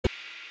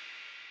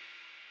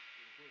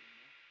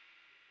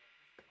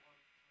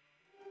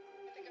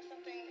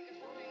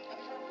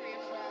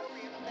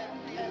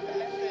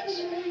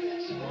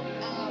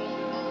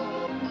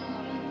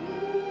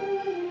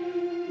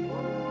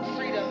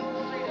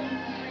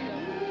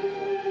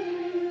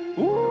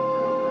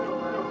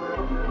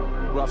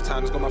rough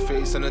times, got my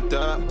face in the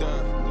dirt.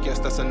 Guess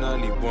that's an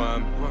early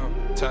worm.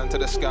 Turn to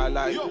the sky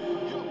like,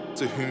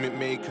 to whom it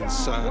may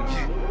concern.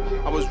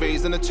 I was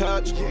raised in a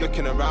church,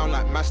 looking around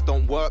like maths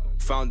don't work.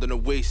 Found an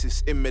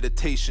oasis in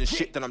meditation,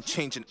 shit that I'm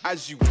changing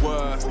as you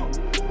were.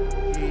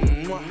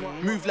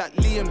 Move like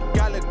Liam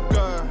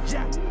Gallagher.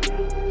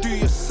 Do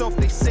yourself,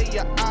 they say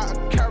you're out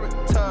of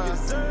character.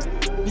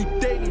 New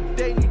day,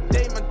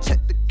 man,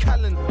 check the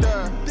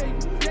calendar.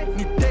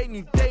 New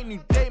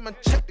day, man,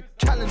 check the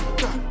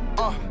calendar.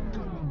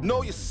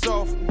 Know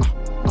yourself,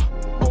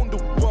 own the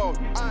world.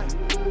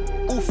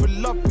 All for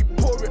love, we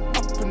pour it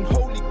up in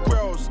holy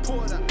grails.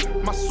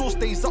 My soul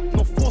stays up,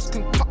 no force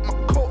can cut my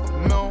coat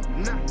of mel.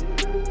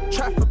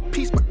 Try for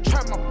peace, but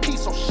try my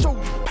peace, I'll show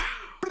you.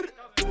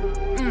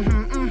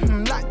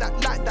 Like that,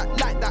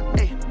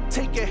 ayy.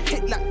 Take a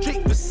hit like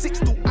Drake for 6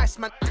 to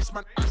Iceman,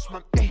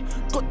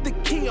 ayy. Got the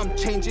key, I'm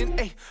changing,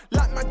 ayy.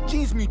 Like my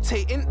genes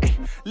mutating, ayy.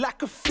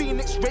 Like a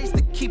phoenix raised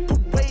to keep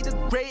away the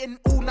grey, and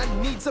all I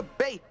need's a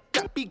bae.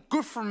 That be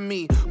good for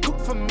me, cook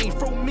for me,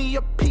 throw me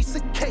a piece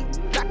of cake,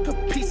 like a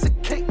piece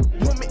of cake.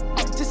 Warm it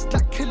up just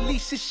like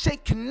Alicia's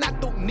shaking, I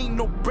don't need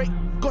no break.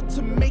 Got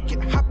to make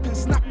it happen,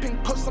 snapping,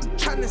 cause I'm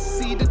trying to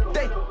see the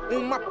day.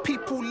 All my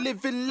people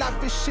living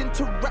lavish,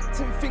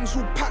 interacting, things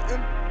all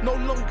pattern. No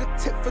longer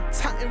tit for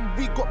tatting,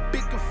 we got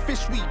bigger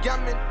fish, we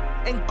yamming.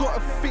 Ain't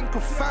gotta think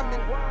of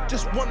famine,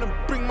 just wanna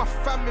bring my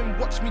famine.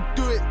 Watch me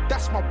do it,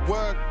 that's my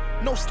word.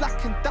 No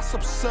slacking, that's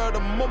absurd,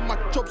 I'm on my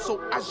job,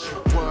 so as you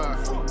were.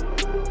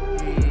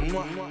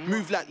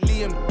 Move like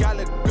Liam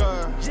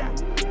Gallagher.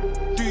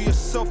 Do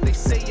yourself, they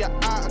say you're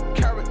out of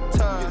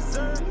character.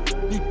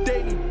 New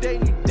day,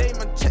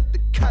 man, check the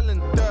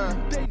calendar.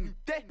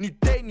 New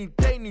day.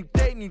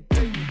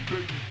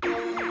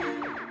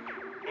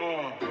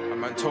 My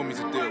man told me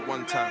to do it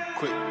one time,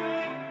 quick.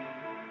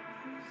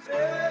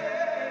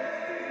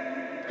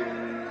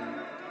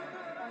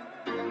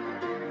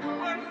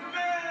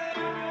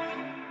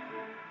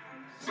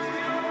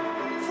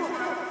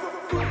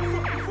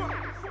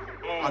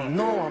 I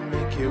know I'll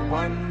make it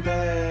one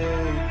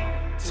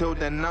day. Till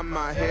then I'm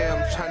out here,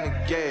 I'm trying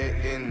to get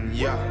it in,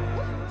 yeah.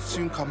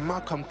 Soon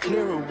come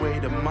clear away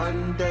the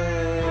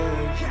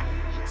Monday.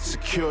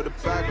 Secure the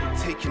bag, I'm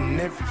taking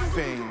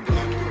everything.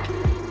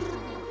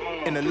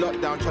 In a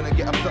lockdown, trying to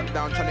get a plot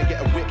down, trying to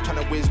get a whip, trying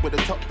to whiz with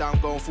the top down,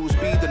 going full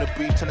speed in the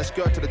breeze, trying to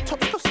skirt to the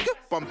top,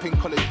 bumping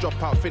college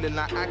dropout, feeling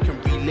like I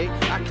can relate,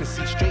 I can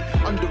see straight,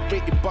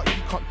 underrated but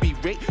you can't be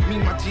rate. Me,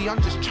 my G,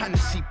 I'm just trying to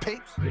see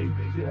papes.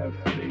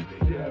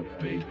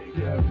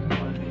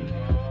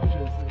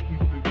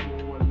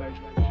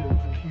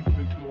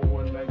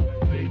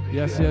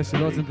 Yes,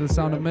 you're locked into the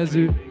sound of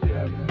Mezu.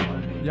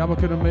 Yama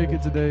couldn't make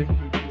it today.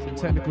 Some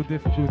technical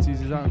difficulties.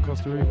 He's out in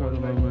Costa Rica at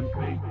the moment.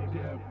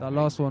 That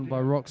last one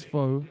by Rox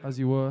Foe, As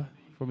You Were,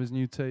 from his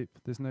new tape.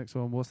 This next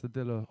one, What's the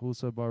Dilla,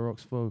 also by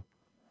Rox Foe.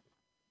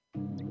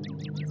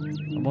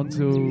 I'm on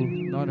till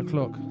 9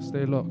 o'clock.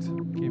 Stay locked.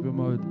 Keep in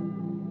mode.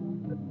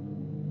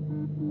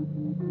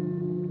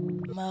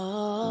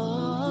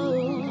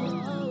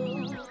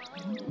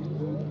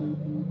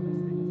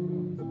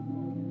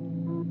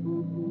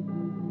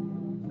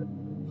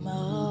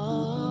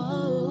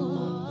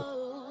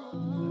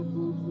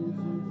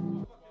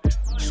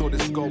 Saw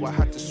this goal, I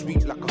had to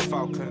sweep like a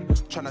falcon.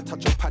 Tryna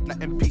touch a pad like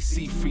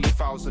NPC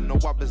 3000. No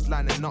others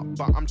lining up,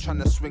 but I'm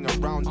tryna swing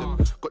around them.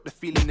 Got the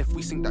feeling if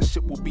we sing that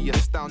shit will be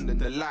astounding.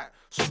 The light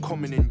so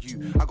common in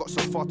you. I got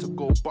so far to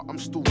go, but I'm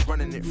still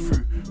running it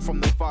through.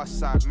 From the far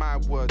side, my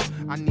word.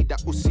 I need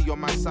that ussy on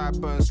my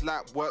sideburns.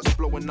 Light works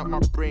blowing up my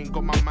brain.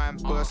 Got my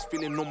mind burst,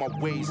 feeling on my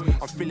ways.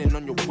 I'm feeling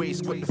on your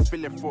waist. Got the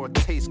feeling for a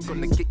taste.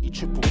 Gonna get you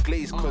triple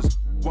glazed, cause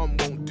 1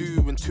 won't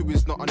do and 2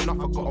 is not enough.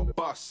 I got a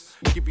bus,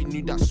 giving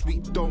you that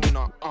sweet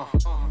donut.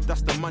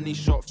 That's the money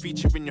shot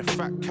featuring your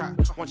fat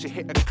cat. Once you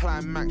hit a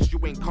climax, you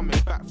ain't coming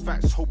back.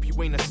 Facts, hope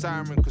you ain't a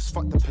siren, cause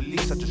fuck the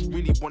police. I just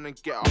really wanna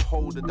get a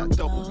hold of that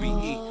double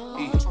BE.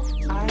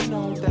 I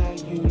know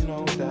that you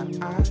know that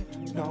I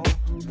know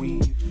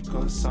we've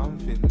got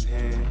something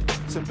here.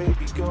 So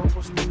baby girl,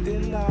 what's the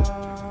dealer?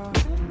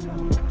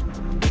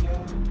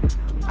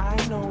 I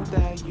know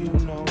that you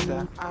know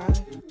that I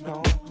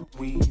know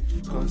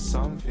we've got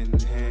something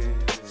here.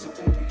 So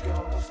baby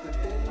girl, what's the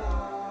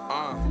dealer?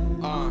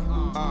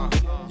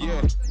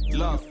 Yeah,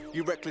 love.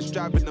 You reckless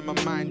driving in my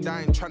mind,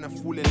 I ain't tryna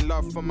fall in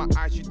love. From my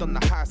eyes, you done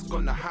the highs,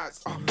 gone the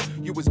heights.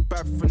 You was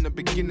bad from the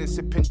beginning,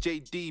 sipping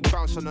JD,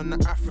 bouncing on the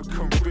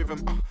African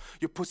rhythm.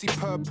 Your pussy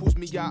purples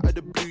me out of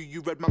the blue.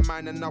 You read my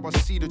mind and now I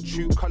see the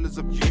true colours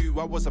of you.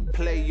 I was a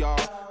player,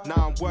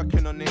 now I'm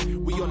working on it.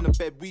 We on the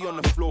bed, we on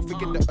the floor,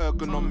 forget the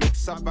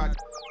ergonomics. I've had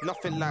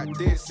nothing like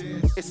this.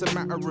 It's a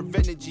matter of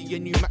energy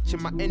and you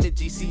matching my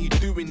energy. See you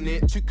doing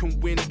it, 2 can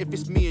win if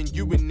it's me and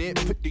you in it.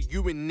 Put the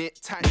you in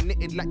it, tight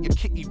knitted like your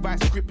kitty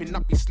vice gripping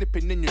up, you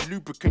slipping in your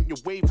lubricant. Your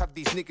wave have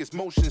these niggas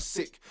motion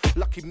sick.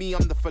 Lucky me,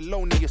 I'm the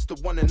felonious, the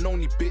one and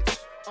only bitch.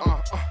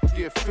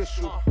 The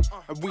official,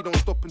 and we don't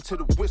stop until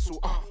the whistle.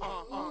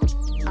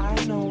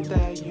 I know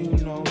that you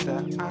know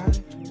that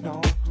I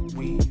know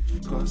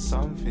we've got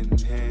something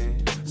here.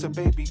 So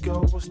baby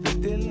girl, what's the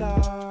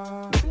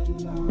dealer? I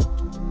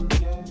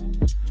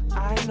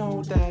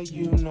know that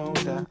you know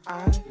that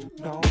I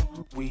know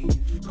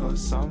we've got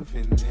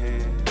something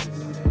here.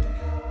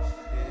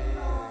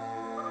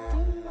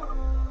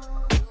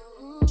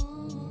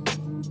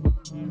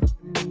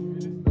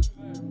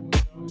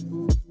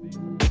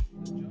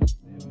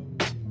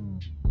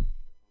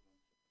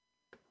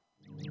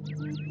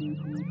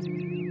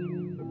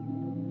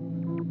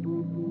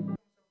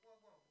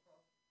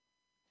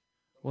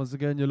 Once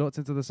again, you're locked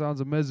into the sounds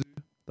of Mezu.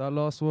 That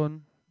last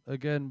one,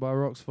 again by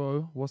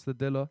Roxfo. What's the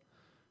Dilla?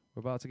 We're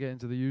about to get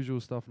into the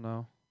usual stuff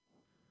now.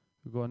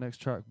 We've got our next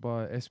track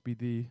by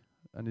SBD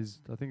and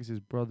I think it's his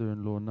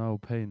brother-in-law, Niall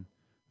Payne,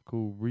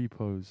 called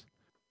Repose.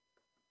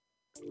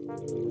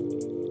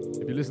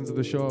 If you listen to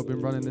the show, I've been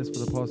running this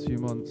for the past few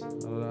months. I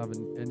don't have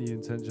any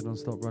intention on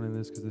stop running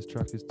this because this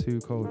track is too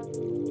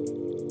cold.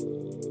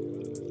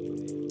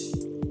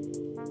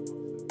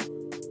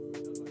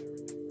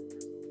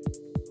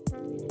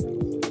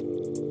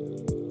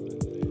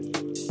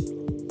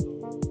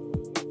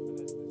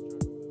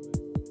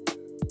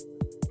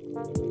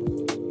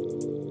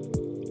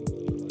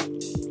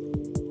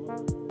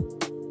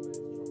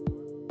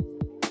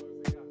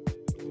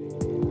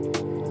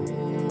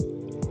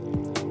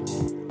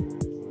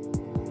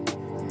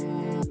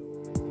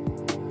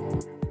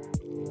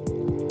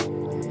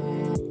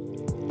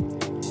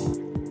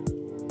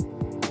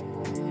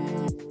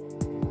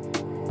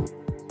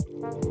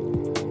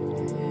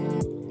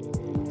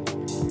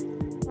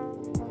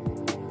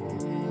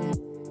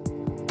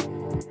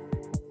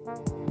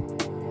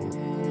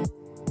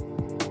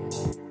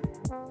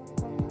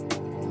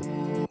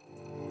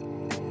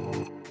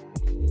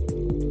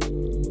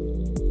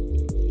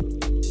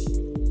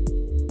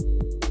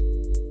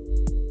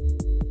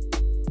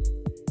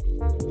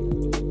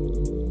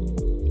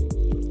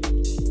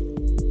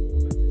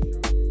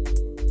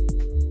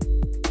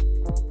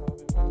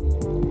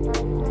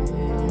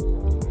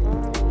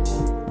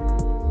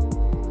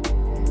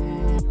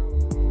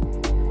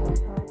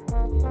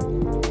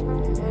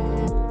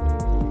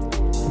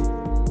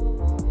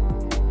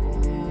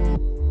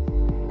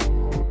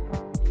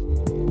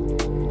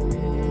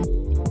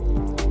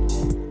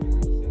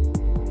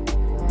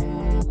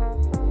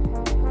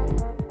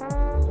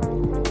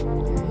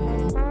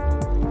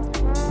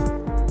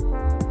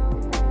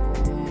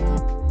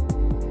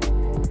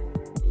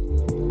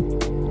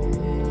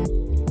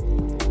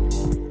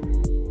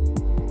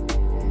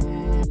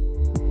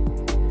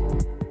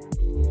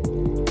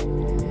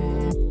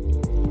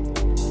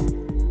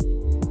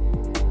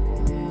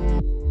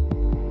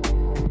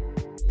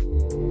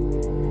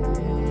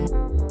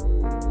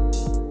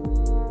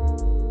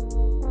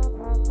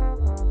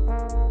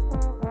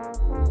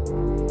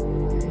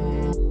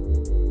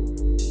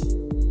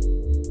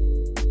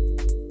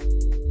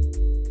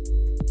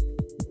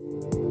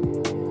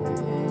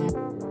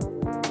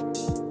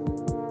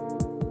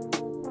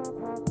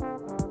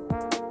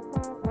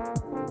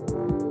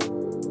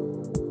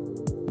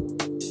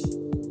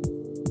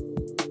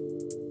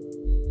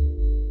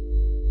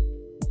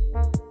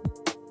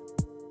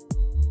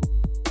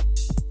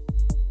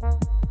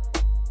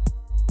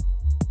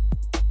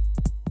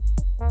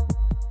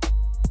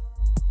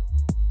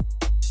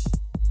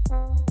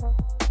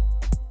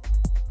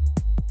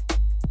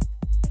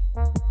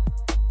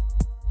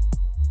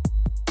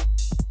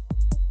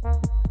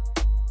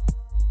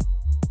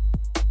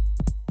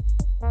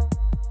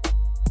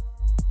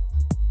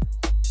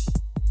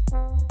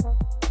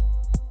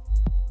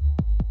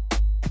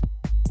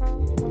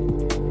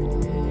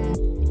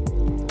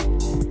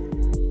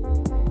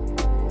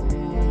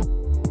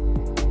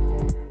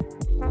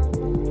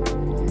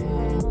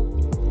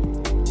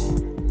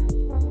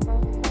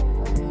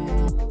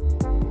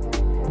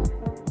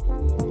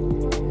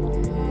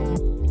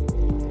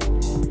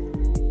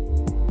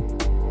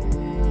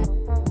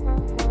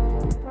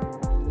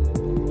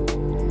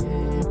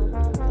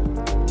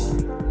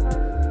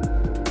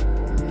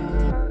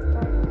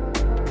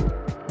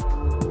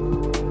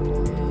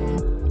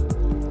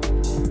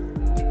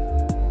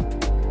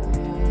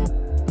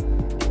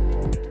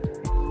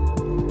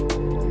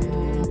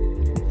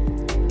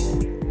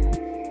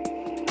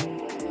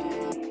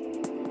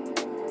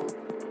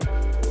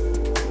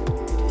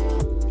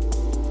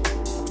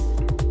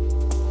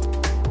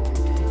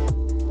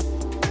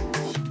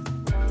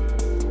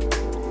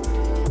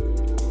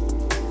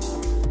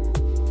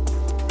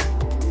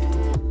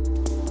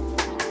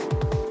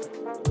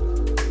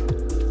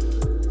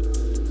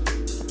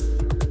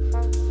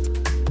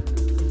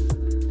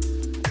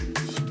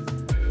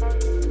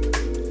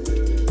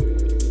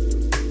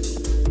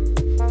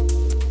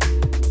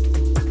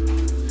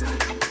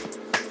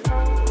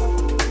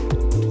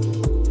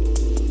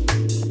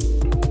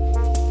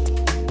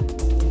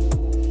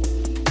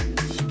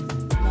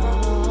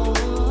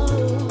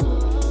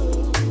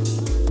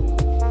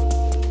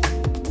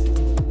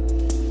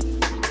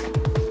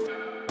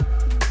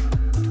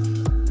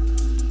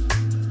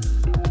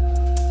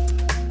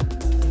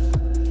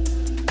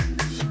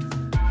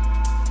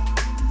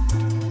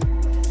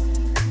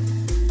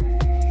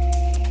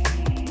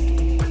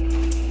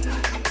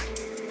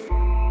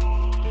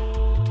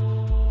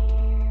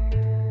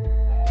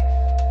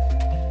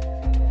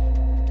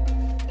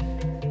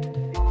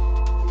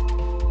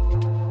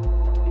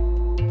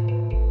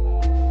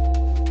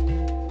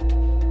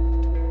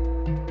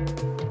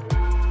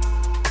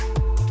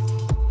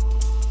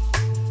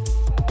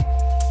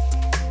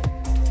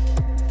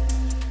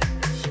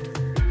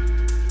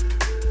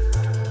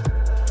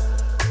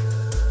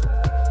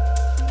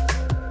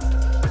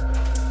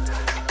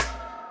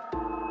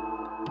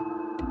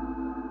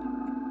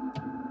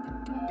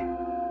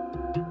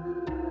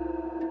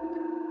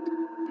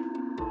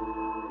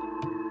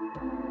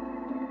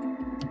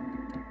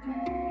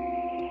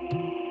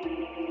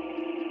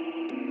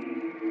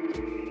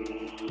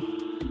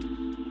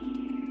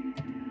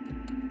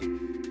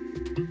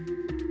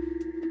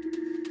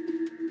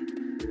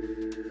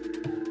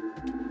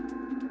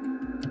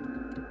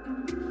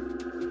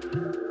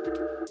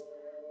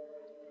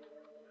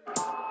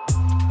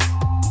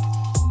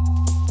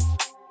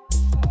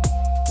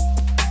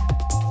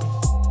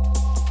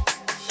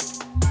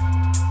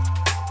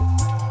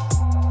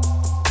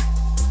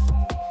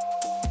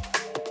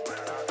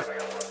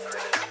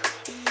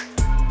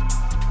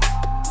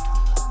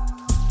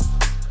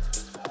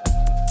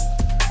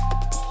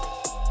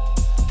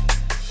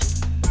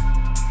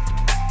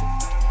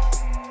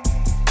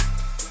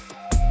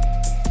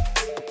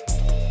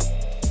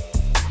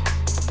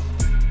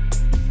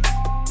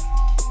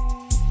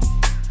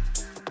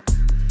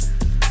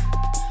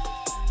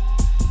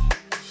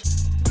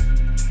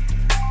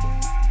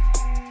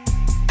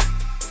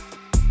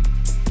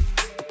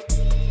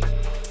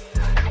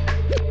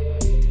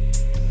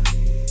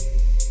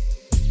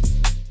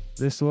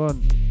 This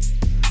one,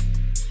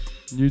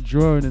 new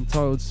drone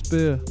entitled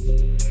Spear,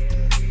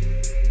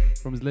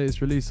 from his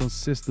latest release on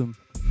System.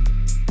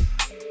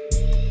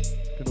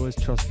 You can always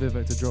trust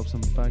Vivek to drop some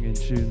banging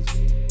tunes.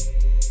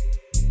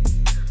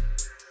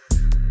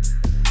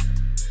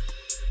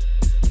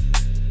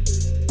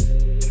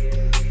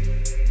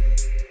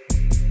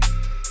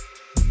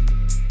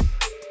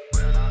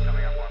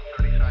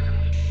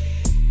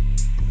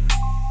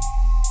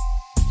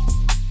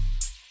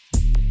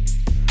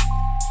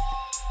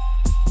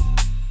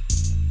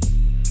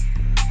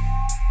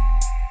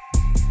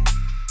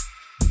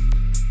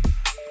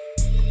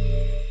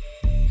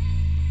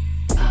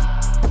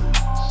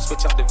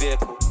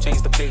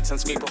 And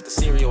scrape off the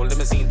cereal,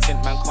 limousine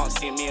tint, man can't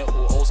see me at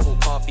all. Old school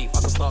car thief,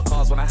 I could start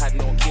cars when I had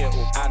no Kia.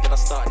 How did I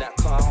start that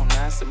car? Oh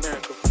man, it's a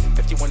miracle.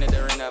 If you wanted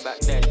a ringer back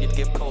then, you'd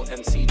give Colton,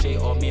 CJ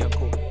or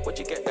Miracle. Where'd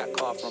you get that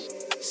car from?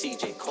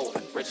 CJ,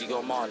 Colton, Reggie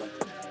or Marlon.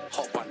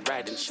 Hot one,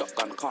 riding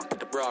shotgun, can't get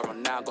the bra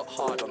on, now I got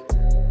hard on.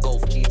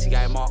 Golf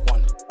GTI Mark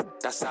 1,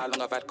 that's how long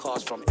I've had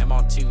cars from.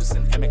 MR2s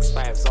and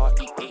MX5s,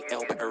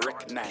 RE8L, better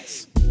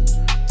recognize.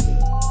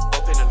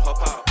 Hop in and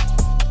hop out.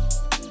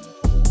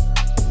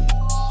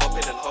 Hop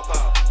in and hop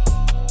out.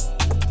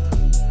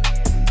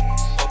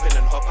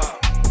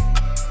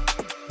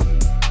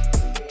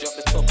 Drop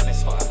the top and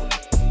it's hot out.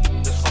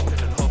 Just hop in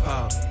and hop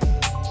out.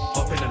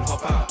 Hop in and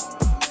hop out.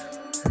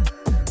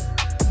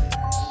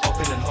 Hop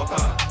in and hop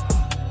out.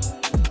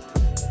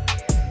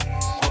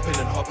 Hop in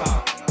and hop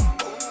out.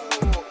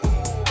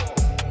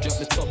 Drop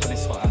the top and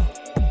it's hot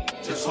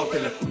out. Just hop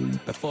in and.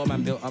 Before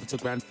man built up to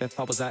grand theft,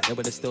 I was out there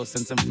with a still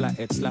sense and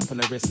flathead. Slap on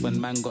the wrist when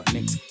man got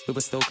nicked. We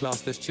were still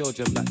classed as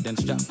children back then.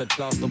 Stratford,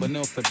 Glasgow and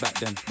Ilford back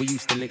then. We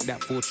used to lick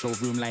that Ford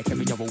showroom like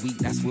every other week.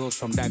 That's wheels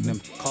from Dagenham.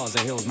 Cars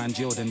are hills, man,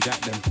 jailed and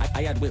jacked them.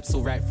 I had whips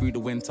all right through the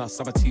winter.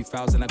 Summer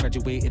 2000, I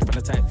graduated from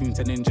the Typhoon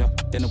to Ninja.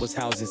 Then it was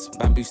houses,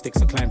 bamboo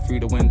sticks, I climbed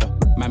through the window.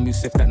 Man move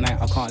swift at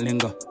night, I can't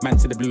linger. Man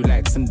to the blue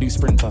lights and do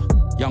sprinter.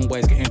 Young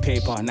boys getting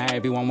paper, now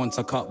everyone wants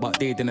a cut, but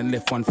they didn't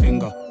lift one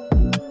finger.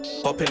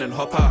 Hop in and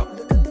hop out.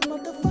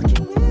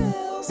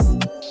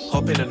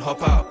 Hop in and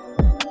hop out.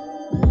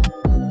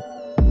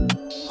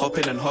 Hop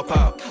in and hop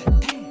out.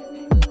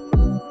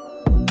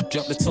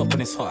 Drop the top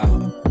and it's hot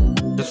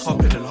out. Just hop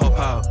in and hop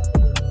out.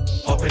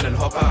 Hop in and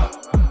hop out.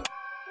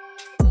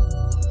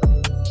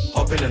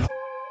 Hop in and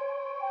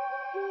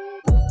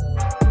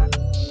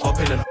hop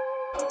in and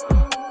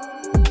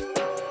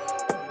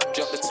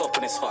drop the top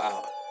and it's hot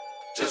out.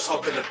 Just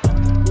hop in and.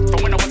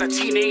 From when I was a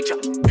teenager,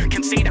 who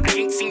can say that I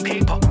ain't seen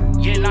paper?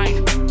 Year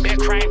 9, bare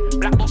crime,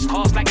 black box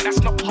cars like that's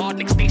not hard.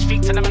 Next day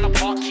straight to them and a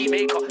park key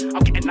maker.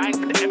 I'm getting 9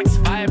 for the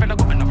MX5 and I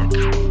got another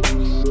car.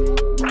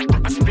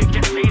 I split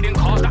get paid in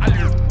cars that I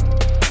lose.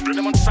 Bring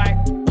them on site,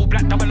 all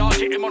black double R,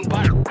 hit him on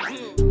bar.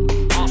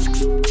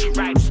 R6, 2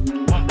 rides,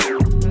 1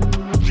 barrel.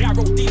 Yeah, I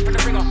roll deep in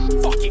the ringer.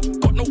 Fuck it,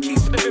 got no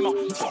keys for the rimmer.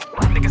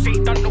 Niggas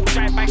ain't done no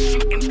drive-by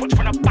shootings. Watch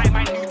when I buy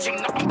my new thing,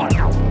 nothing but.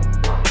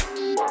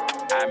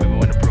 I remember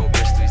when the bro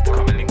Bristol used to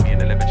come and link me in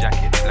the leather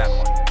jacket, black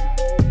one.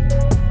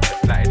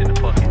 Flatted in the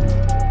pocket.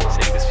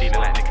 Said he was feeling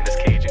like Nicolas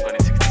Cage and gone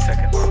in 60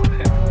 seconds.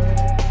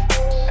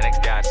 The next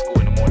day I had school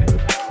in the morning.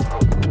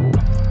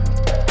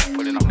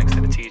 Pulling up next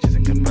to the teachers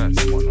and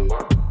converts and whatnot.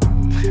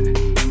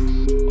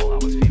 Oh, I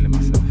was feeling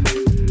myself.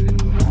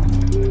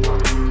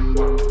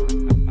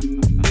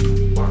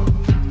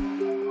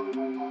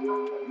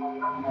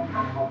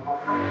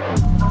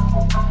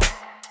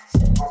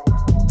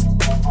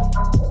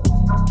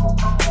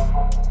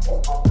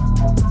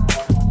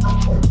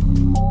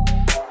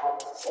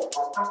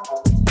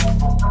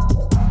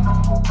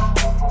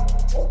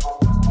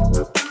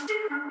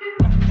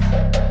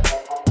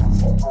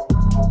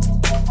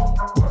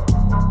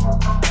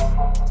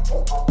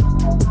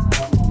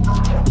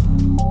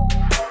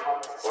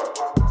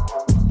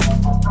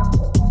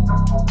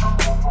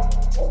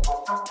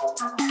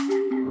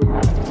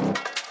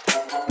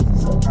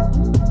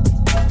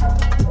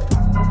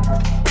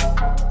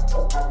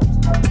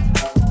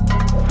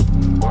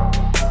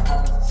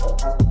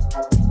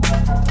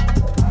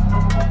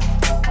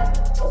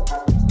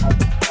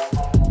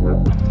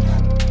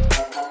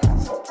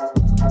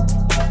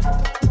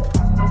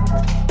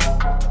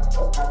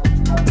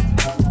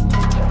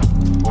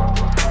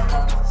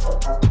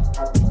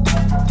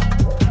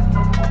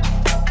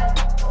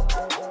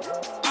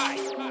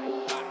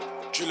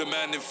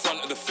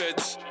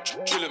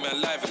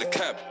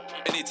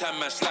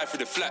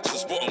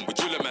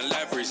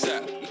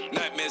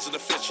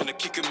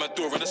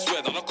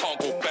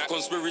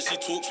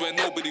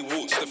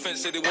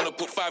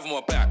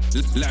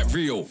 Like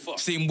Rio,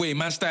 same way,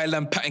 man style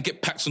and pattern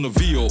get packs on the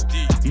VO.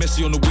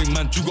 Messi on the wing,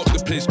 man, jug up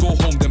the place, go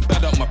home, then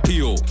bad up my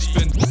PO.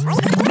 Spend.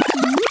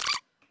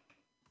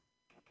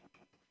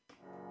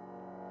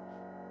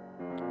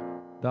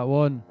 That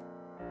one,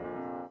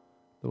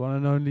 the one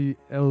and only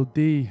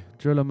LD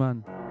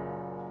Drillerman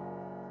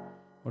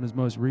on his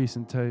most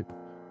recent tape.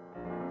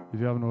 If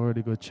you haven't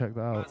already, go check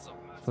that out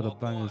for the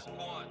bangers.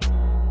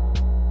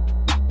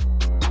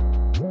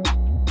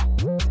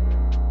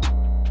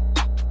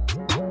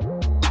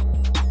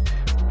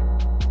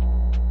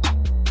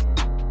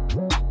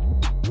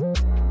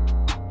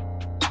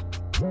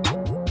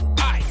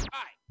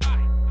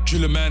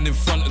 Drill a man in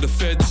front of the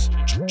feds,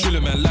 drill a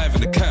man live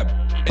in the cab.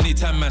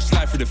 Anytime man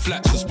slide through the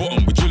flats and spot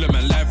him, we drill a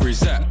man live where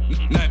he's at.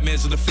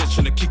 Nightmares of the feds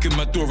trying to kick in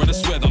my door and I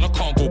swear that I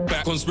can't go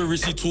back.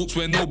 Conspiracy talks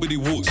where nobody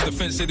walks. The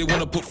fence say they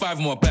wanna put 5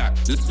 on my back,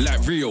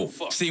 like Rio.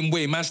 Same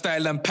way, man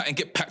style and pattern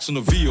get packs on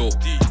the VO.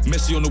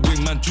 Messi on the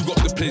wing, man jug up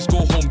the place,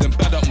 go home, then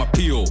bad up my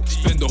PO.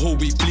 Spend the whole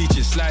week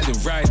bleaching, sliding,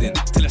 riding,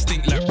 till I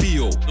stink like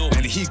Pio.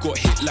 And he got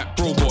hit like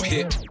bro got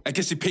hit. I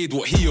guess he paid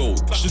what he owed.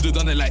 Should've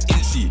done it like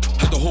Incy.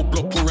 Had the whole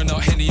block pouring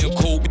out Henny and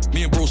Coke.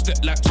 Me and bro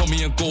stepped like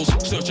Tommy and Ghost.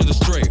 Searching the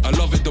stray, I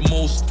love it the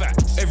most.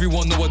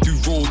 Everyone know I do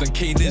road, and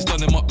Kane's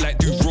done him up like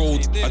do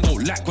road. I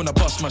don't lack when I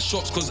bust my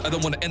shots, cause I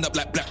don't wanna end up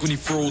like Black when he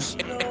froze.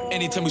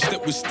 Anytime we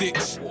step with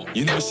sticks,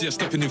 you never see us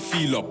stepping in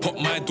feeler. Pop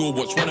my door,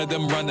 watch one of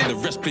them run, and the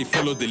rest play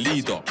follow the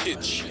leader.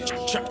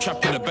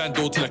 Trap in a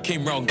bando till I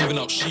came round giving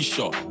out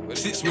shisha.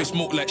 6-way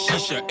smoke like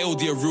shisha,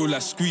 LD a real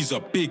life squeezer.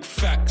 Big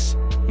facts,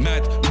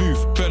 mad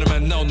move, burn a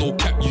man now, no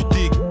cap, you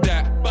dig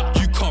that.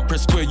 You can't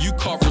press square, you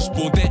can't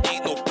respond, there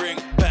ain't no bring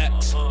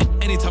backs.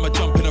 Anytime I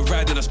jump in a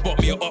ride and I spot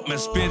me a up man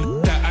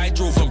spin. That I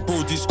drove and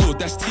Brody scored,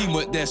 that's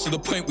teamwork there, so the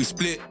point we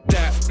split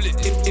that.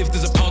 If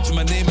there's a pound to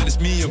my name and it's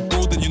me and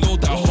bro, then you know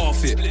that I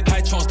half it.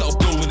 High chance that I'll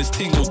blow when this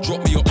ting will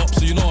drop me or up,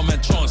 so you know I'm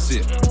man chance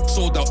it.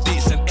 Sold out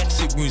dates and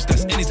exit wounds,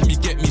 that's anytime you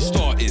get me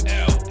started.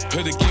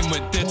 Heard the game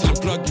went dead till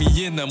them plug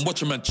me in and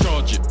watch a man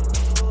charge it.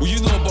 Well, you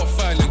know about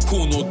filing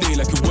corn all day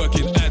like you work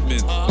in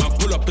admin. Man,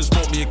 pull up and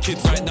smoke me a kid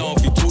right now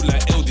if you talk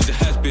like LDs, it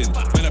has been.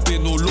 Man, I've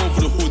been all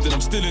over the hood and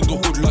I'm still in the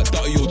hood like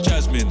Dottie or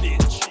Jasmine.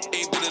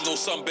 Ain't been in no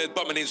sunbed,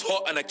 but my name's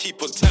hot and I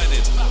keep on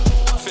tanning.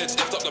 Feds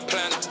lift up the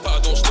plan, but I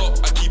don't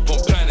stop, I keep on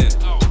planning.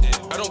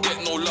 I don't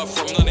get no love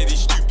from none of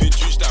these stupid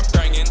dudes that I'm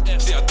banging.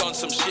 See, I done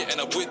some shit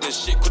and I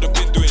witnessed shit, could have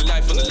been doing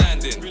life on the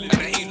landing.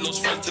 And I ain't lost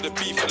friends to the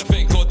beef and I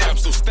thank God that I'm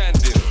still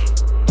standing.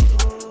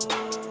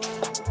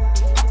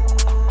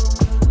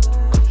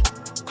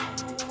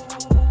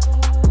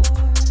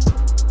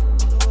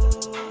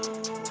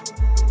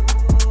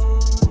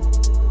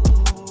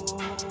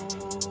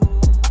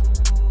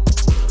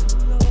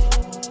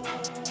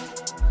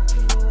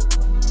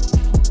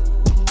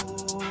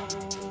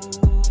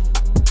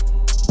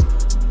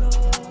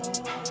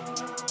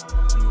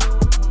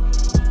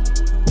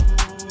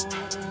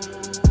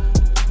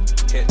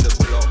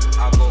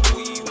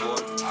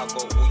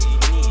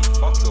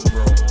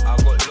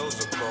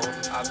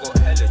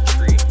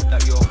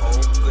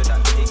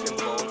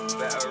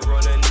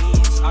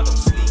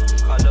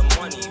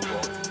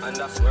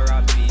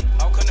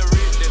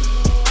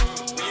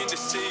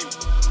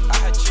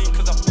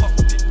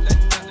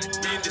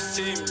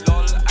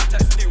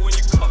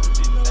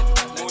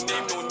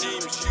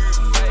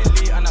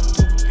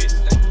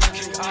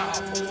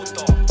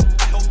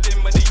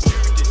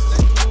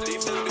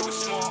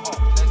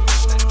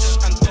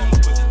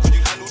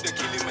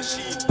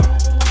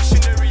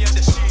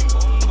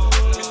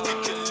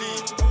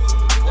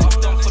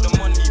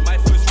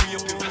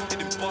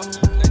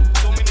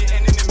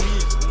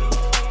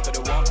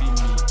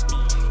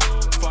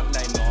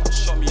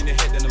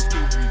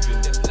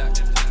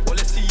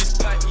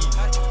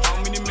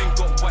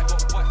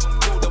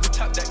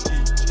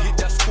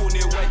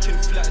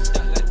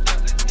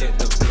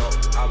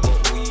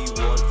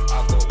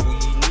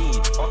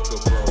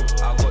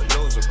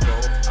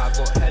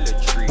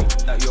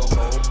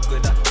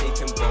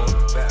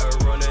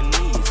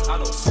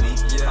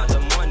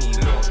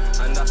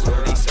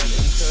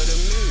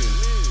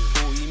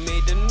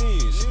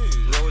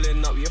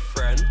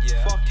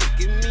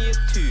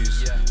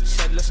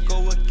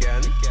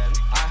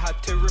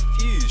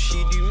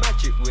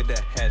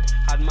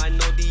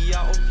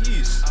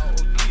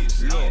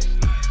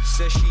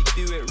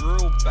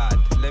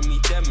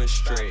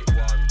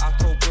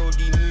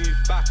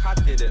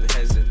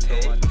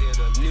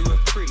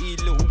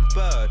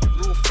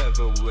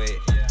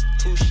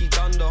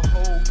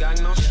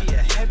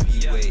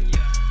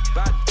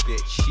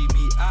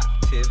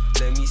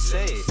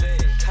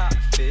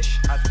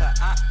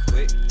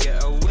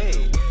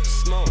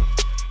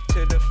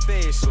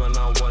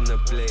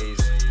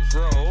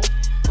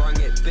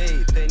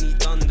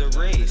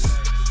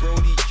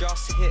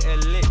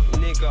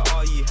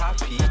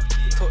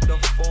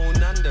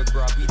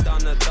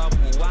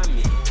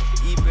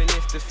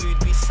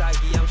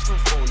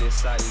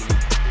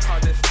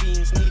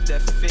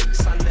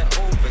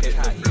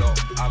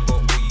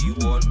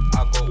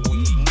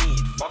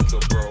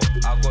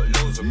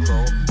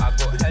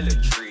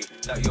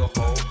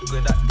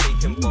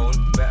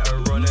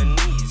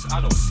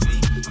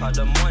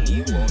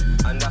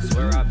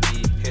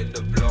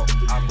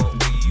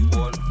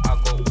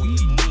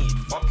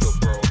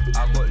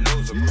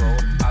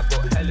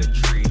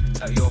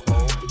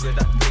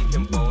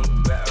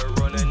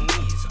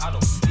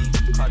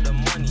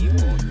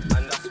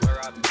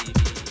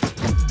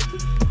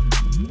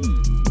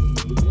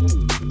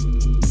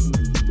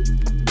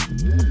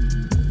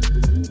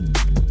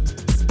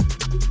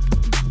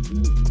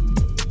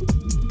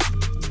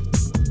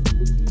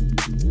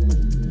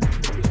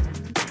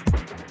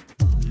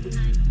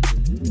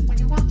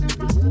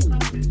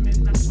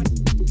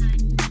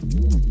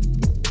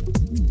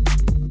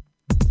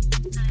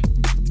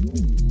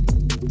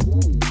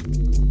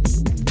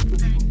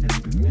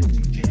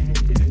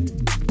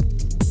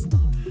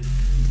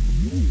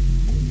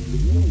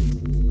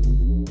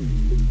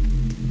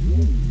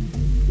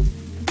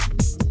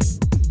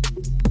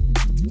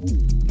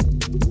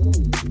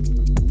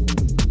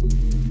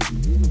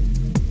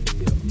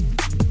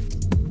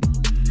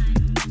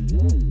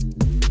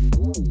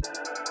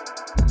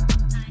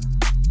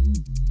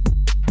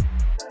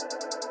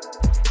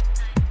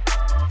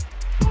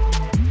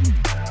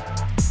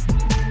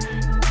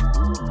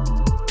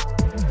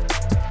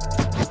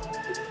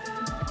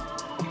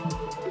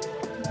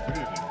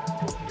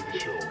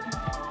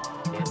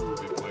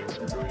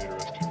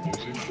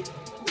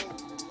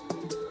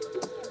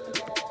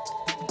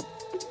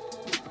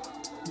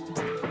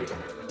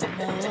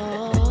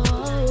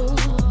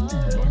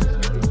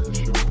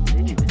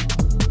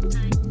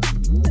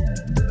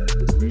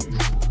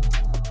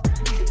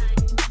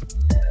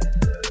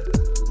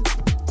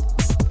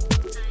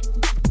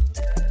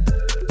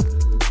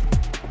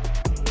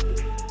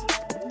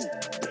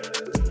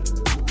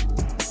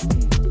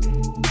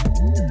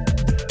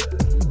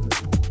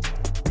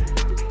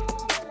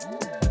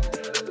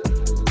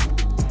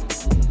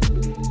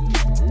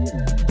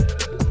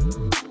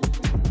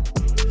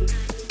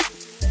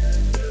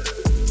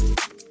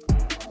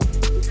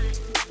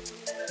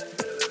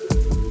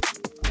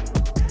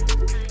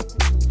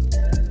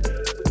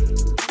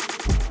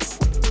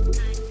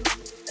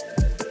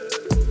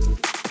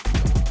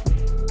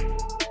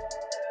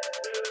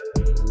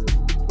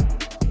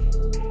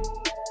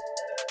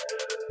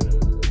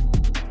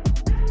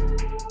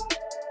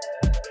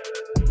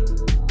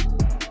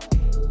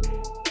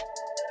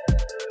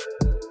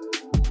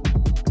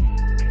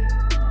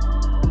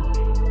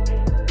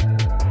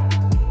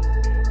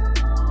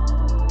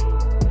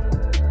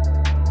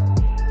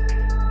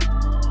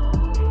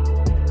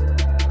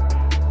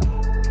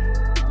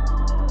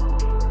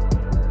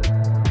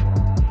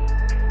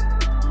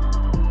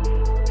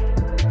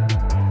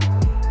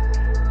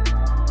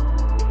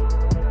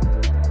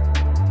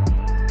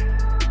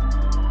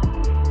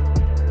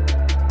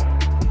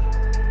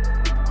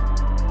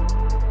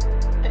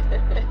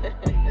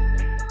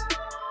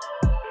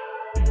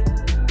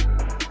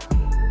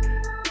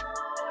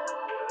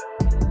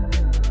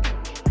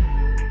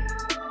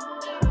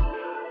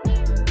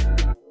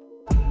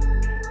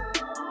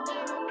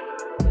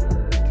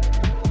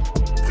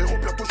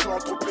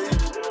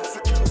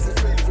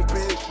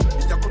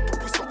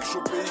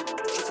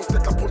 fonce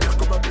tête la première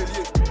comme un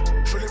bélier.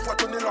 Je les vois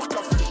donner leur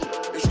café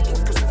et je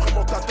trouve que c'est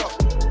vraiment tata.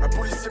 Un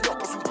policier meurt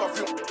dans une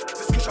bavure,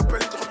 c'est ce que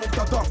j'appelle une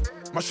remontada.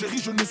 Ma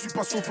chérie, je ne suis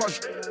pas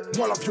sauvage,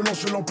 moi la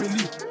violence je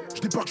l'embellis.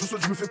 Je débarque, je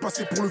saute, je me fais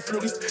passer pour le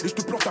fleuriste et je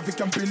te plante avec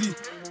un belly.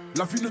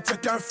 La vie ne tient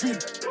qu'à un fil,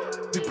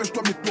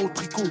 dépêche-toi, mets-toi au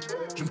tricot.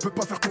 Je ne peux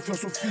pas faire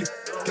confiance aux filles,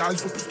 car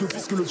elles ont plus de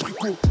vices que le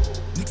tricot.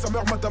 Nique sa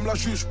mère, madame la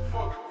juge,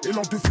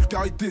 élan de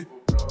vulgarité.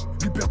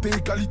 Liberté,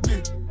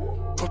 égalité,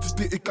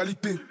 quantité et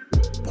qualité.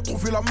 Pour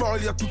trouver la mort,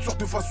 il y a toutes sortes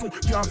de façons.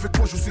 Viens avec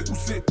moi, je sais où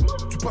c'est.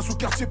 Tu passes au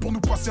quartier pour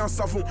nous passer un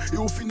savon et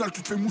au final,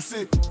 tu te fais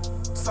mousser.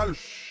 Sale.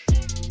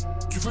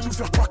 Tu veux nous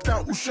faire croire que t'es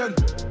un Houchen?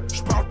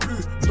 Je parle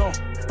plus, non,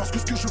 parce que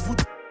ce que je vous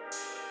dis,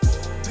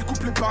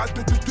 découpe les barrettes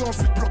de deux,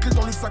 ensuite bloqué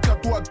dans le sac à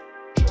doigts.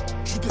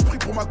 Je suis d'esprit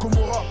pour ma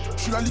Gomorra,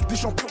 je suis la Ligue des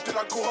Champions, t'es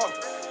la Gora.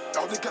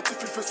 L'air négatif,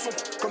 il fait sombre,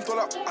 comme dans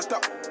la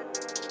Ata.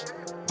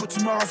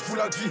 Gauthier vous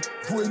l'a dit,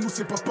 vous et nous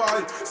c'est pas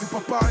pareil, c'est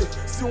pas pareil.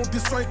 Si on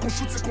descend et qu'on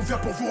shoot, c'est qu'on vient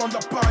pour vous rendre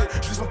l'appareil.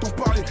 Je les entends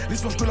parler,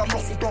 les anges de la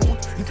mort sont en route.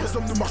 Les vrais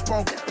hommes ne marchent pas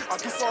en groupe. À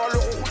 200 à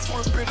l'heure, on roule sur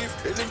le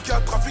périph'. Et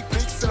l'NK trafic,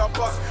 PX c'est la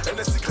base.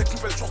 NSY,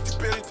 nouvelle source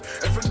d'hypérite.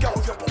 FNK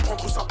revient pour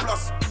prendre sa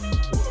place.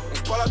 On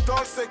se balade dans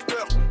le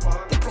secteur,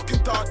 pour bloquer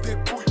ta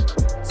dépouille.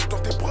 C'est dans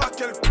tes bras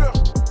qu'elle pleure,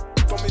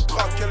 dans mes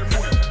draps qu'elle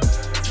mouille.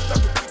 Si t'as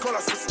de prix quand la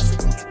session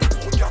c'est nous, tu peux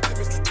te regarder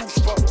mais tu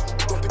touches pas.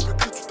 Dans tes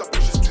petits tu tapes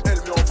gestuel,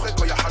 mais en vrai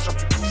quand y'a Haja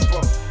tu bouges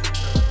pas.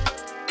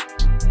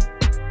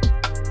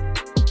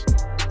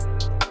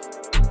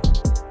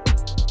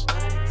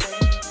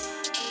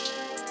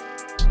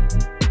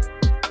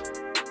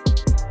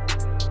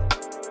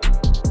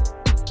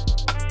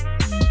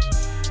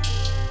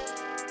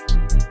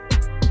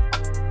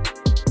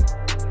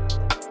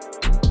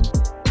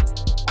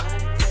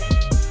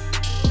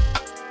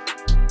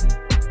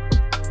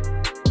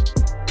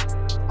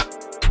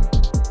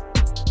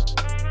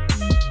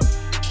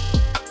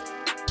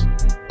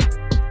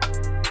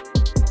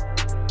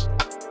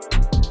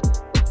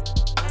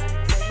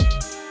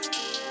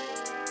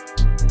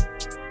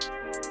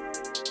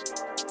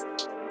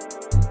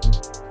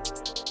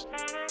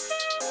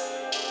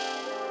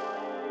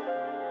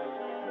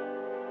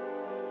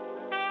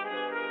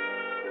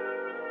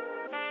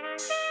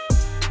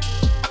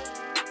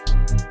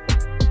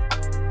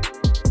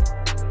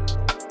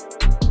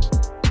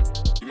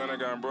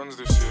 Bronze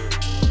this year.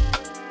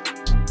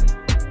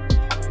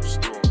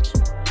 Storms.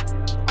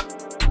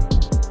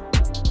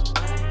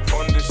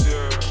 On this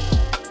year,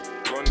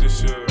 gone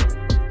this year.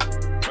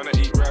 Man, I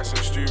eat rice and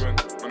stew when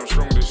I'm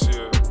strong this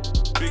year.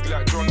 Big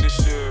like John this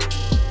year,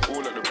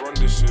 all at the Bron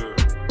this year.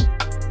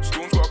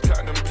 Storms got a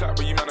platinum plat,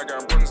 but you man are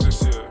going bronze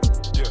this year.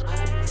 Yeah.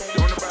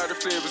 They wanna buy the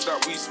flavors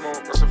that we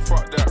smoke. I said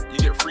fuck that, you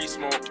get free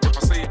smoke. If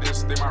I say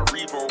this, they might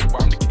revolt,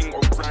 but I'm the king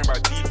of grind by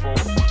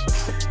default.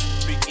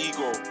 Big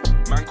ego.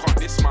 Man can't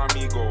diss my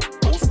amigo.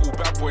 Old school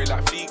bad boy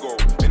like Figo.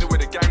 Anywhere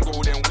the gang go,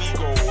 then we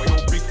go. Yo,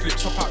 big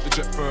flips, hop out the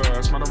jet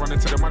first. Man, I run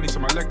into the money so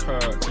my leg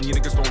hurts. And you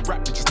niggas don't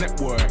rap, they just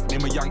network.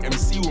 Name a young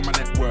MC with my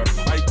net worth.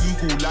 I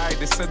Google lied,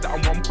 they said that I'm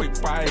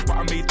 1.5. But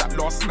I made that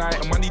last night.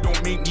 And money don't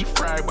make me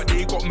fry. But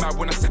they got mad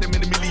when I said them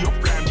in a million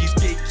gram. These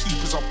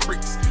gatekeepers are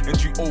pricks. And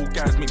you old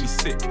guys make me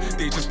sick.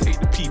 They just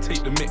take the P,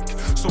 take the mic.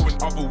 So in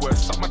other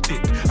words, suck my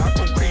dick. I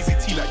go crazy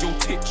T like yo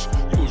Titch.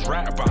 You was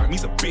right about him,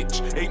 he's a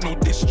bitch. Ain't no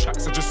diss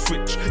tracks, I just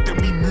switch. Then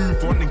we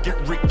move on and get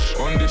rich.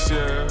 On this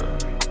year,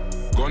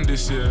 gone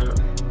this year.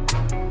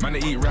 Man, I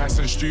eat rice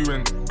and stew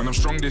and I'm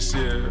strong this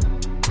year.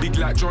 Big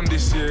like John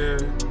this year,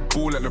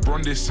 ball at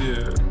LeBron this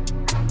year.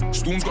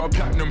 Storm's got a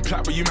platinum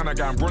plat, but you man are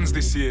going bronze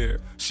this year.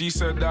 She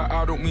said that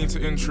I don't mean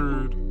to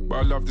intrude, but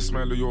I love the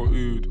smell of your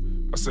oud.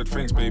 I said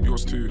thanks babe,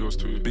 yours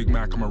too. Big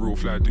Mac, I'm a real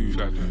fly dude.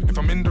 If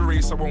I'm in the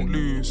race, I won't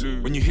lose.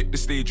 When you hit the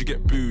stage, you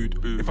get booed.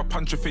 If I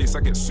punch your face, I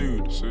get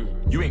sued.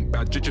 You ain't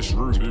bad, you're just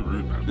rude.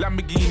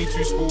 Lamborghini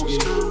too sporty.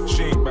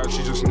 She ain't bad,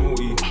 she just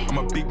naughty. I'm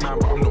a big man,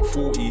 but I'm not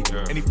 40.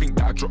 Anything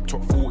that I drop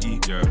top 40.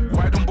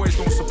 Why them boys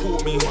don't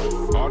support me?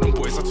 Oh, them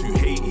boys are too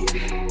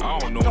hatey. I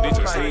don't know, they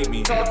just hate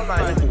me.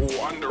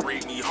 Overall,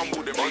 underrate me,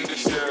 humble them on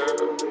this year.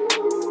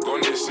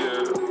 Gone this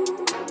year.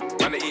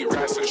 Man, I eat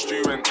rice and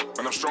stew and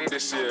I'm strong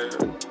this year.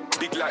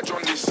 Big like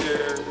John this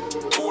year,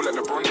 ball at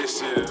LeBron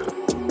this year.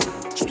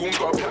 Storm's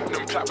got a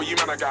platinum plat, but you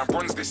man are going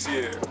bronze this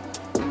year.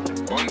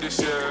 On this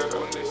year,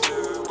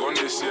 gone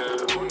this year.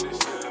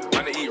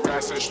 Man, I eat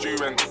rice and stew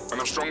and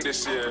I'm strong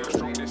this year.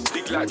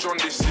 Big like John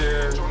this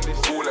year,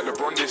 ball at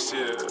LeBron this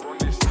year.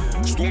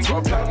 Storm's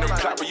got a platinum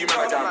plat, but you man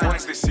are going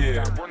bronze this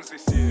year.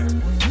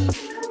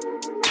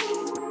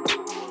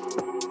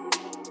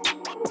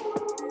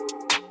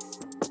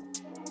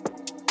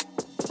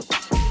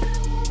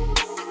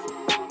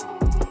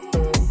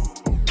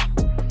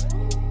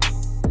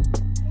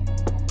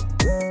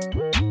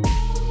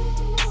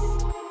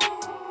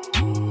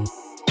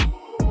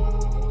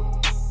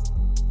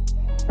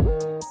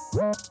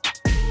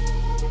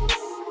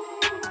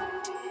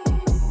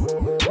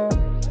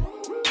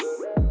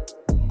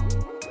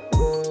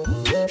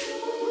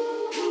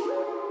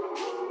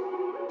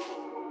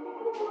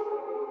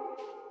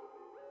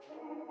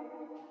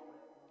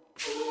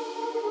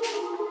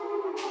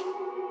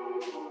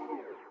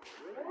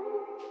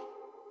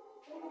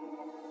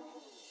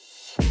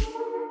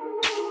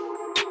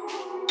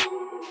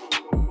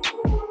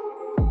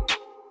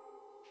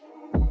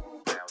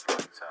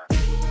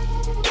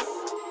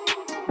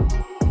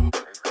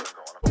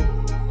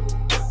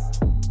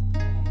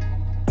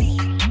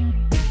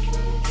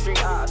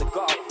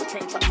 gutter. The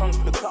train tracks runs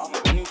for the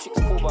clutter. My new chick's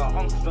cool, but her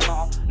uncle's the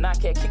nutter.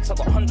 Nike Air kicks, I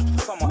got hundreds for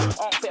summer.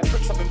 Aren't fair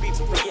pricks, I've been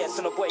beefing for years.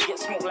 And the boy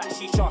gets smoked like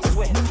shisha, I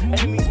swear.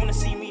 Enemies wanna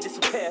see me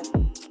disappear.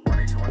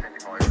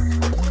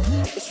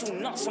 It's all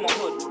nuts in my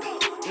hood.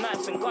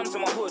 Knives and guns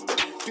in my hood.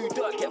 Do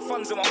dirt, get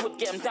funds in my hood.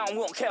 Get them down, we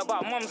don't care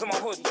about mums in my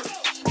hood.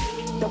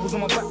 Devils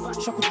on my back,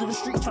 shuckle through the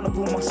street trying to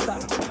build my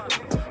stack.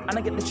 And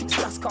I get the chicks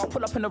last car,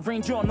 pull up in the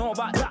range, you don't know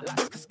about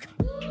that.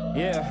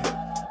 Yeah,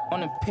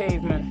 on the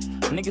pavement,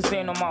 niggas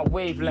ain't on my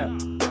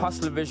wavelength.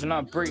 Hustler vision,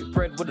 I break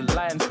bread with the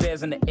lions,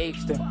 bears and the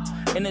apes then.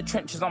 In the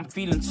trenches I'm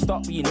feeling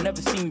stuck, but you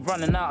never see me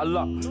running out of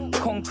luck.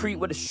 Concrete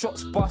where the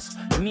shots bust,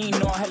 me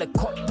no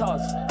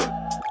helicopters.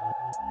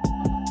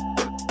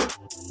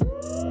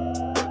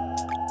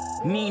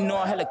 Me no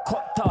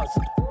helicopters.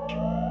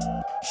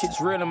 Shit's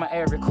real in my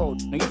area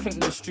code. Now you think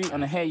the street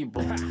on the hair you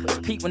bro. It's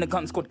peak when the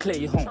gun squad clear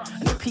your home.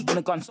 And it's peak when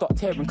the gun start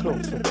tearing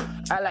clothes. So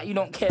act like you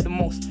don't care the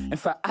most. In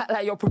fact, act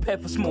like you're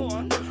prepared for smoke.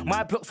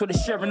 My blocks where the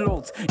sharing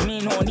loads.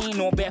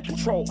 Nino, bear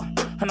patrol.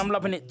 And I'm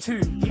loving it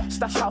too.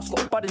 Stash house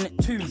got bud in it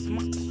too.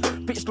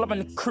 Bitch loving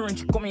the crew and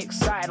she got me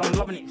excited. I'm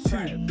loving it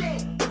too.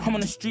 I'm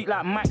on the street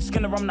like Mike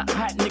Skinner. I'm that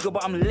hype nigga,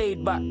 but I'm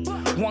laid back.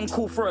 One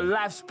call for a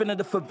live spinner.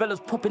 The favelas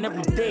popping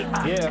every day.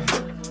 Yeah,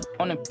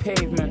 on the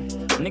pavement.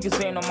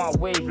 Niggas ain't on my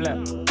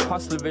wavelength.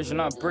 Hustler vision,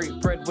 I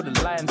break bread with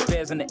the lions,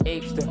 bears and the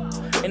apes then.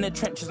 In the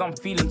trenches I'm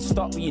feeling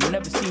stuck, but you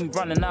never see me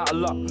running out of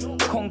luck.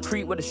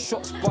 Concrete where the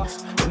shots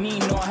bust, me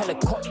no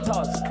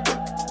helicopters.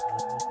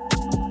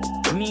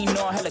 Me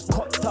no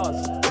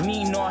helicopters.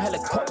 Me no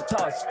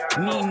helicopters.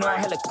 Me no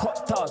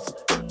helicopters.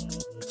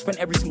 Spent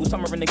every single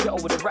summer in the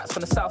ghetto with the rats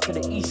from the south to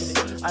the east.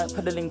 I ain't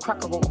peddling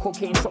crack, I got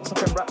cocaine shots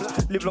up and rap.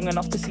 Live long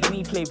enough to see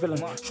me play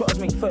villain. Shotters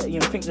make 30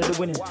 and think that they're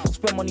winning.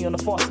 Spend money on the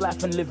fast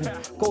life and living.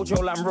 Go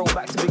jail and roll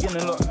back to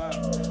beginning, look.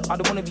 I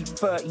don't wanna be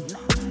 30.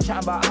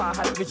 Chatting about how I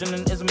had vision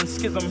and ism and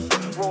schism.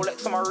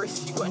 Rolex on my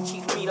wrist, you gotta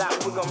chief me like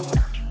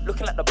Wiggum.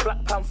 Looking like the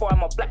Black Panther in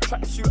my black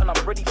tracksuit and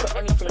I'm ready for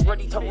anything,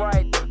 ready to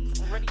ride.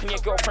 And your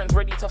girlfriend's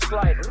ready to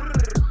slide.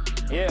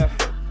 Yeah,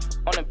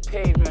 on the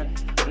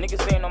pavement.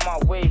 Niggas ain't on my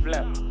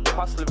wavelength.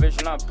 Hustler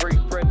vision, I break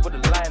bread with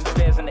the lions,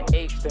 bears and the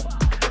apes then.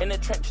 In the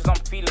trenches I'm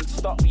feeling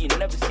stuck, but you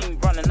never see me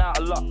running out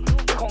of luck.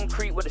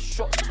 Concrete where the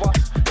shots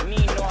bust, me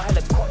no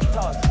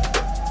helicopters.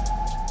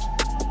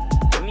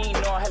 Me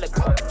no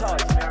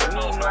helicopters.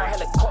 Me no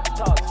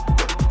helicopters.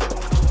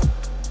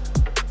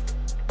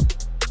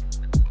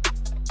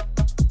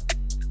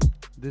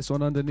 This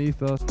one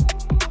underneath us,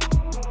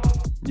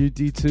 new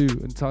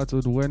D2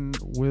 entitled When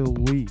Will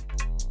We?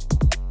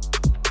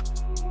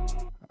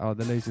 Out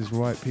the latest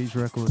White Peach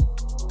record.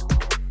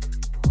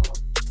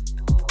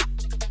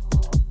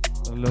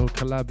 A little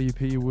collab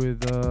EP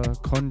with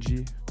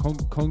Kongi,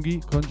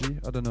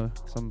 I don't know,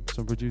 some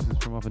producers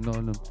from up in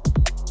Nottingham.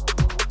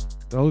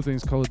 The whole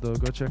thing's cold though,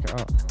 go check it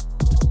out.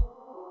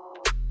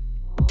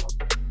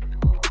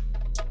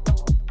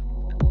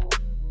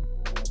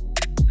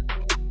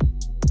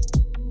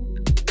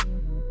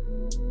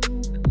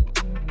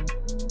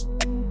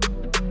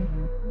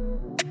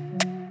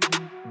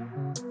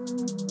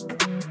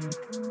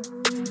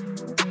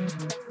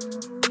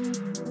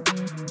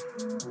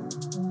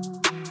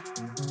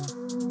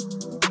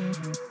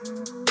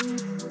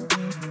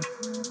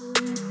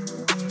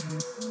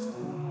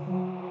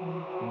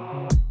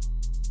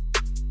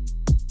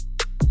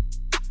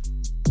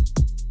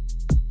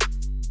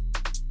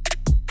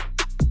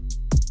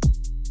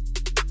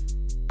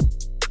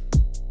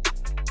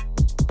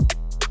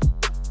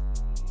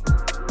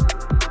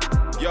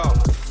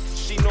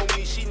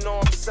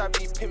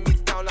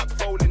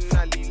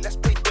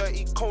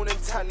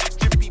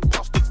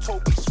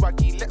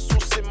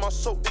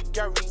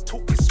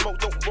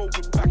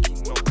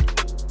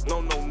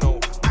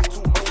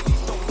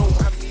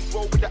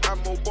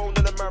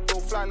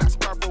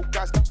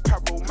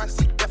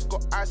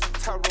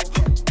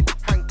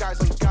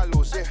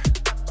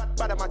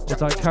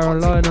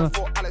 Carolina,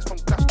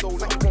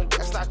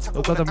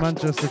 those are the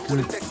Manchester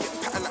crew.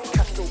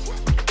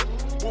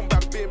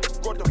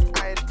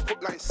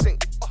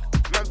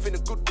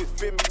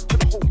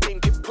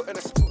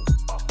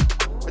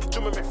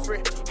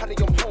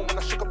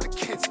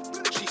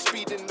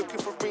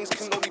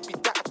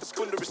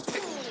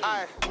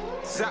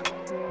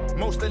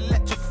 Most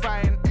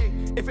electrifying.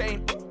 If it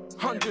ain't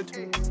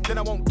 100, then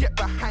I won't get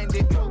behind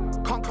it.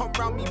 Can't come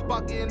round me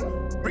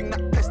bugging. Bring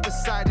that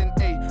pesticide in,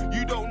 ayy.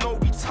 You don't know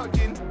we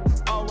tugging.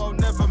 Oh, well,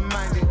 never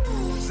mind it.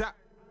 Zap,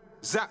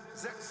 zap.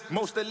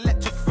 Most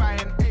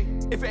electrifying.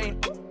 If it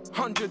ain't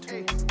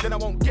 100, then I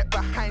won't get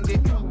behind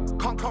it.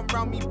 Can't come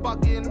round me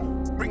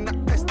bugging. Bring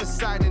that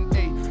pesticide in,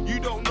 ayy. You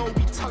don't know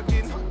we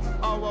tugging.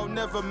 Oh, well,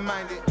 never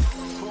mind it.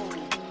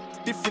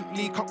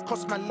 Differently, can't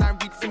cross my line,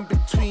 read in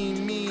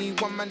between me.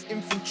 One man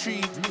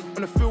infantry,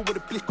 on the field with a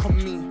blick on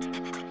me.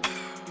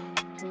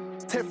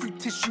 Tear through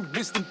tissue,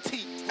 wisdom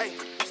teeth, ayy.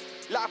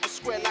 Life is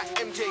square like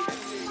MJ.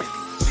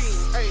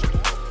 Gene, ayy.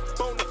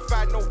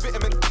 Bonafide, no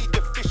vitamin D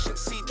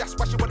deficiency. That's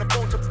why she wanna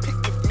bone to pick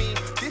with me.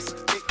 This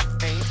dick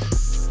ain't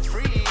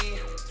free.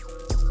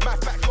 My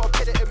fact got a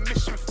better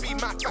admission fee.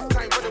 My fact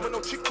I ain't running with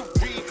no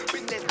trickery.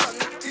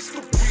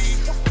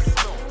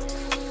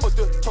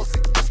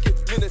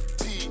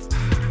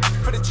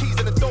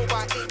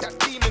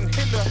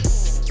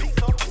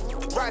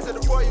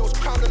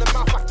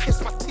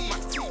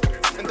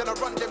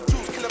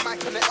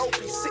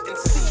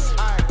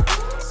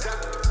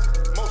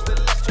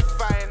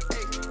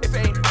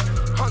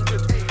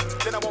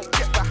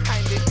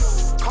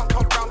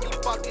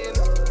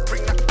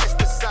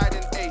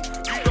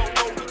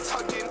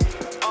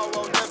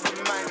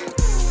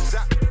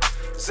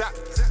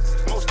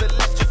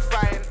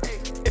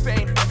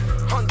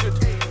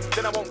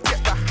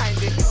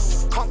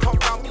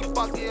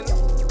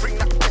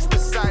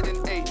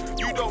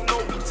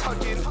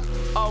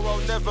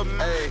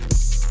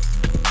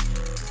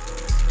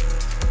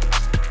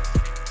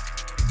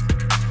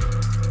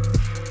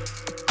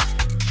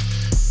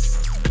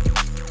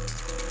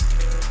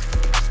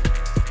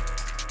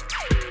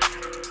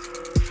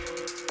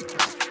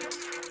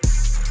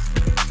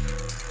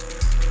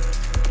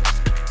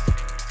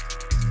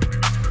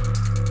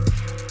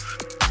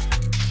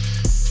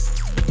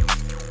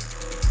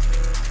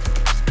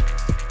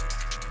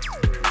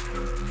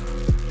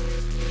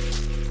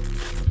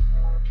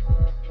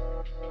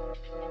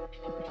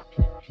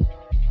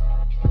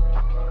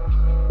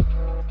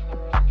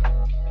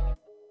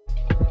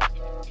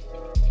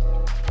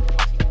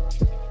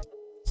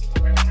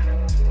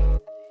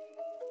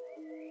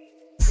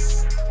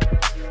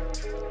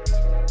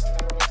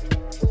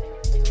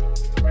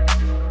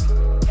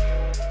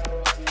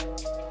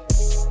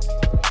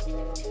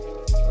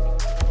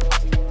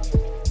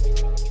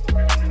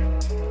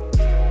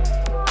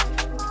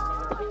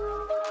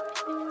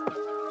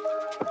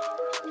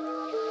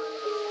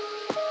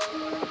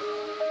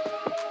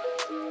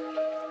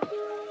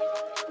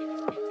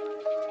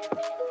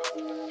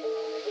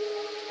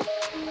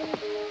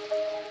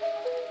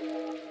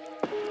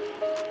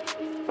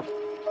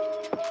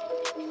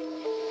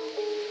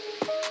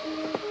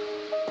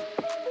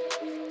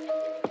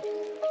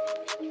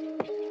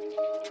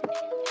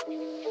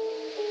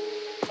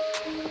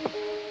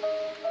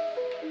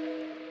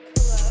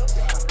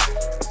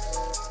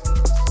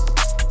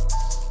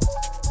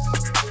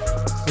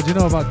 You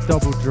know about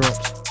double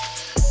drops.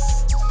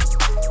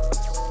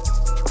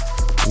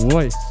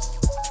 Wait.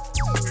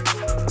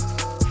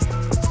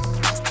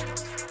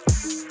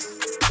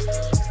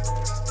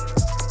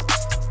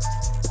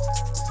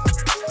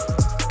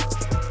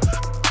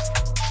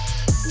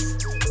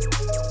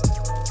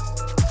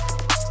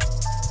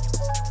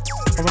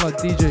 How about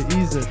DJ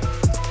Easy?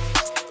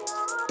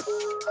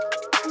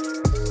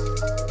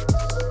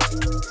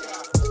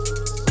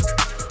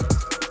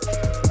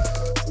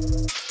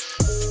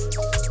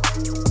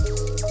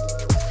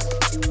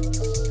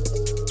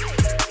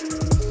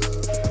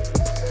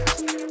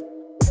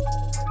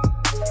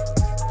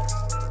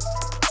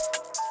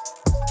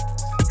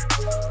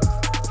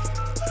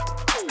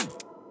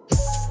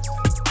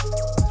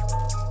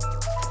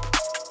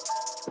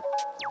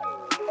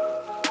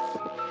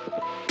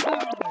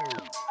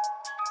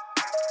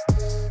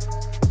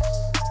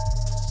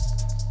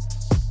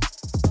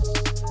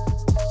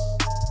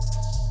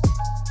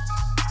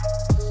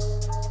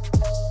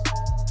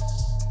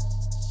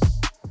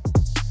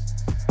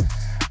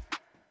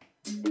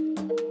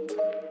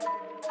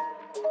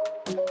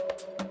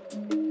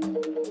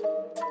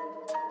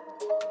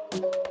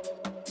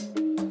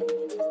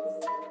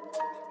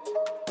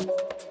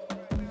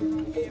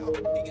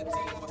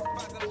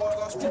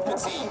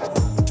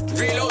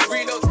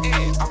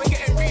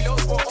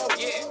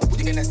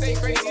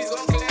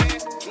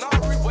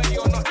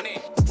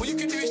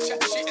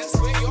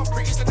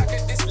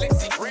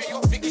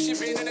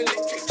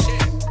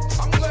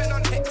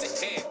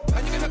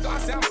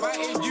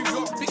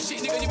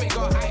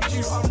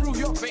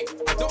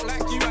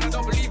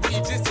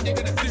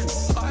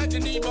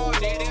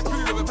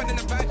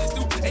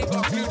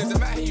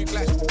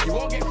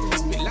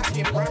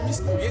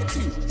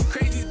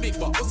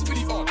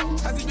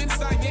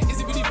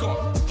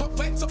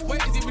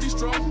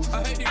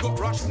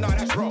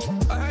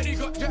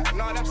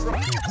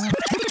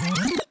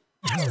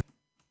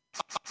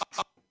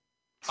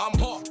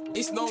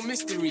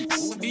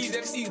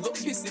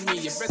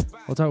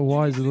 What's out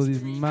wise with all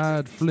these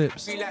mad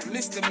flips? You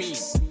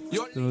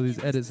know,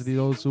 these edits of these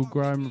old school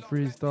grime and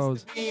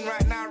freestyles.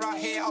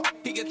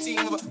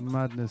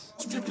 Madness.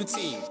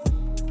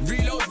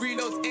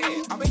 Reloads,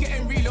 eh? I've been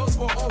getting reloads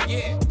for all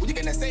year. What you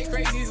gonna say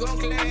crazy is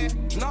unclear?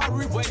 Nah,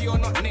 rude whether you're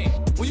not near.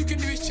 What you can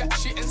do is chat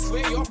shit and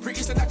swear you're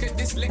pretty so like a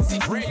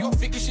dyslexic rare. You're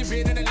thinking she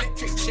been an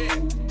electric chair.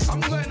 I'm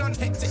going on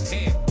hectic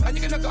here. And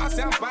you're gonna go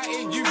sound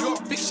biting you. You're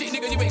big shit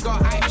nigga, you ain't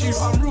got IQ.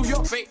 I'm rude,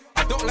 you're fake.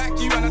 I don't like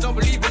you and I don't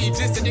believe what you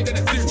just said you're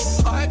gonna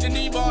do. I heard your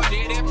knee bar,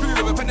 they're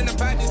proof. We're penning the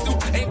badness too.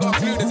 Ain't got a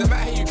clue, doesn't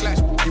matter who you clash.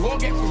 You won't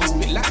get through,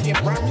 spit like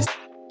it, rhyme.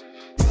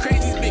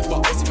 Crazy's big, but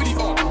what's it really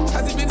on?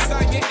 Has it been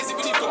signed yet? Is it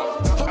really gone?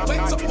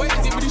 Top weight,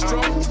 is it really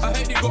strong? I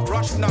heard he got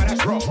rushed, nah,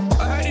 that's wrong.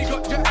 I heard he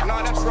got jacked,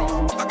 nah, that's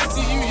wrong. I can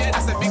see you, yeah,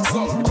 that's a big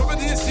song. You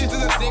probably didn't see to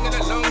the singing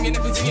along. You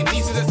never see it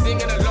needs to the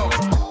singing along.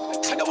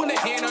 I don't wanna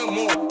hear no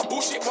more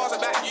bullshit bars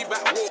about you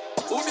back war.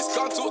 All this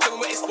gun talk to me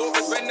what it's for,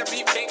 cause when the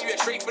beat came, you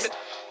went straight for the.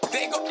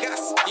 They got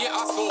gas, yeah,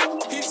 I saw.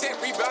 He said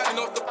rebounding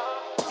off the.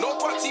 No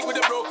party with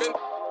a broken.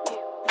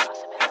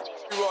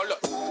 Roll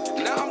up.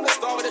 Now I'm the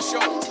star of the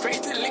show.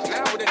 Crazy link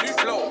now with a new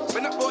flow.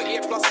 Been up for a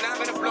year plus, now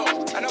I'm in a flow.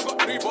 And I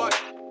got 3 bars.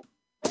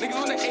 Niggas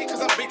wanna hate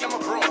cause I'm big, I'm a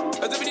pro.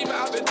 As if it even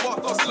happened,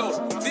 walk or slow.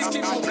 These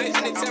kids all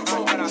blazing in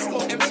tempo. And I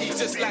smoke MC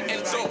just like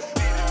Enzo.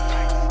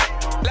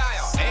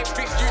 Liar,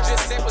 everything you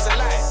just said was a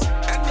lie.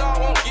 And no, I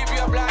won't give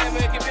you a blind and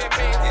make you pay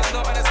pain. It's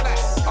not on a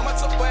slide. I'm a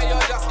top where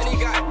you're just any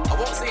guy. I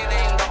won't say a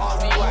name, but ask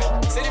me why.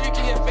 Said if you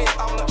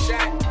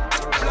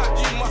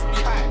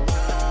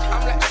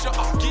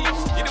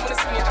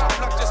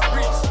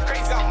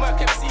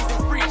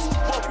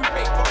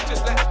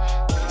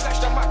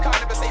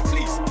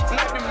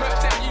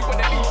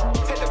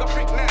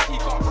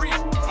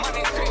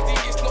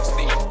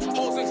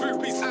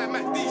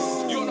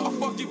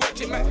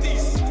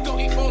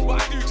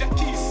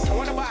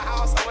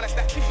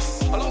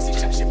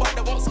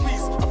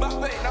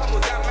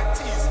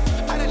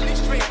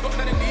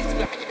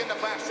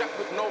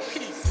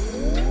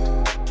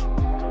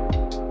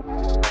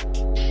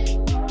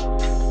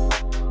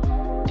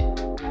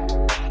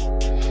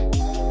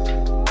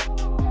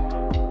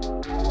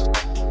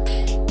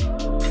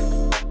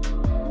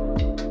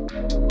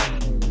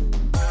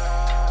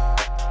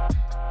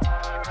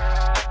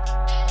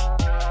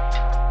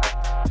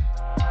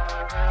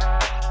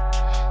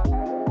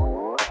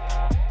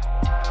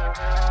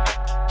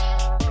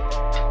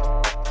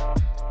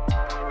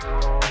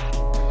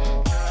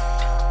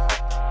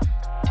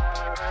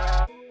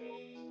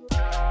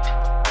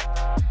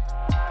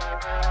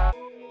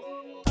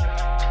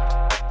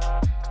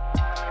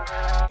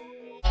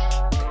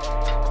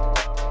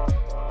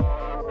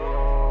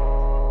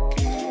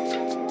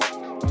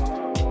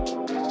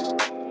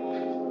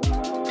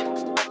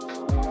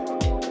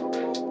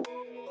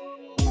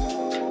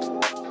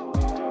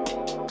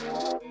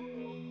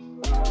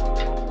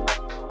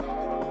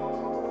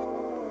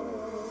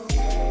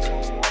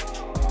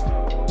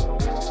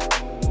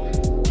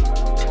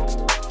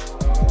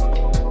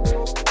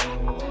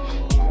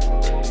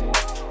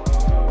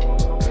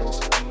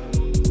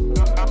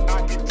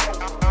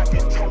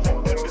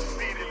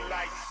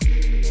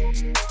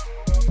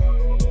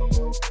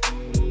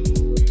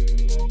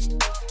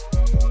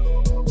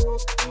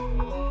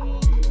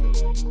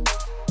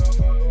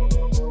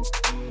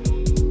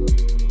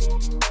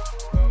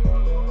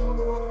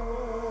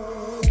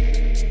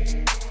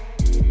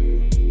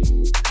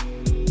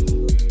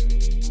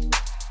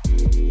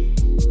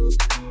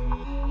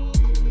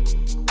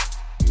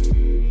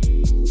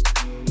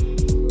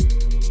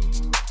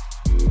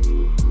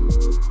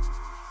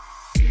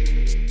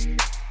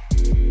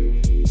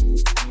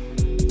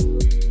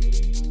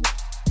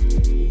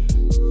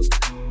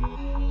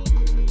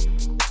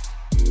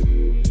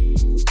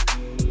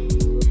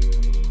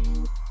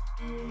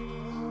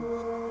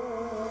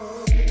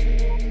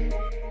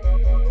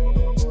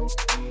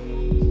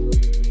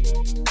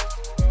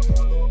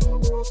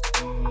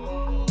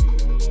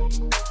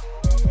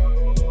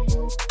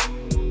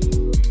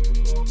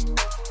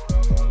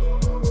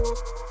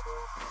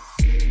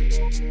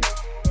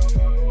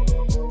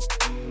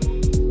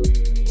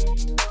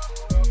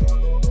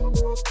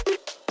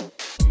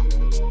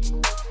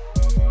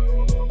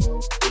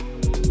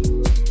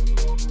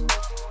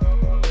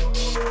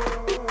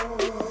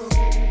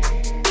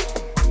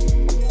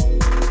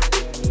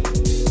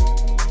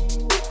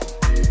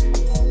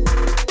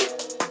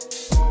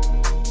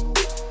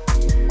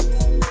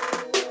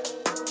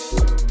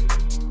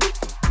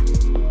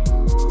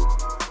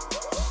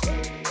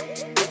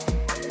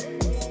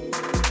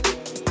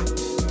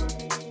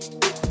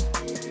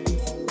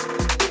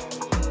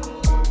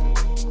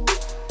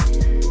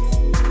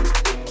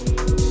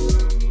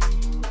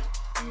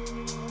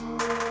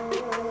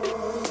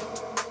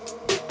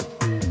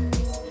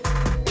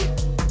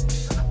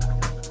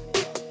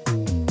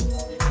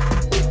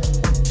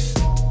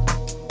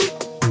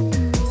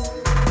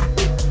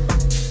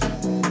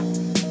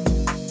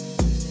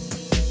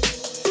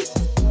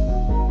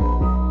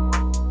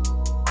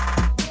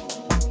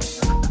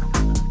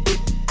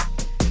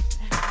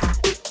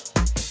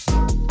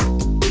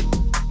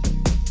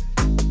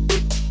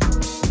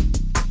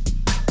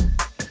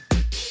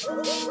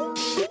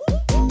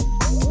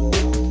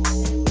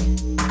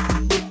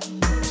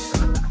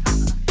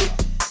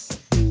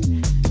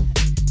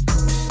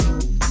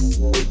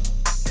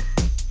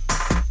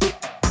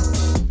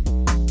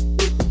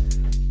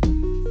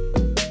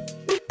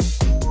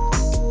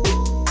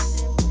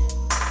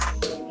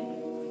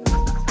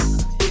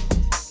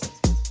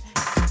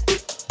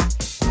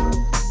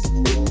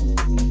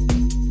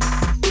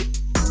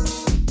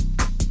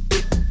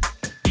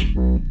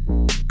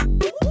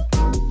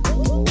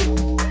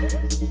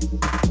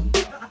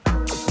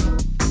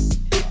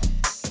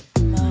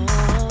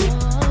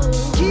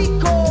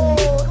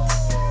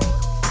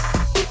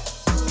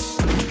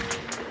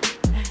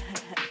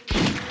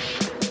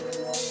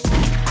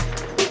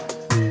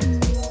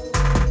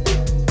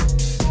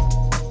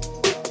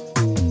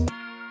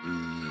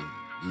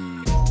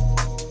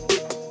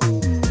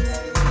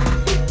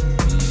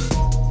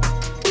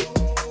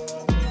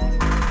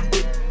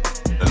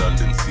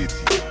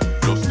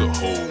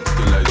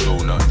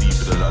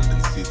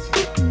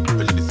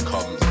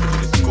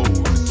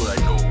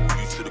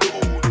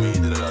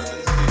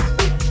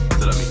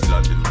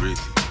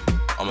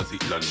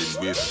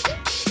London with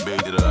me.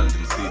 Made in the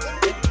London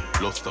city.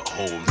 Lost at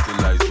home,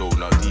 still I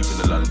zone out deep in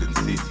the London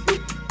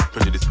city.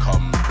 Prejudice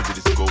comes,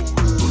 prejudice goes.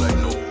 That's all I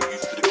know.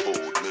 Used to the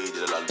cold, made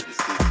in the London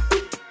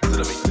city. Still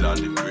I make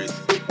London great.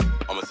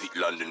 I'ma take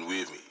London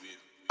with me.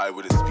 I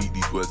wouldn't speak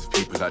these words if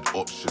people had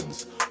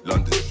options.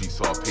 London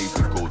streets are paved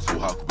with gold, so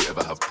how could we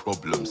ever have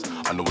problems?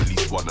 I know at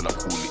least one and I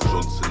call it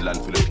Johnson. Land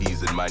full of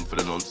peas and mind full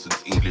of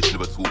nonsense. English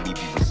never taught me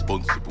be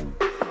responsible.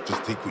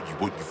 Just take what you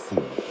want, you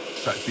fool.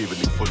 Track fear and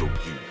they follow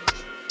you.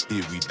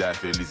 Here we die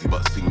for Lizzie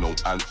but sing no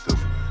anthem.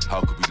 How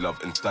could we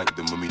love and thank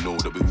them when we know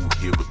that we're all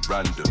here at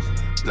random?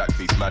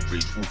 Blackface, mad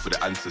rage, all for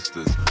the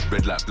ancestors.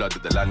 Red like blood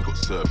that the land got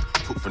served.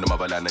 Took from the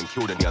motherland and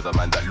killed any other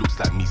man that looks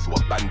like me, so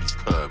I bang these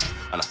curbs.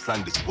 And I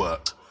slang this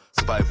work.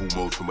 Survival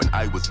mode from when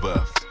I was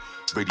birthed.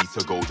 Ready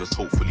to go, just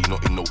hopefully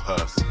not in no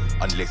hearse.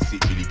 Unless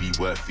it really be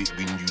worth it.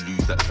 When you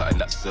lose that something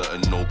that's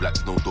certain. No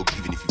blacks, no dogs,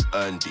 even if you've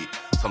earned it.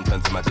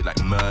 Sometimes imagine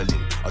like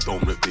Merlin. I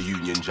don't rep the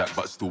Union Jack,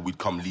 but still we'd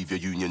come leave your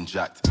Union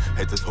jacked.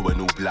 Head to toe and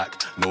all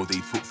black. No,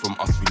 they took from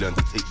us, we learned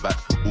to take back.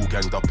 All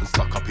ganged up and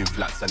stuck up in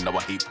flats. And now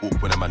I hate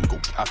pork when a man go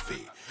cafe.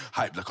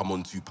 Hype like I'm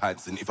on 2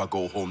 pints, and if I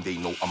go home, they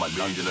know I'm a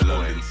London in a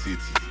London city.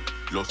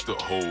 Lost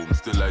at home,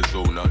 still I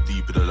zone out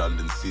deep in the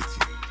London city.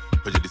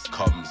 Prejudice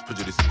comes,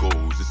 prejudice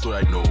goes, it's all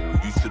I know.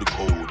 Used to the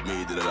cold,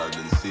 made in the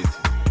London city.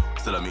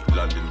 Still I make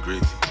London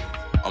great.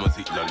 I'ma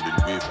take London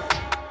with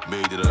me.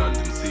 Made in the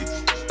London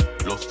city.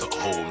 Lost at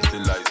home,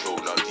 still I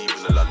zone out deep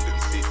in the London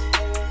city.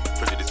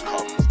 Prejudice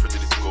comes,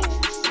 prejudice goes,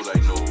 it's all I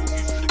know.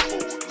 Used to the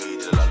cold, made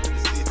in the London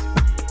city.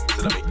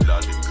 Still I make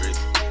London great.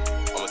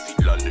 I'ma take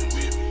London with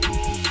me.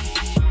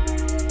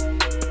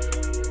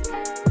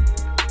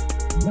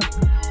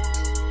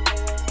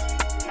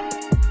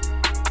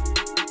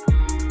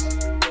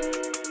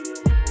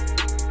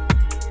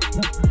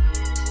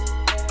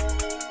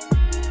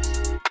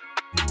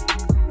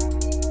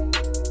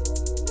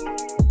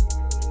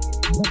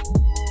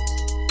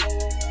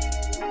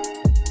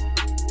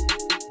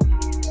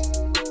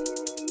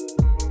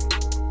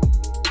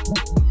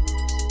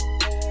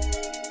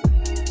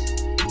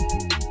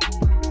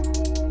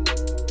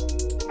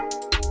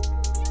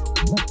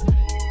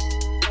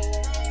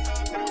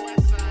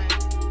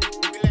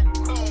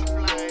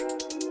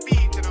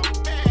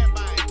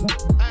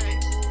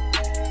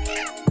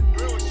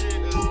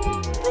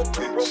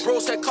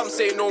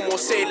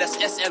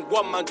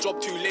 One man job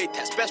too late.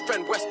 Text best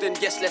friend Weston,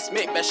 yes, let's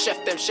make best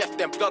chef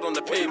them blood on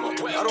the pavement.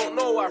 I don't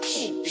know why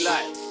he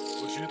lied.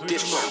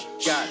 This man,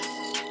 guy,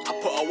 I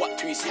put a what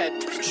to his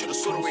head. Should've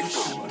saw the way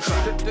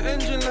through. The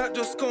engine light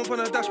just come up on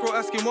a dashboard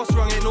asking what's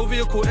wrong. Ain't no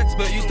vehicle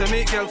expert used to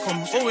make gal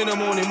come. Oh, in the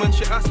morning when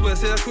she asked where,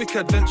 say a quick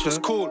adventure. It's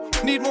cool.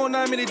 Need more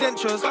 9mm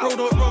dentures. Road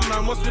don't run,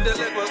 man. What's with the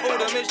leg work? Oh,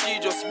 the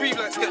MSG just breathe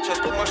like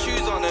Skechers. Put my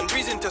shoes on and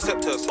breeze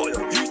interceptors.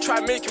 You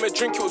try make him a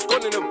drink, it was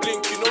gone in a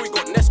blink. You know he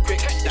got Nesquik.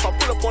 If I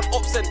pull up on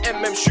ops and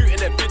MM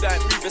shooting a bid, I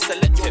ain't moving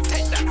selective.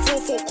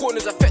 4-4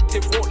 corners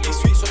effective, won't leave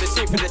sweets on the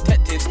scene for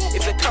detectives.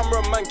 If the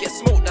cameraman gets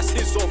smoked, that's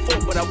his own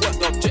fault, but I work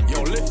the object.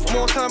 Yo, lift.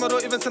 More time, I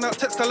don't even send out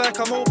text, I like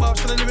I'm mobile,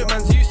 trying to limit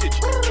man's usage.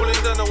 All in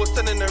done, I was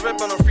sending the red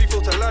man on free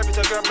filter library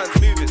to grab man's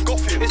movies.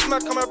 Got him. It's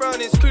mad, come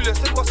around, it's clueless.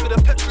 Said what's with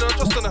the petrol, I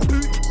just on a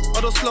boot.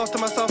 I just laughed to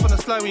myself on the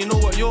slide, when you know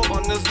what you're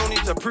on, there's no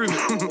need to prove.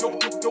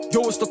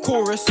 Yo, it's the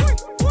chorus.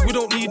 We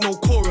don't need no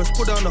chorus,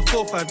 put down the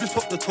 4-5, lift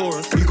up the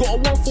Taurus. We got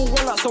a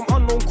 141 like some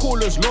unknown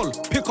callers, lol.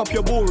 Pick up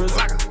your borers.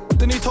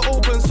 They need to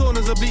open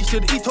saunas, a bleach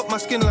should eat up my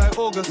skin like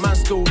August. Man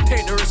still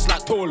take the wrist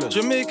like taller.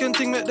 Jamaican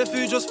thing make the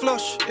food just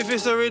flush. If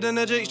it's a raid then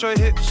the Jake's try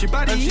hit. She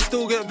baddie. And she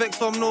still get vexed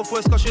from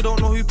Northwest cause she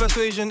don't know who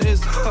Persuasion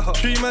is.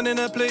 3 men in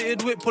a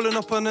plated whip pulling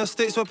up on the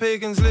states where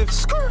pagans live.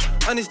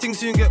 And these things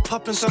soon get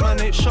popping, some man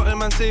ain't shotting,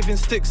 man saving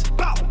sticks.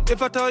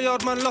 If I tell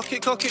yard man lock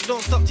it, cock it,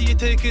 don't stop till you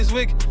take his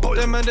wig.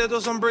 Them man there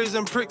do some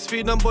brazen pricks,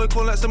 feed them boy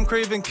call like some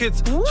craving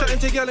kids. Chatting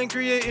to gal and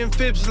creating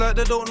fibs like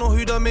they don't know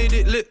who done made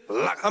it lit.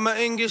 I'm an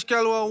English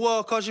gal who I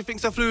walk cause she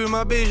thinks I flew in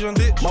my Bayesian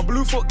bitch. My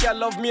blue foot gal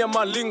love me and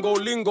my lingo.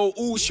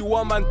 Ooh, she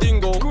want man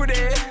dingo. Good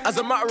eh? As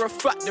a matter of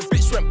fact, the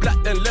bitch went black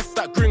then left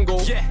that gringo.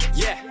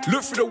 Yeah.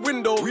 Look through the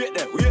window. We at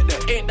there.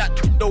 Ain't that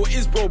though, it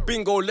is bro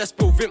bingo. Let's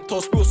spill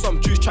Vimto, spill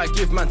some juice, try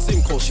give man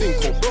Cinco.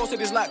 Bro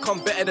said it's like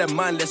I'm better than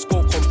mine, let's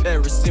go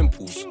compare it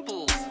simples.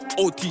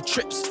 OT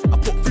trips, I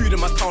put food in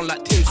my town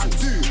like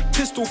tinsels.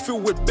 Pistol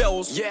filled with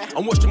bells,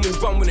 and watch them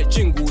all run when it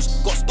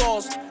jingles. Got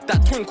stars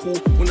that twinkle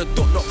when the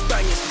dot knock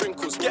bang it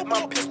sprinkles. Get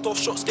man pissed off,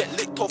 shots get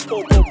licked off,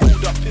 go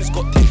pulled up, piss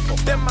got ticked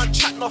off. Them man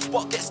chatting off,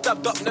 but get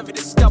stabbed up, never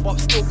did stab up,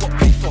 still got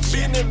picked off.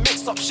 Being in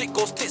mixed up, shit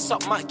goes tits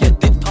up, might get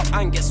dipped up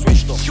and get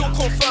switched off. You're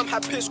confirmed,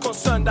 had piss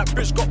concerned, that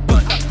bridge got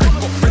burnt, that brick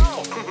got bricked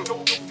off.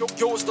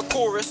 Yo, it's the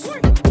chorus.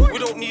 We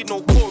don't need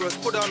no chorus,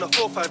 put down the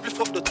 4-5, lift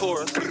up the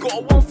Taurus. We got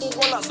a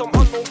 141 like some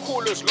unknown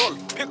callers, lol.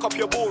 Pick up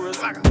your borers.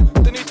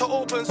 They need to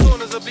open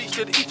saunas, a bleach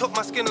should eat up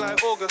my skin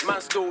like August.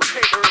 Man still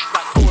take the wrist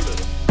like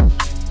callers.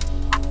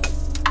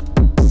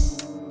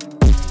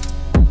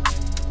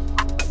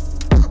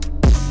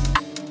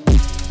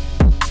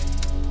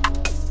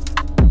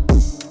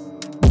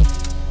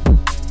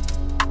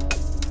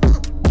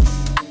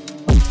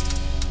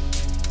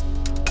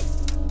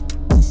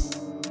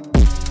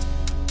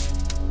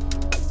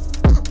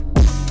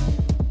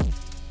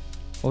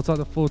 Hold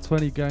tight the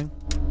 420 gang.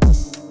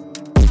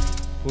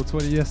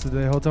 420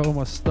 yesterday. Hold tight all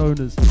my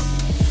stoners.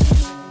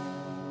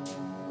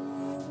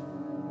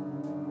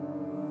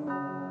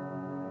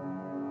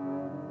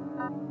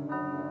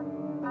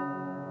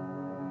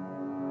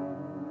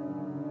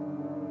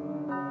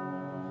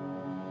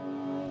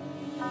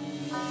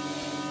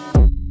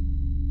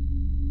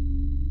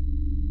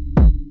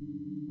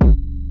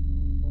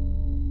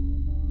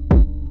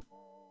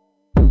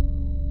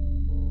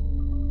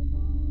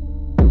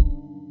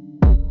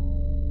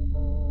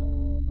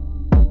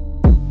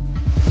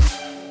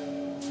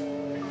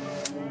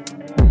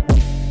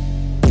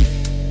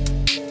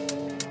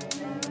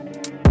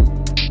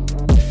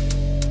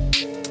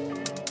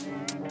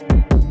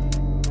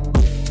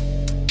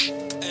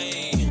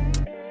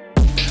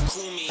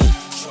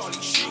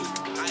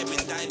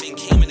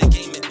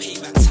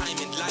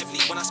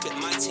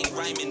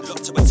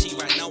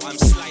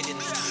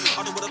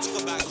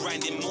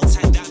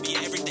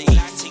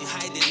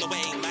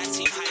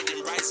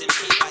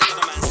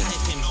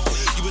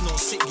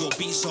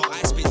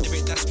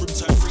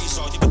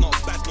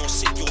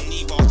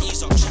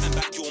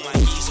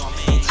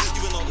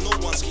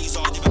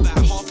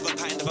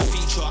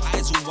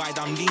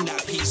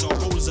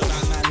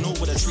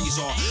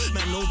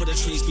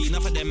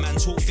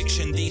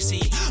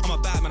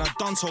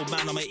 Told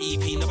man I'm an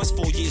EP, now that's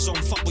 4 years on.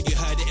 Fuck what you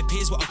heard, it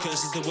appears what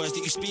occurs is the words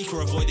that you speak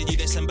or avoided. You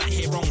listen back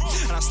here wrong,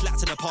 and I slapped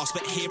to the past,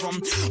 but here I'm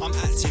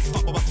active.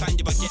 Fuck what I found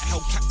you, but get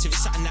held captive.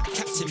 Sat in that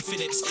Captain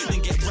Phillips, then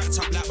get wrapped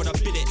up like when I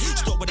bid it.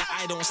 Stop with the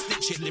I don't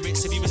snitch it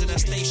lyrics. If you was in a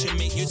station,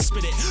 mate, you'd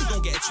spit it.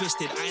 Don't get it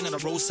twisted, I ain't on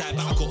the roadside,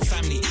 but I got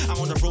family. I'm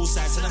on the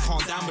roadside, so I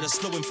calm down with a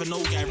slowing for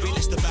no guy.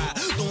 Realist about,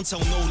 don't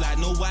tell no lie,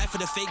 no why for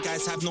the fake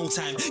guys have no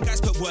time.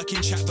 Guys put work in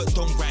chat, but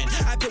don't grind.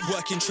 I put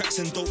work in tracks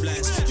and dope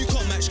lines. You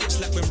can't match, get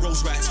slapped when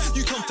Rose rats.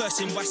 You come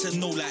first in wax and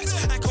no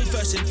lights. I come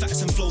first in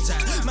facts and flow time.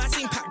 My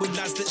team packed with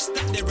lads that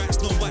stack their racks,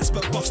 no whites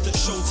but bust at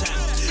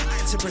showtime.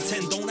 Act to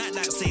pretend, don't act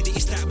like say that you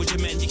stack with your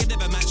men. You can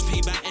never match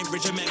payback and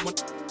regiment. When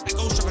I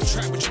go strap a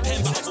track with your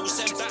pen, but I will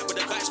send back with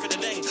a batch for the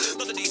length.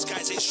 None of these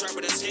guys ain't strapped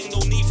with a ting, no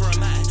need for a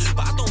man.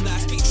 But I don't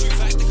lie, speak true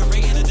fact,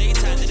 decorate in the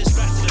daytime, then it's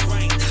back to the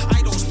grind. I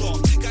don't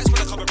stop, guys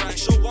wanna come around,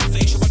 show one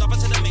face, show another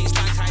to the mates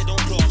like I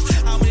don't block.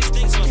 How many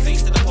things have I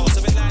faced in the past?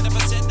 I've been lying,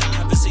 never said that,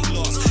 I've seen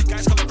lost.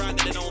 Guys come around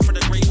and they're known for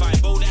the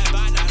grapevine, bold and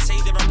bad, I say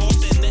they're a boss,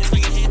 then next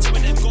thing you hear two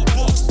of them got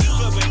bossed.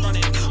 Verb when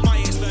running, my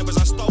ex-verb was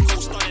a stone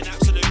cold stunning,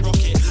 absolute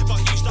rocket.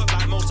 But used up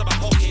like most of my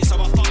pockets, so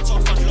I fucked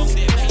off on long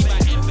there,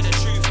 payback in for the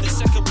truth. The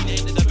second we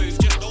named in the booth,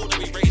 just know that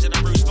we raise in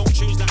the roost. Don't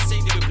choose like say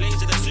that we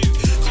blaze in the suit.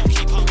 Can't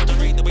keep up with the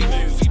rate that we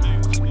move.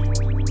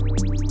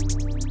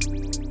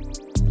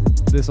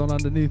 This one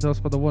underneath us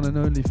for the one and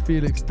only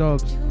Felix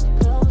Dubs.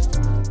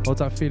 Hold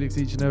tight Felix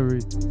each and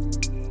every.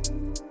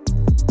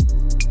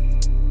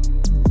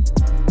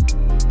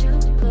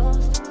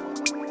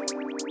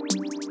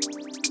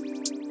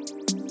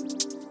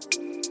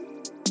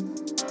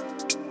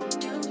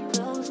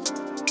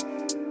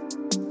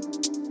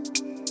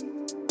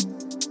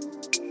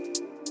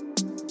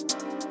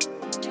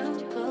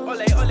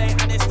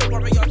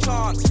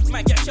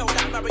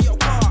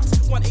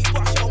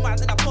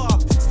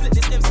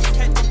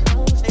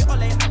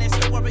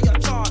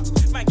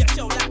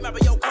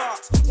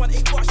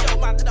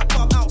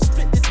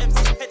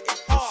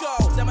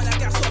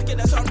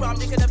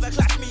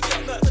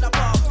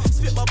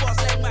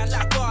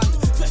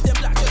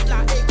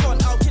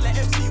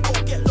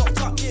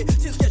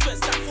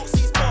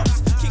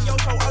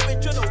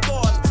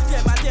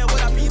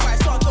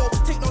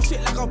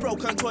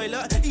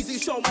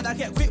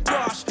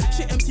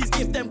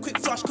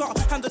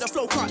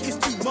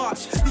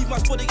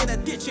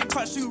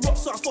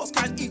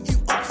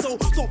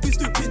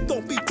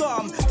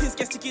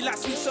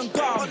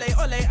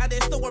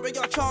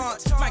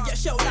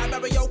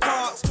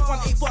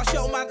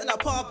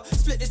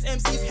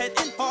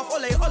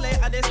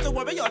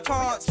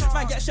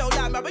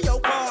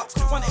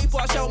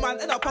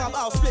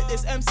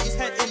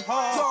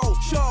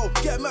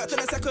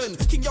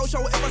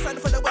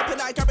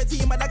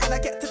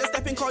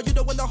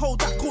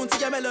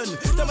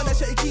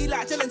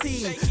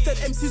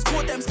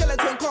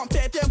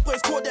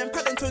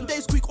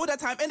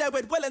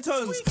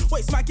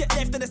 Waste might get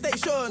left in the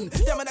station.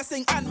 Them when I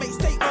sing and make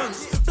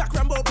statements. Black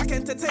Rambo, black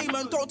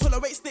entertainment. Don't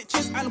tolerate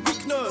snitches and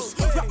weakness.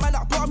 Rap man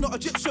up, but I'm not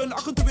Egyptian. I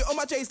can do it on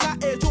my J's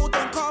like Air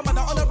Jordan. Calm man,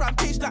 I'm on a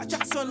rampage like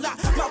Jackson. Like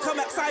Malcolm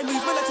X, I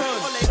move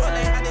militant. Ole,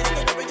 ole, and it's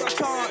still wearing your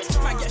chance.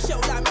 Man get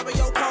shelled like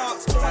Mario Kart.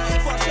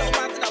 184 shell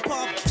man in a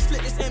pub.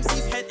 Split this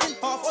MC's head in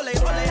half. Ole,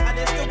 ole, and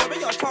it's still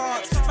wearing your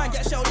chance. Man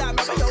get shelled like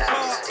Mario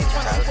Kart.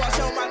 184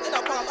 shell man in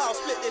a pub. I'll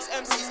split this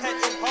MC's head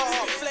in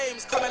half.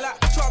 Flames coming like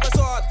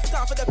Charizard.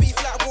 Down for the beef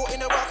like raw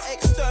in a rock.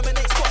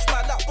 Exterminate, squash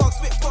man like bugs.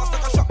 Spit fast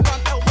like a shotgun.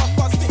 Elbow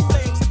fast, spit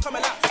flames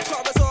coming like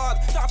Charizard.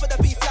 Down for the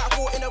beef like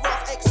raw in a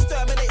rock.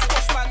 Exterminate,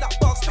 squash man like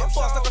bugs. Spit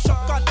fast like a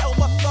shotgun.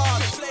 Elbow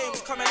fast,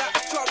 flames coming like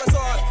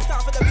Charizard.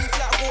 Down for the beef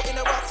like raw in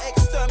a rock.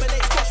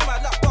 Exterminate, squash man.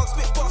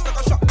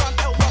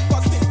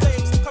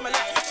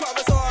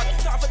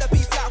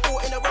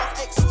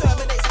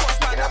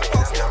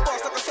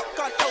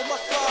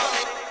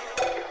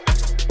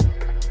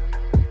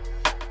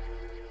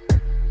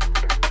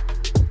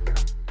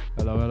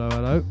 Hello, hello,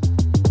 hello.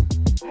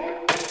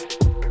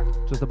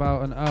 Just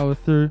about an hour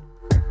through.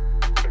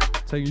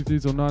 Taking you through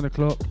till 9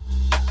 o'clock.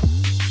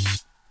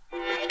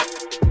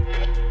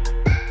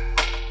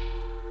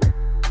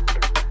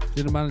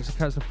 Didn't manage to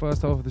catch the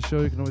first half of the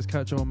show, you can always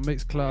catch it on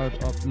Mixcloud,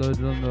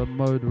 uploaded on the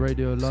Mode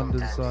Radio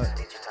London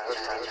site.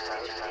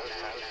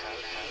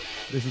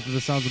 Listen to the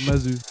sounds of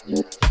Mezu.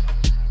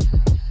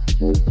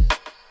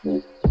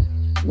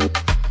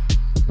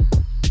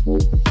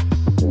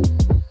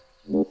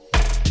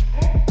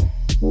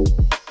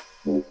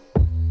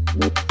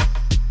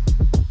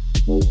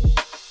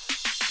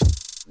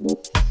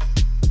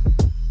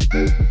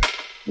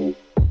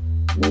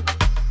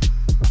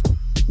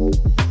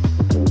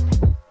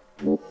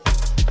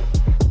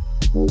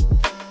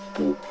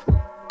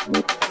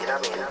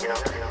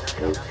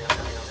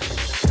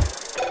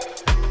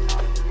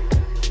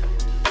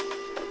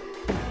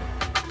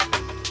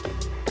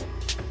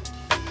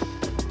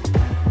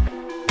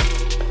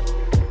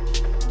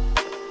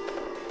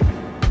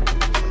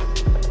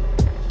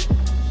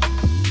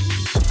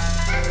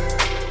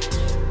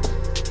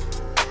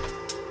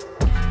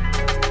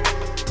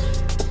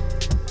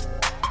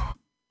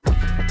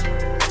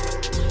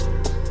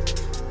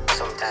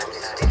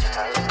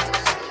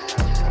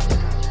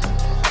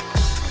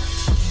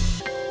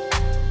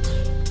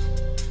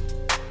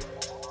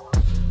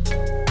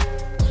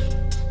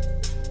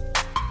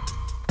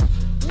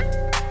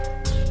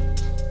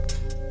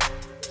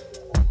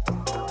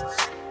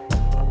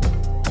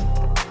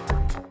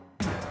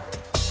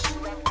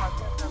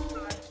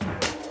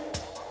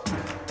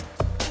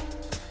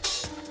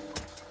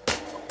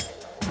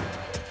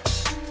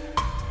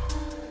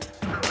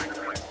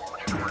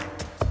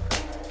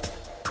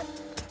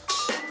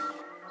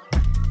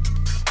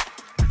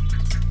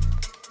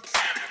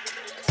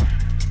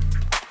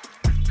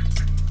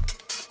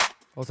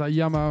 I was at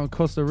Yamaha in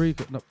Costa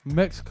Rica, no,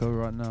 Mexico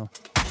right now.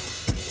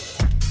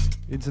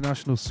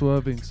 International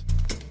swervings.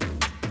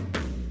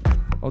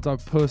 Hold on,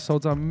 Puss,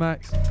 hold on,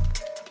 Max.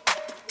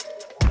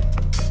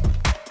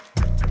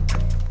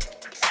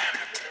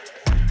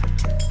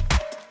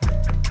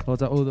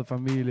 Hold on, all the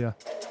familia.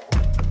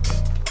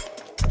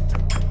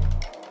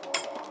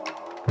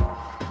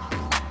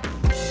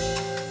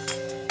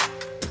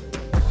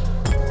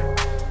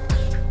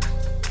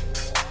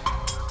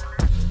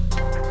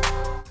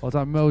 Hold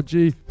on, Mel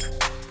G.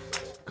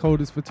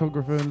 Coldest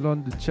photographer in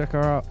London, check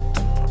her out.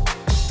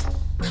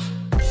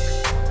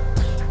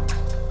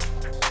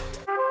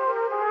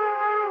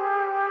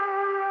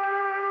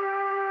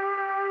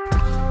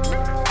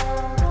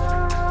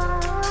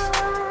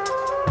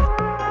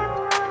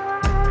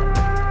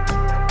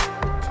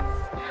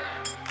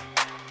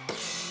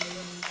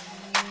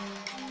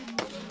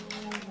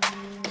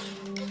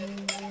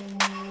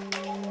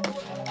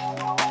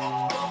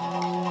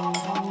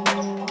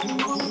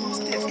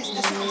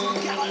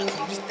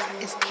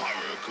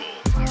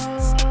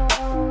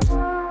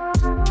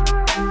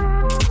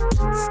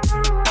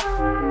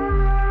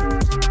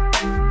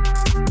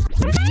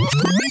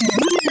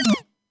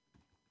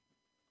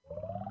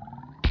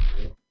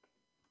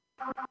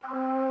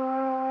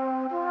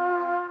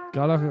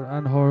 Gallagher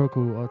and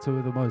Horacle are two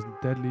of the most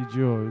deadly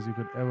duos you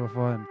could ever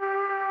find.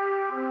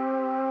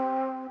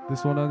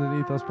 This one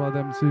underneath us by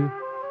them too.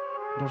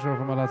 I'm not sure if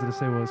I'm allowed to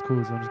say what it's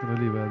called, so I'm just going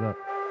to leave it at that.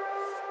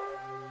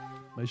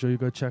 Make sure you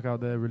go check out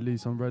their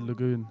release on Red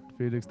Lagoon,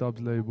 Felix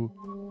Dub's label.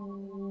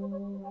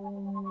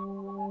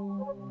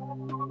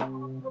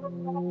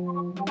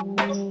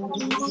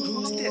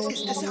 Who's this?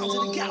 It's the sounds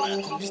of the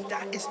Gallagher. Who's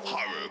that? It's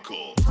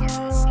Horacle.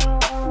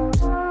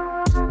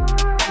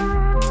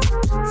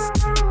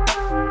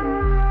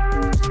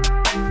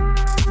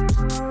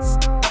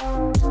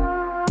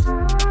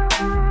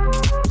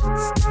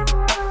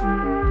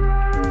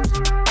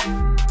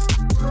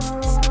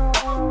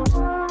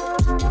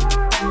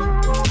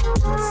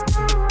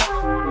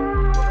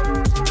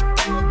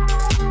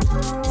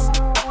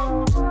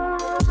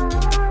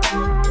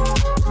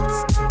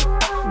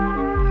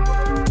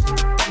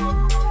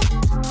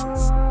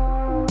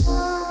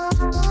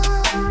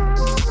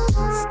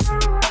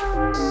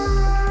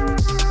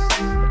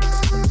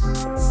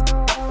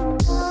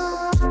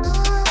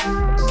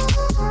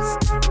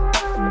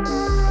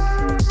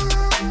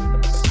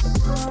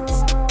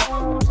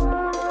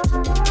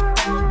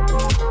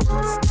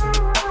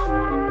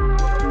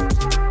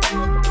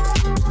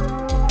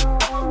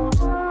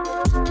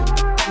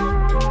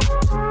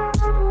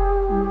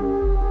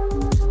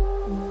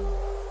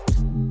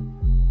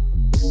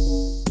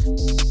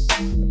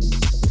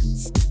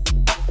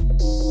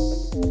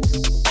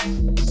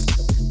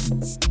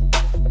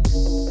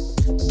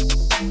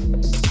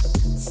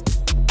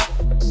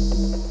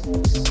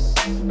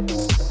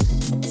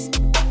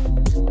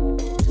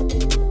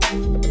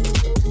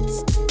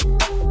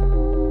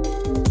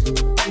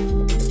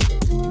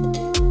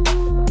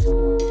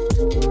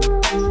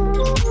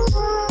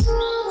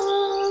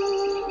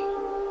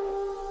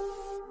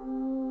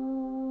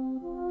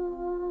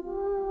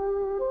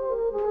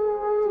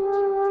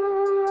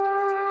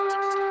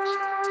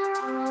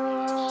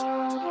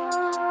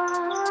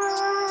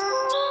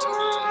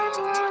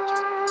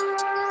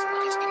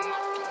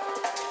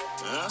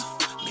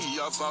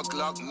 have a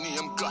Glock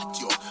name got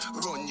you.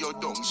 Run you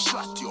down,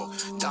 shot you.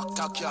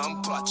 Doctor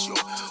can't patch you.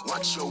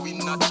 Watch you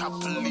in a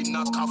chapel, in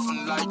a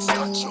coffin like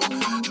statue.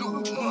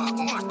 Luke,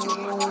 Matthew,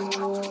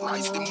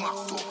 rise the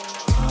Matthew.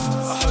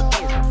 I heard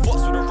don't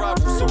fucks with a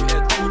rival, so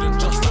yeah, dude, and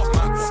just love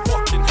man.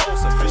 Fucking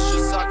hell's a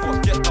vicious cycle.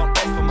 Get down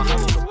off with my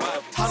hand on the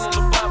Bible. Hand on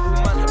the Bible,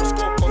 man, had a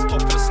scope on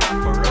top of the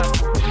sniper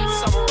rifle.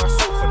 Samurai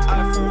soap on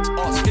Eiffel,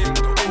 ask him,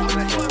 the organ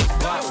that he was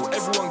vital.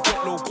 Everyone get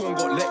low, Kong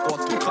got let go.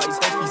 Took out his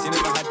headpiece, he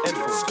never had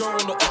headphones.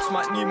 Scoring the ox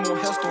might need more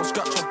headstones,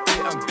 scratch off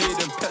bait and bait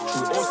and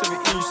petrol. All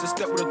 17 used to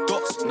step with the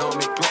dots, now I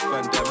make Glock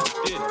band them.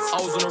 I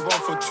was on the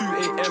run for 2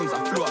 AMs, I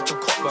flew out to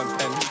Copland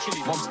pen.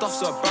 Mom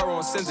stuffs her barrel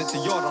and sends it to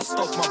yard, I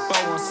stuff my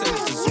barrel and send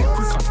it to Zoom.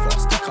 Quick and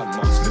fast, stick and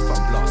mask, lift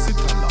and blast, sit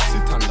and laugh,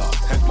 sit and laugh.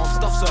 Mom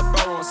stuffs her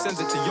barrel and sends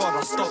it to yard,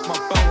 I stuff my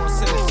barrel and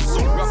send it to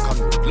Zoom. Rock and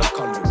roll, lock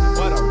and roll,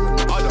 why that roll,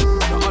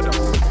 the other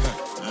roll.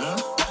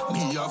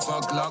 Me have a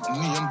Glock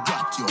name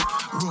got you.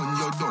 Run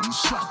you down,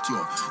 shot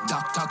you.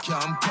 Doctor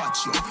can't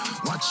patch you.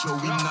 Watch you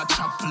in a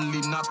chapel,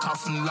 in a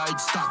coffin like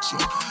statue.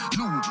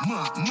 Luke,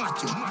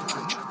 Matthew,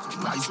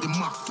 rise the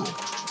Matthew.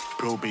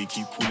 Bro, babe,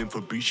 keep calling for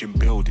breaching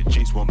bail. The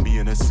Jakes want me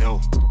in a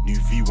cell. New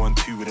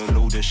V12 with a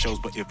load of shells,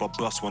 but if I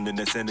bust one, then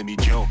that's enemy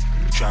jail.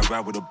 Try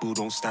ride with a bull,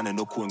 don't stand in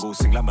no court and go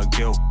sing like my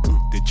girl.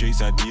 The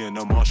J's ID in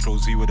the marsh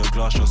clothes, Z with a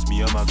glass, just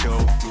me and my girl.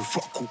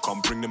 Fuck cool,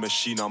 come bring the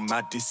machine, I'm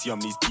mad this year, I'm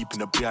knees deep in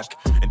the back.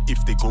 And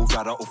if they go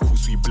right out, of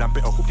course we blamp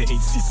it. I hope there ain't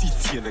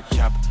CCT in the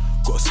cab.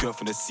 Got a skirt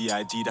from the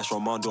CID, that's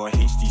Romando or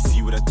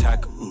HDC with a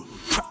tag.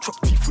 Trap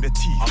teeth with a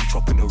T. I'm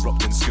chopping the rock,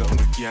 then skirting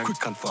with gang.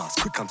 Quick and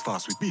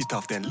fast, we beat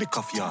off, then lick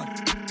off yard.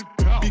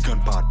 Big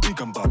and bad,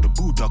 the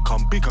Buddha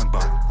come big and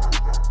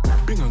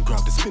bad. Bring and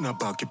grab the spinner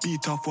bag, you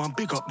beat off one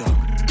big up down.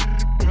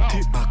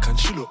 Take back and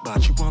she look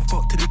bad, she want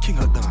fuck to the king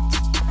of dance.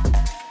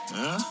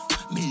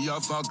 Me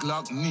have a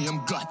Glock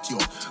name got you.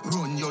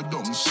 Run you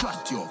down,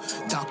 shot you.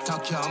 Doctor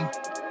can't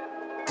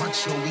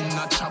watch you in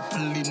a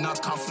chapel, in a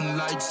coffin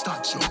like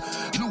statue.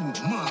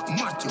 Luke,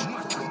 Matthew,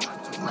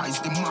 rise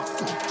the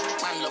Matthew.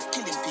 Man love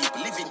killing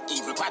people, living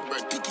evil. Bad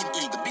bird picking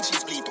eagle,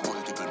 bitches bleed.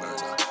 Multiple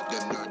murder,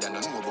 them murder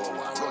and know about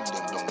war. Run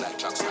them down like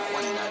tracks.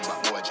 1 in 9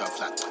 back boy drop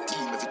flat.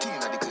 Team everything in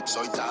the clip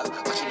so it all.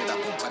 Watching me that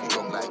pump and it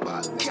down like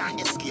ball.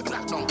 Can't escape,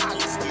 lock down all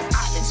this state,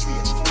 all this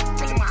rage.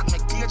 Tell him Mark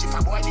make page if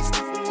a boy this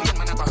thing. When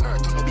man have a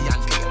hurt to no be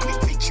and play.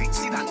 Quick victory,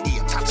 sit and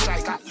deal. Top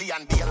striker,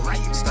 Leon Dale,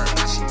 Ryan Stern.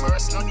 Machine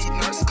burst, no need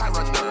nurse,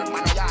 coroner.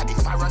 Man a yard, the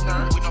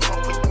foreigner. We no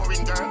fuck with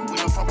boring girl, we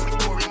no fuck with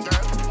boring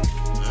girl.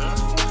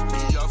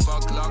 Me have a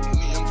Glock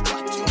name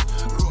got you.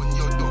 Run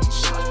you down,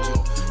 shot you.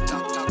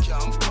 Doctor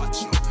can't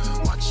patch you.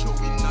 Watch you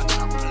in a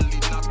chapel,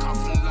 in a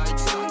coffin like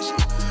statue.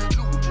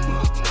 Luke,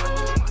 Matthew,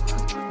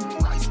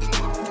 rise the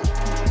Matthew.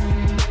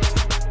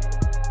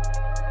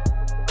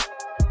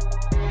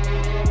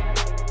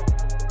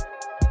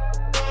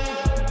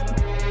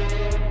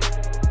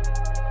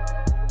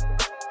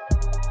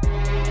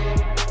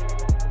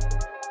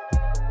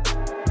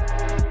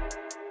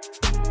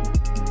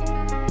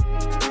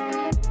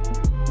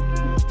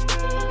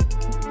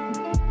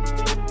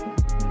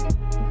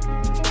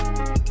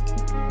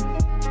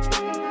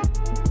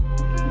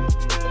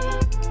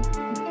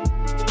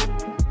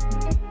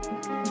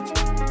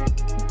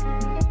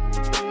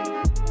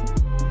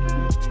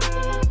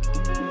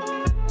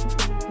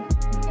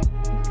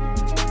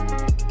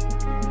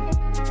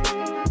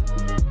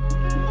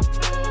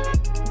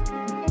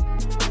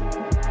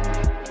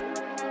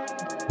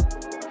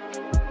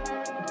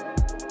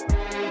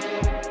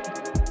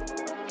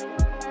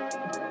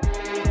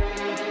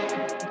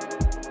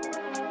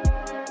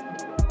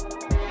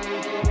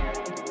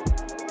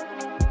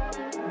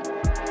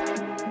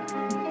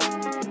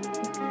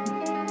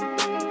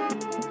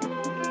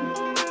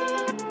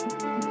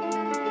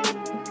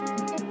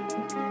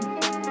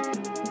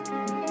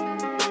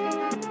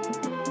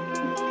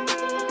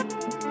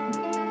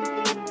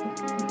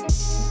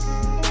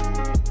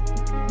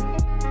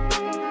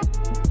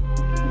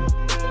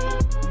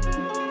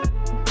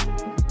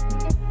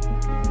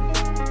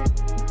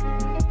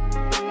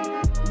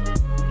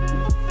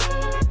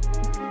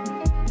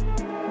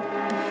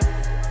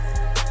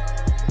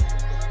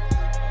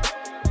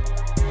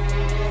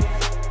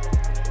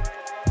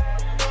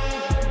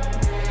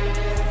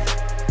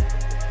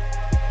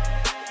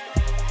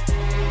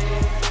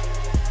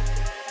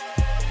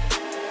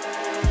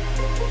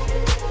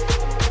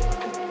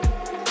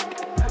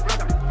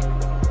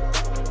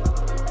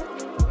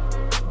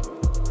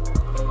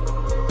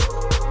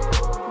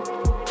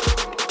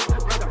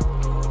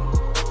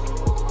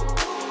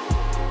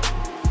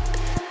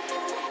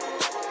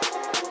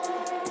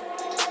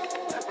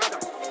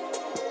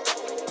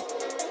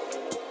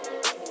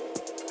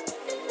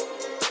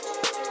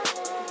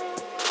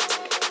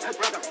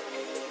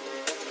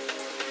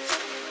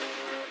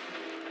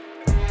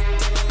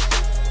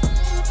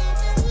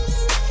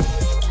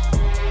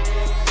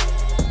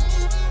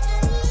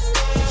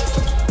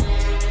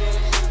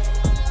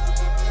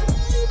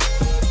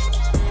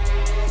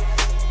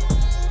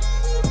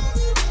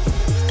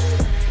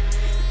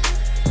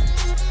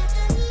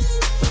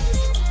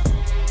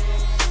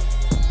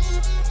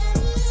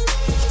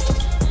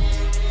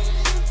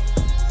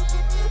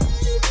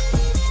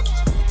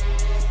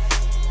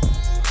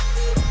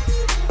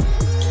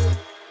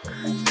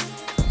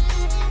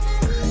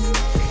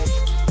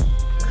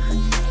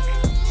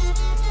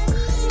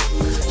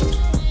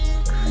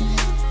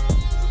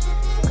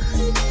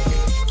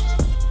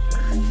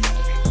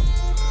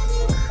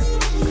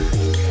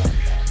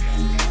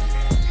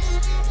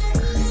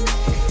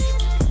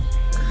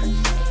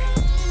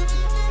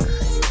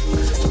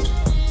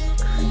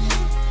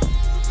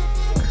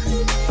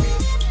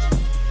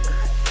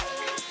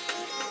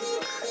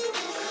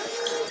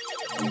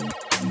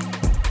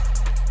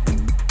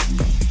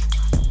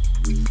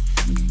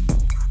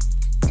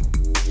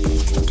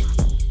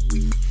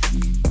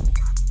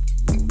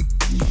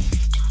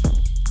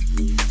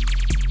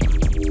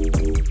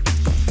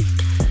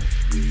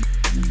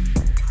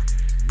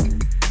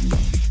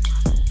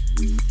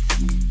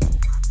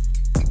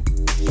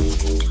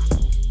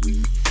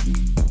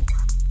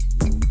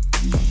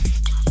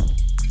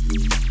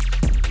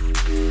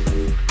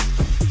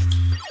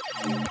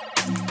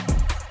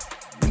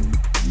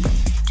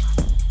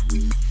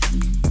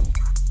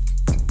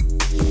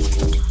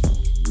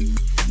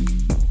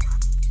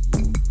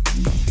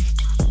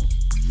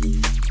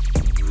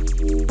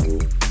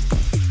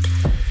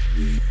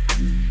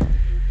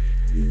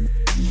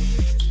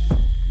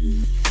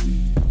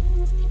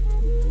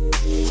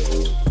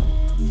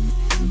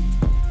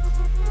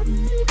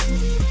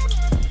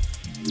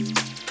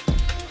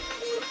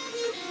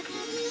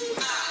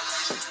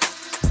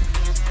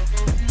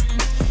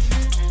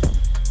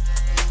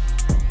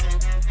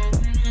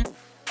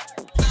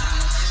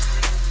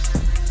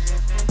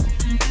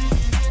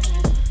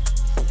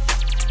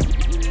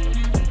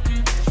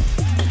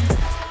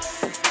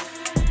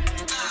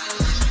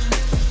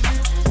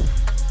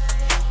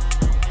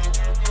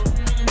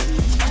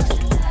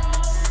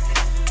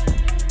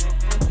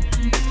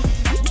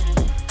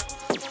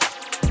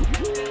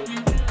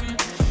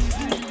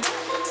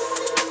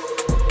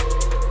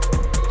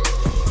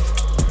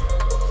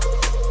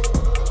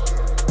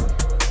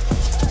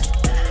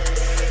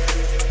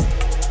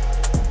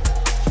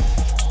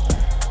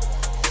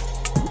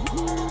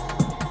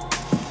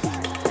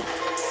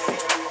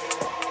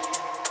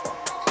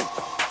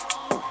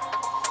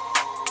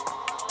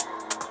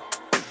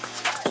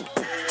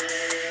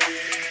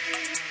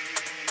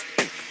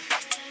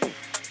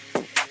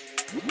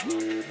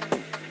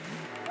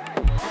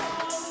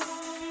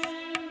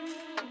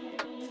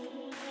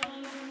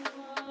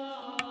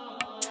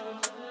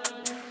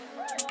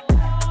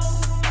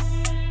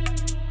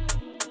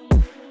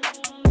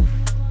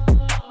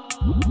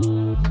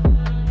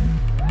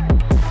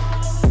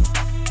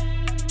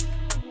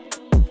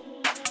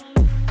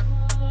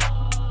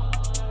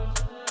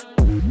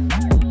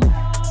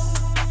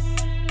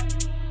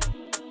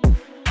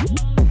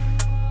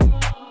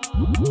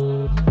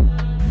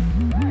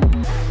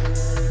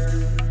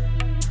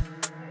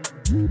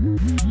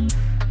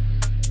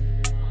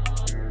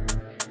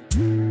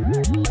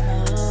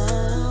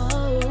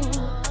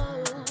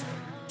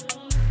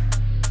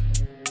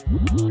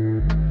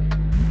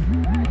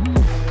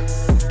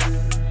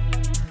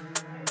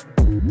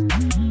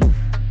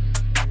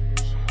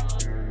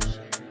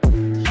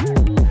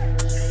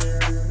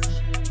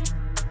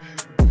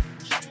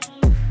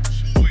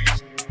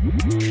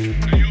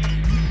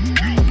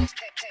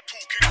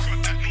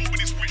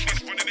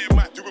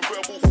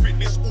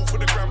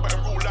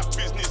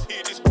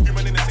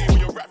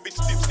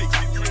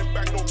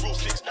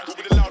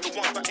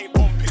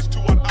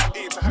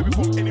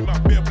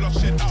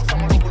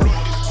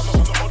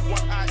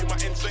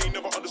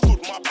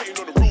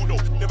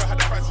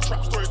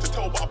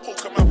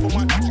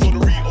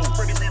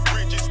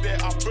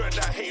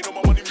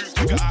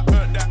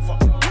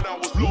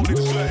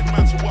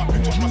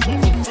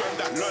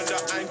 learn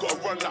that I ain't gotta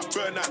run like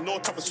burn that. No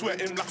time for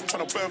sweating like I'm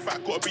trying to burn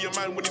fat. Gotta be a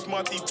man when it's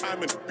my deep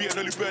timing. Be an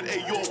early bird,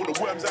 hey yo, where the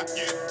worms at?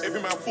 Yeah.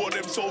 Every man for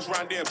themselves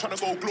round there. I'm trying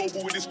to go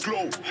global with this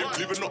glow.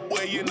 Living up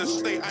way in the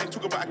state, I ain't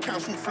talking about a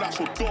council flat,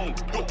 so don't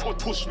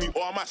push me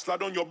or I might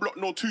slide on your block,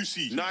 no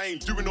 2C. Nah, I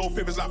ain't doing no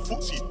favors like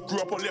footsie. Grew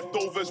up on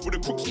leftovers with a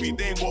crook speed.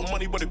 They ain't got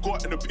money, but they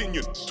got an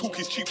opinion. Talk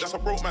is cheap, that's a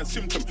broke man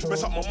symptom.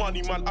 Mess up my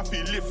money, man, I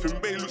feel lifting.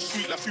 Bay look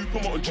sweet like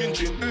supermodel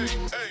gingin.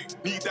 Hey,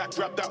 need that,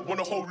 grab that, want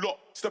a whole lot.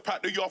 Step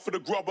out the yard for the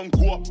grub and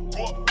go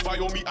up.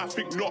 Fire me, I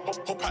think not.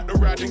 Hop out the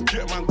ride and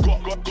get man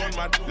got gone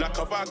man like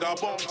a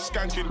vagabond.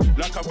 Skanking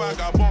like a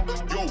vagabond.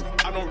 Yo,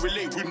 I don't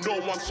relate with no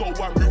one, so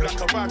I move like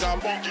a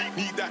vagabond.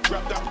 Need that,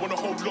 grab that, want a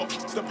whole lot.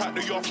 Step out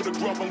the yard for the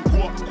grub and go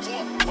up.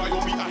 Fire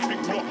me, I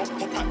think not.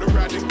 Hop out the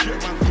ride and get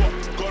man got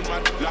gone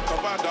man like a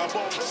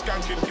vagabond.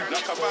 Skanking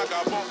like a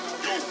vagabond.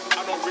 Yo,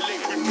 I don't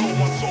relate with no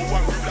one, so I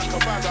move like a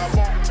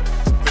vagabond.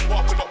 They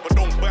barking up but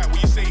don't bite.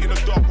 What you say in the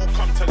dark will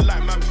come to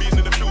light. Man being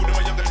in the field in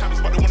my younger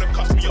times, but they wanna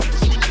cuss me up,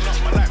 switching up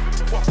my life.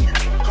 Fuck you,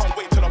 can't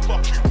wait till I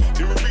buck you.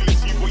 They will really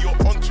see what you're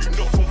onto.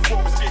 Not from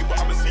Forest Gate, but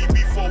I'm a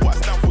CB4. What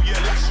I stand for,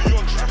 yeah, like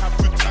Sion. I have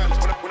good times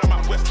when I'm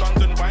at West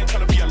London, but I ain't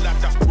trying to be a lad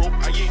that's broke.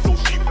 I ain't no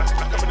sheep, like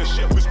I'm in a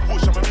shepherd's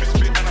bush. I'm a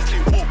misfit and I stay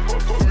woke.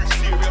 Gotta move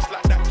serious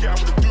like that guy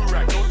with a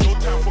do-rag. No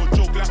time for a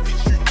joke, life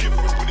hits you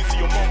different. When you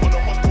see your mom on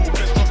the hospital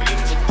bed struggling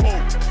in the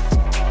cold.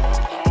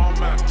 Oh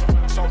man,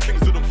 some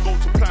things didn't go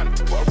to plan,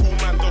 but a real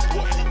man does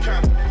what he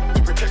can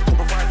to protect and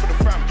provide for the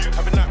fam.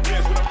 Having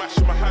nightmares with a mash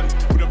in my hand,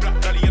 with a black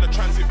belly and a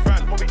transit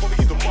van. Bobby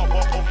is the mother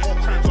of all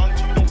crimes.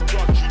 Auntie, you don't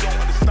judge, you don't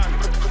understand.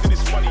 Because of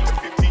this money, a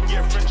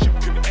 15-year friendship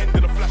can end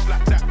in a flash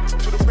like that.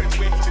 To the friends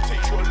where he can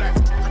take your life,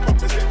 rip up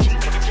the century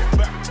for the get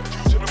back.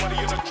 Due to the money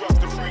and the drugs,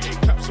 the free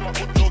 8 caps in my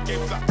book, no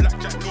games like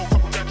blackjack, no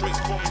couple graduates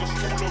from the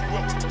school of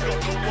rock.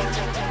 No one.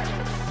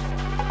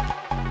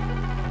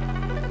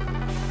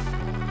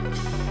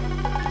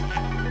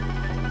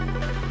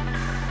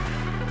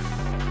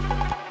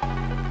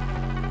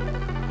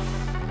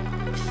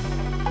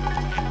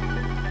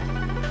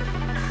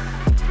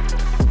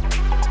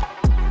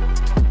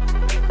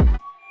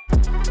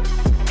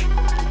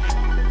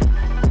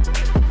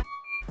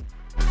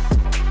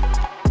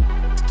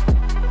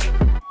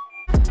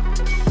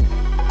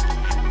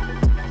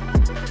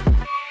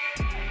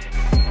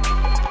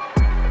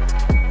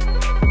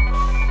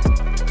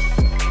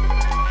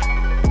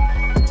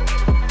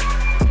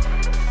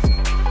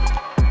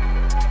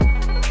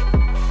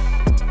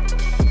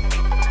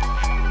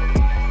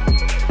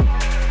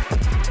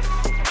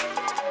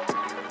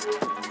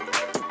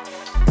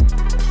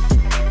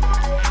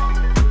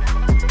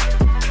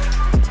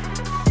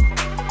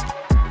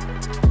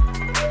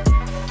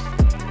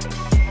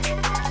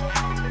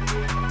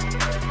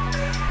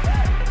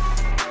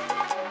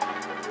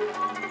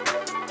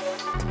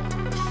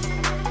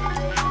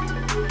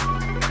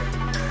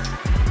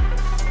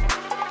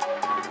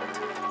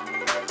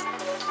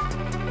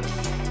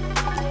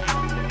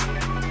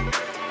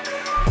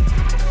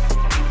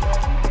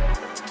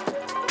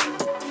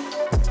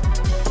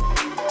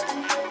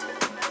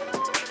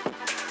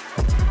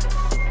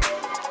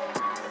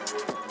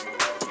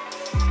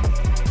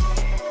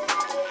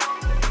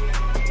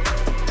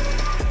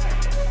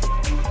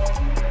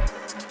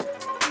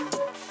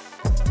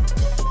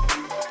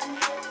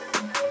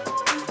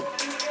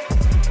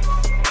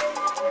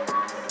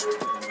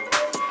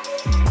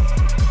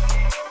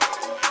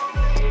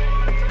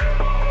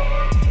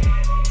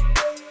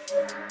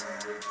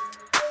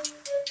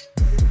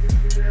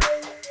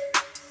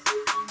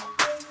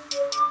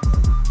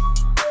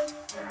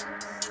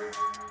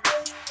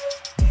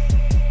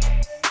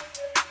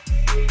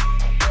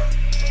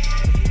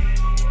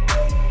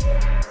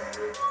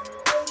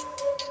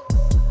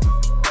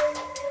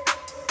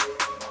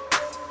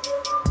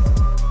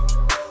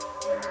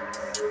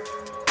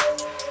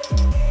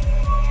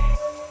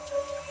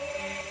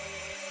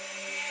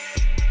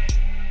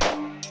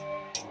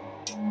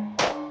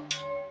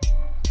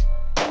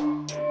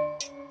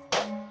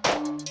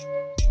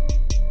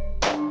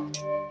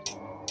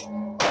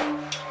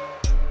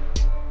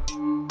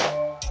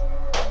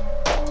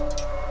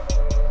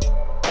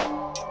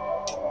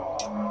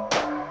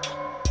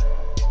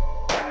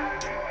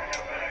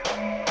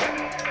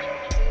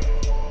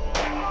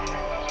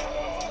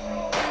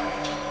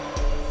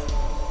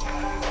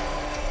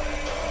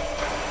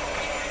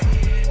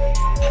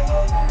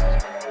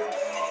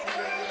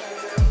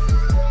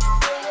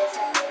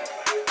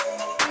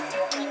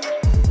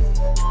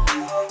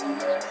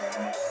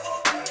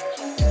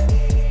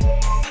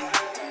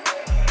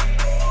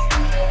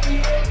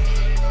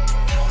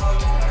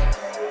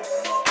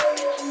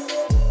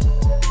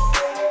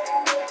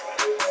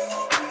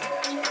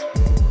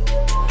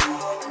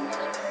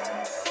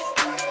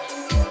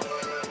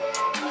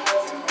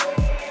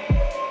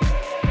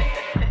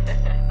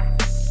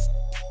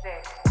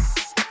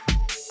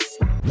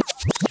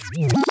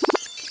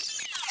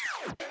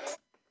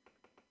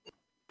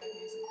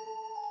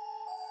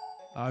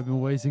 I've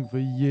been waiting for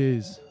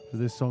years for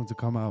this song to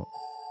come out.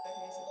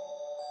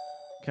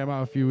 Came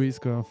out a few weeks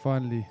ago and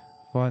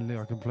finally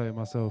I can play it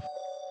myself.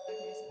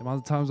 The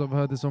amount of times I've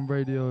heard this on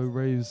radio,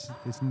 raves,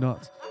 it's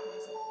nuts.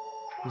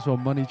 This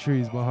one, Money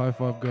Trees by High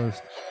Five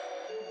Ghost.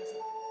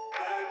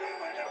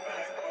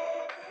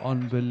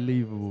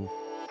 Unbelievable.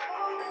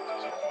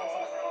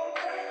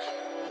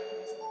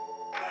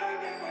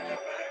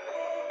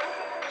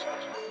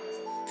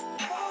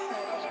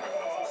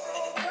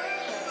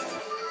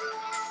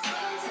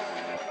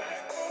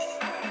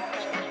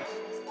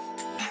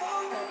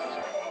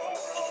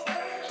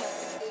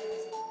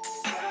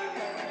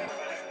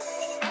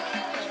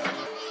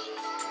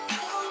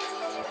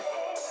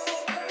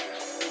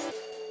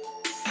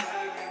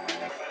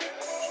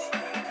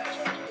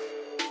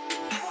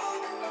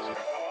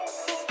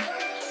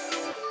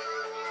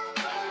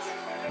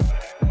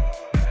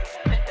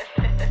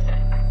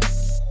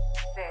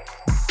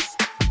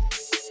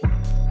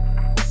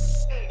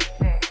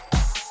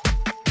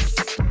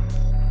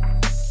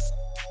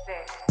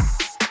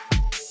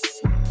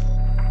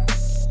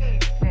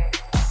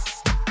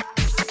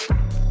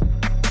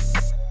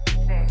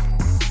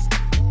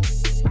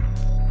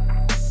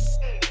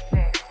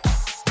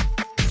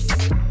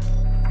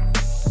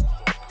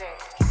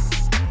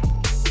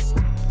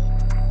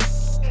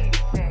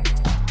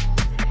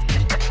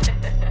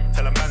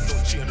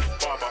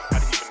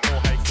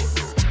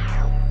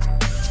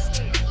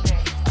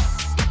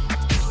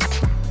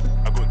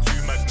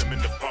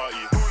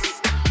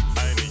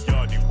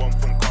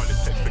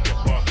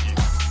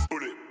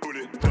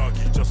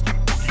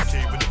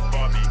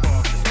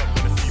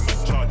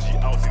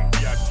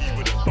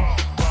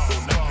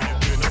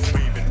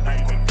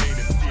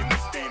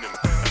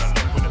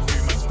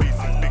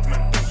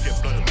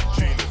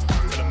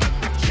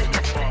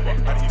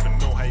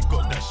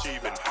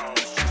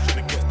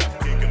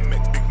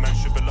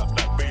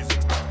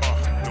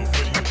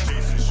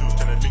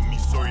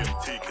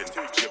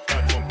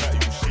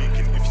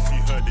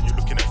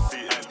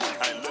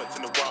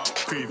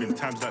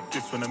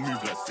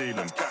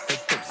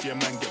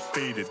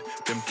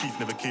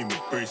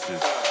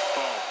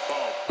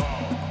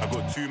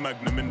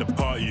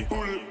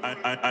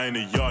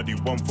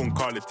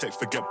 Text,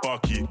 forget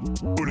Barky.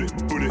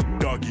 Bullet,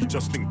 doggy,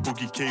 just link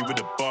Boogie K with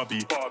a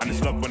Barbie. And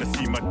it's love when I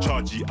see my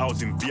chargy. I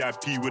was in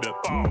VIP with a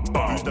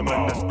Who's the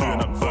man that's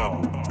doing up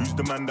verbal? Who's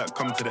the man that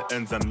come to the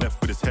ends and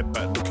left with his head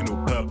back looking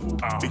all purple?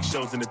 Big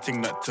shells in the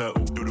ting like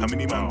turtle. How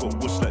many man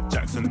got whoosh like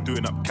Jackson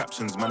doing up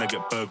captions? Man, I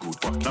get burgled.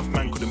 Enough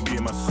man couldn't be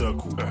in my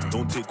circle.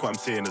 Don't take what I'm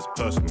saying as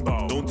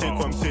personal. Don't take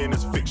what I'm saying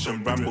as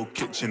fiction. Rambo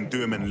kitchen,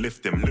 do him and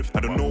lift him. I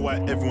don't know why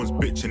everyone's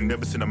bitching.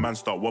 Never seen a man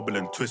start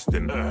wobbling,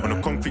 twisting. On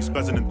the concrete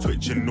spazzing and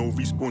twitching. No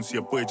respawn, see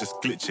a boy just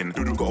glitching.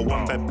 Got a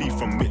one bad beef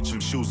from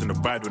Mitchum. Shoes in the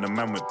ride when a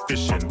man went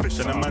fishing.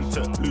 Send a man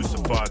to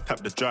Lucifer,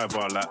 tap the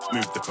driver like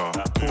move the car.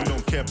 Paul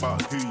don't care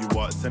about who you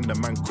are. Send a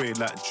man quay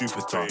like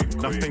Jupiter.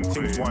 Nothing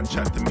things one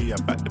chat to me. I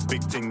back the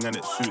big thing and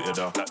it suited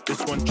her.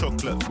 This one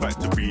chocolate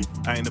factory.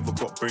 I ain't never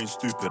got brain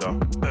stupider.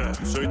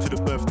 Sorry to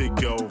the birthday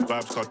girl.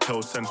 Vibes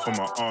cartel send for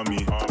my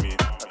army.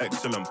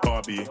 Excellent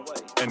Barbie.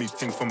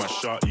 Anything for my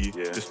shawty.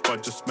 This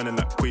bud just smelling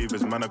like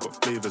quavers. Man, I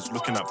got flavors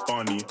looking at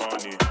Barney.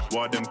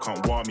 Why them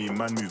can't war me?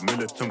 Man, move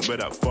militant where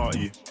that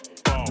farty.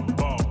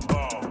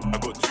 I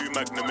got 2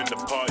 Magnum in the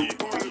party.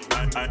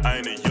 I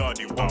ain't a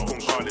yardie. One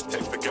phone call it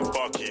text, forget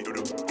Barky.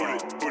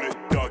 Bullet,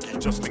 doggy,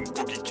 just link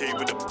Boogie K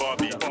with a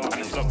Barbie.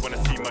 And it's love when I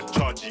see my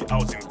chargy. I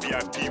was in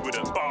VIP with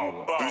a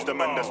Who's the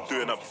man that's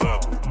doing up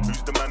verbal?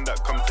 Who's the man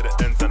that come to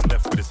the ends and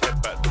left with his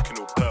head back looking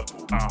all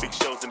purple? Big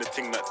shells in the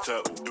ting like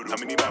turtle. How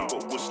many man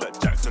got whoosh like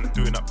Jackson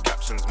doing up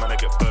captions? Man, I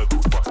get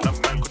burgled.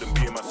 Enough man couldn't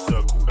be in my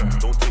circle.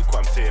 Don't take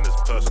what I'm saying as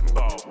personal.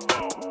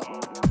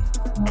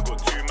 I got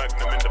 2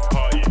 Magnum in the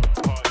party.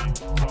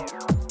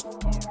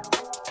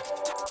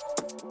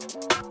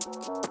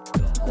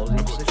 I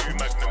got 2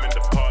 Magnum in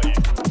the party.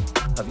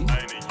 Have you? I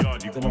ain't a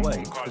yardie. You've been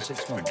away for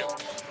 6 months.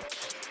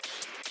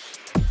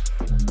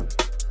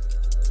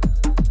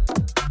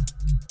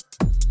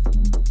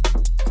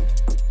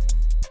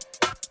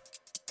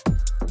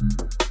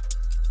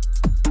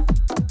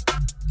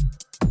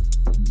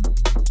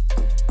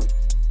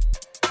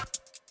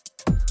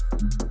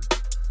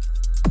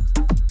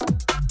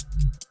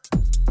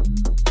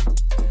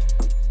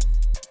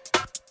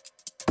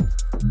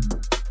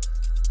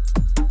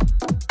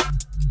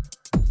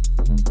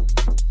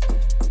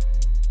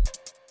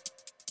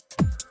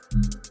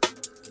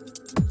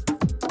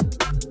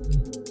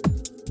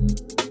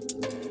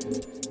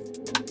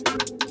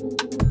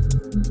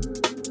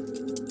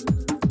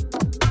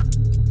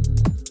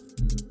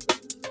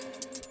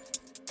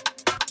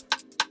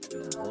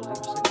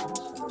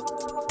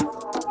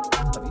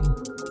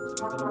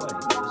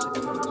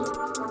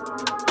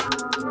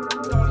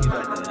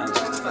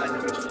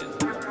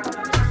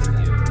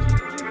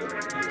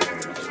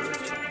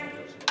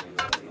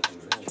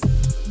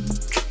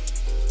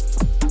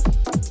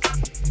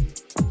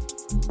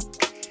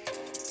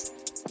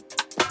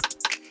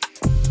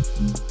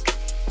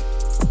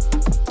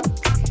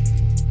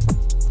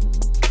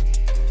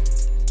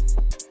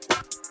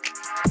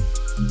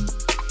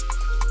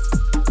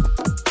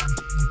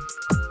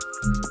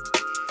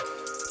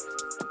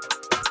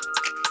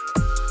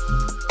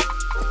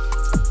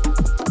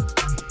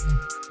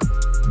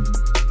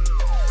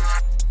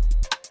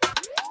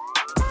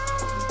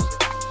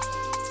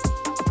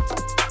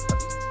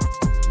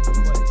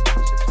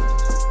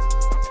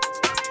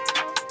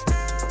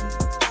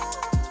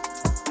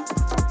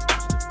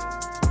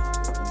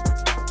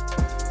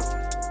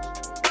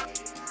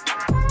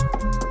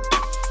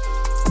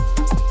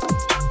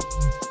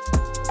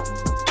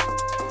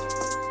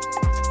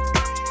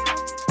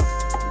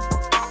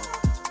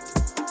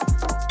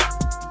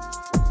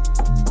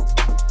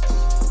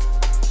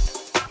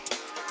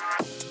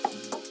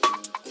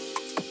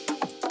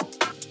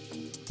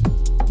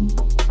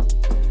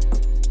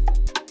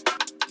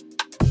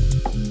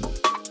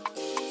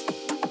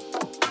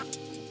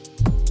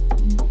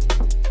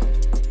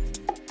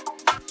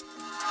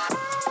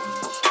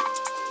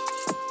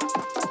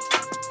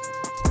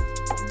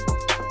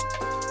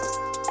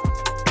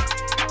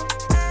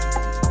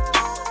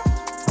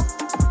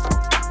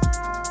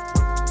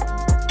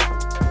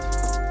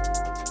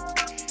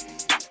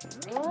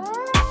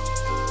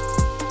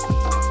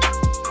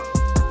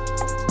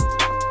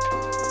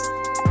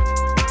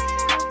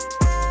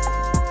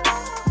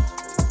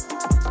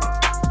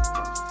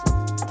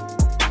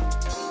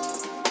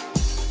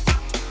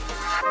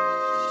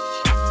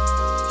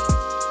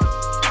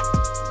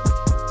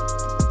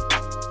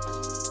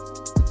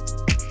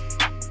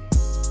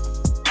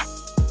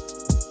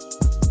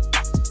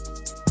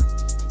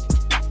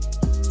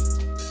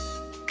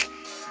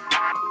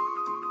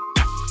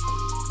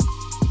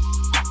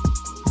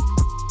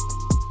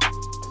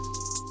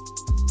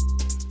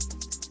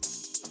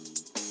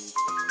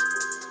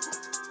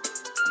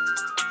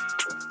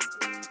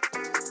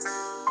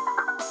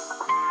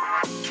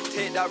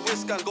 that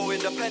risk and go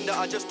independent.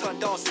 I just turned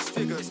down 6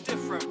 figures. It's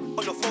different.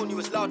 On the phone you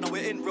was loud, now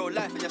we're in real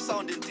life and you're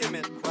sounding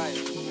timid. Right.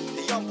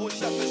 The young bull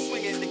chef is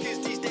swinging. The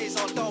kids these days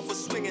aren't down for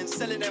swinging.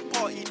 Selling them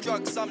party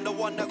drugs. I'm the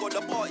one that got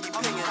the party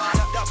pinging.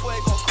 That boy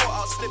got caught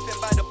out slipping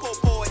by the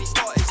popo and he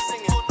started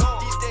singing.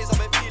 These days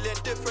I've been feeling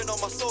different on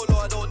my solo.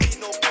 I don't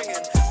need no bringing.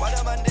 Why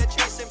the man they're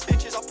chasing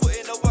bitches? I put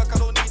in the work. I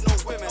don't need no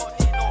women.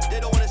 They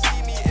don't wanna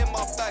see me in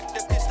my bag.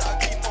 They're pissed that I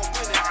keep on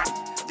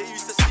winning. They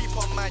used to sleep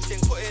on my thing.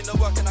 Put in the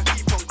work and I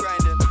keep on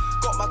grinding.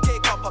 Got my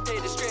cake up, I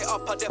paid it straight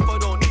up. I therefore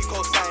don't need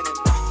co-signing.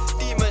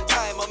 Demon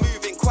time, I'm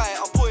moving quiet.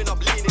 I'm putting up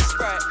leaning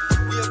Sprite.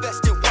 We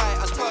invest in white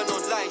and turn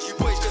on lines. You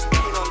boys just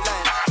being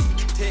online.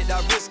 Take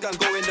that risk and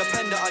go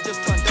independent. I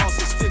just turned down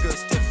 6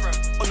 figures. Different.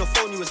 On the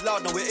phone you was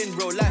loud, now we're in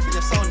real life and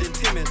you're sounding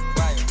timid.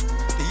 Right.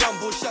 The young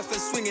bull chef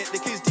and swing it. The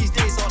kids these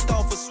days aren't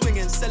down for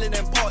swinging. Selling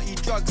them party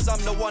drugs.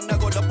 I'm the one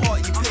that got the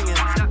party pinging.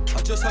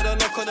 I just had a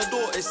knock on the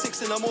door. It's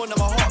 6 in the morning.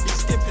 My heart be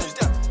skipping.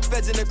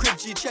 Feds in the crib,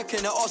 G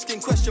checking. They're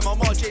asking question. My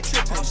RJ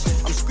tripping.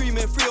 I'm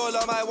screaming free. All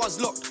of my ones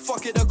locked.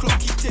 Fuck it, the clock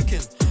keep ticking.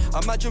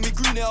 Imagine we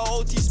green at our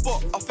OT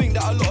spot. I think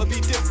that a lot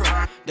be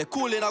different. They're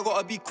calling, I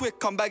gotta be quick.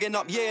 I'm bagging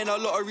up, yeah, in a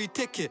lottery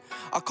ticket.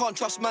 I can't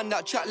trust man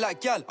that chat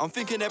like gal. I'm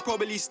thinking they're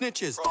probably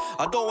snitches.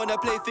 I don't wanna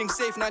play things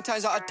safe. 9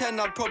 times out of 10,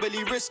 I'd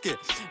probably risk it.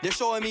 They're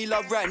showing me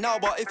love right now,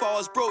 but if I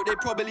was broke, they'd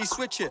probably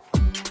switch it.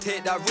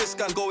 Take that risk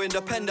and go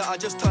independent. I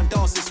just turned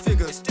down 6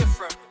 figures. It's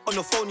different. On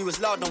the phone you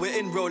was loud, now we're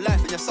in real life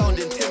and you're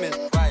sounding timid.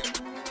 Right.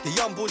 The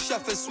young bull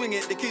chef and swing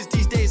it. The kids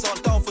these days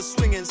aren't down for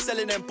swinging.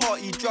 Selling them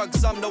party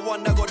drugs. I'm the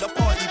one that got the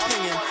party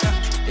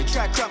pinging. They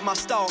try to cramp my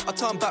style. I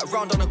turn back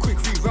round on a quick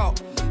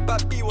reroute.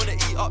 Bad B wanna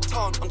eat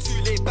uptown. I'm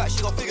too laid back,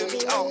 she gon' figure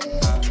me out.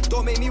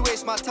 Don't make me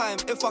waste my time.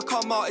 If I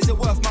come out, is it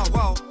worth my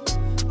while?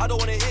 I don't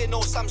wanna hear no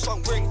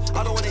Samsung ring.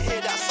 I don't wanna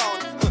hear that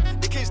sound.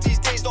 The kids these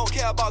days don't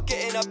care about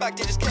getting a bag.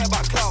 They just care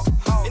about clout.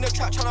 In the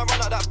trap tryna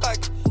run out that bag.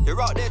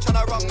 You're out there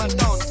tryna run man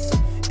down.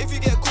 If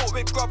you get caught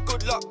with grub,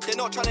 good luck. They're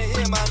not tryna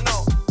hear man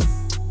now.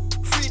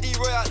 3D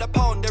Roy out the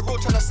pound. They're all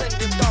tryna send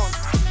him down.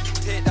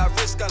 Take that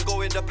risk and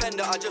go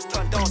independent. I just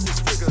turned down 6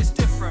 figures. It's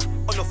different.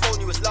 On the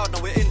phone you was loud,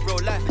 now we're in real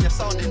life and you're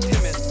sounding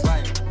timid.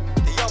 Right.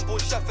 The young bull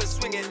chef and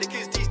swing it. The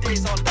kids these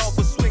days aren't down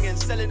for swinging.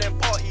 Selling them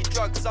party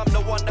drugs. I'm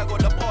the one that got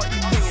the party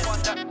pinging.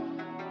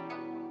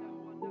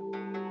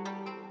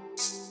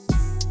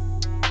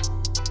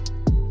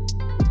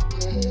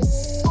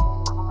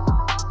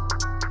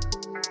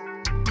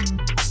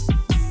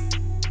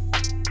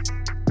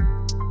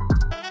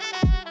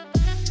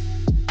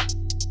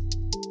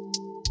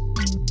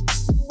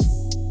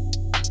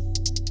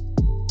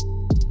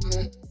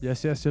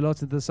 Yes, you're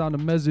locked into the sound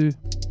of Mezu.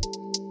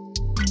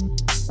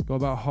 Got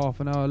about half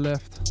an hour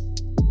left.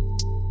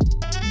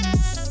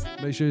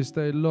 Make sure you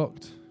stay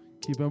locked.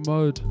 Keep in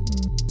mode.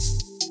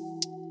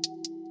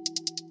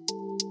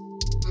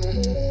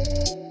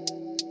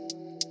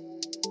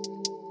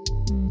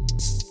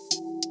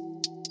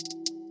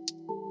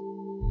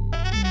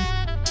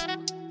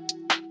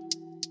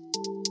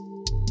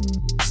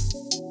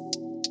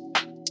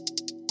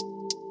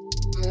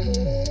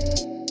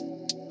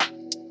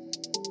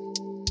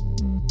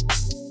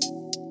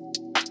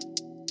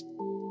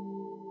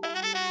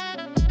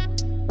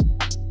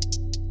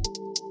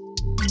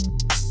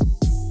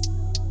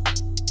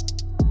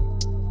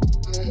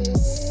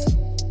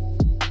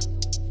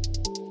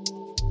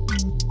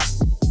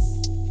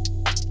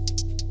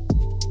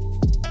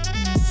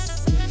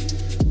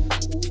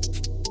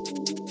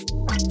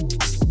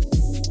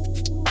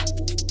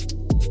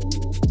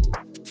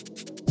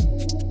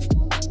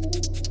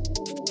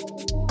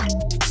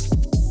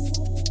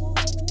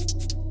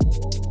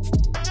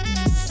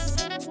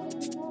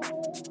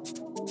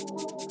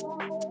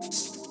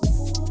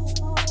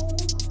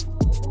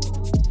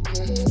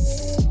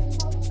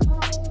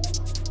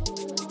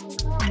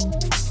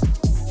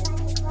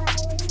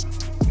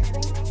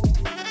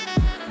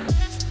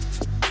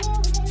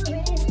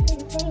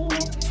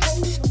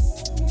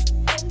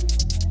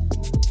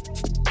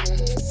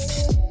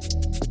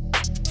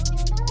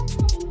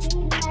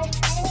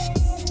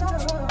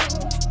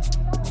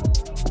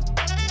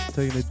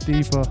 Taking it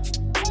deeper.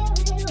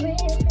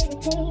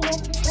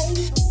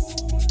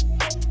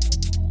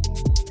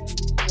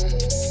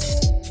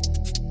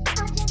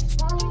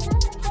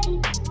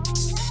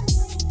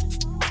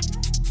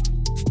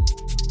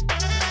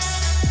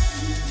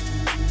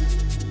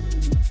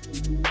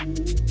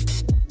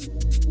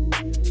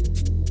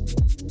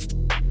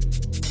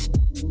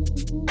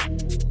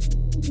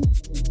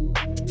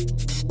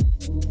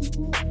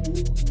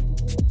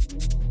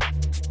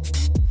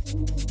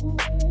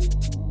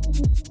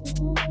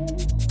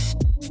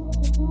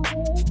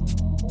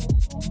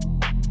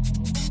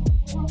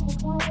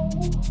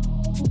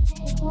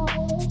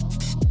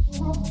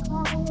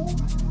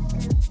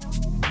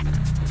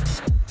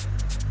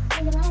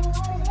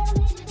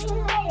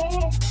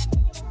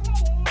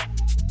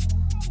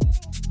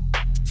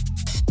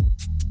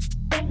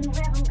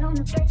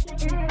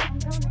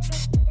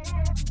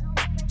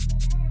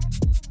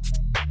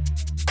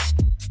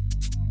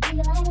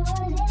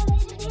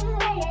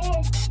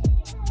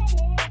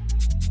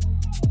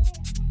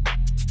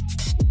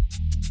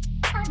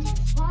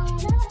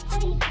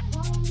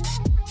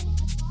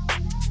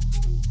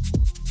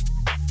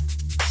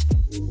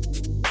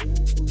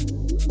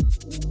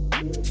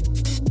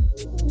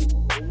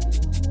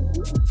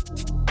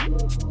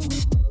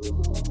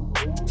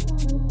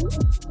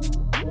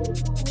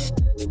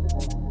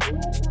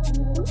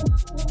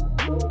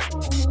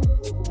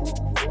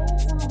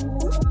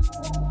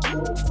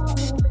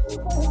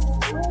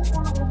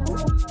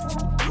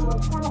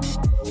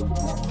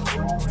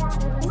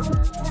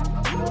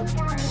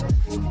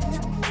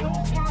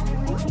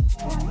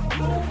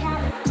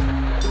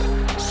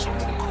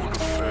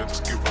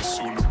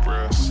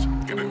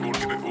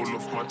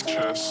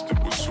 best,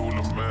 it was all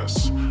a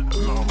mess.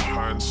 And now I'm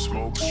high in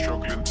smoke,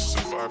 struggling to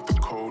survive the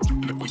cold.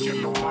 Little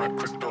yellow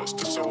microdots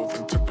dissolve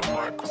into the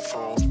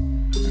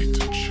microphone. Need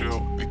to chill,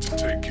 need to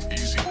take it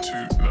easy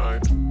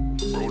tonight.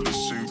 Roll a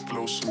suit,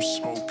 blow some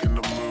smoke in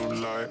the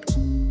moonlight.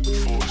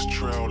 Forest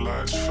trail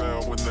lights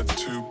fail when they're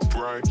too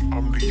bright.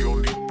 I'm the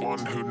only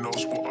one who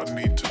knows what I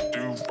need to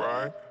do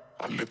right.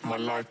 I live my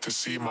life to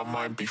see my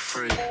mind be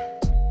free.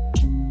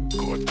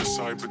 Gotta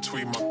decide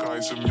between my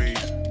guys and me.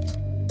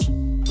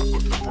 I've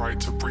got the right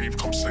to breathe,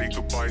 come say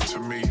goodbye to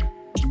me.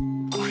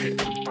 I hit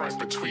them right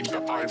between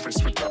the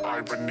iris with the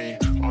irony.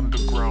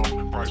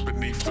 Underground, right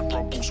beneath the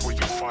rubbles where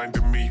you're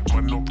finding me.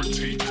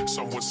 Minority,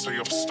 some would say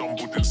I've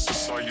stumbled in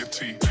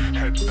society.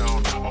 Head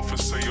down,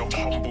 others say I'm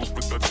humbled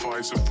with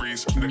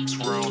advisories. Next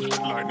round,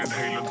 lightning,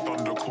 hail and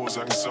thunder cause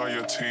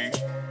anxiety.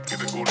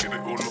 Get it all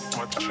off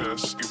my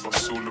chest. Give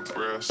us all a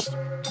breast.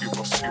 Give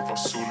us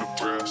all a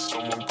breast.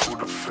 Someone call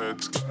the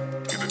feds.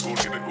 Get it all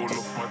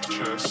off my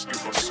chest.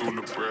 Give us all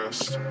a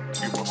breast.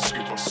 Give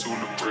us all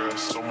a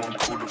breast. Someone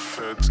call the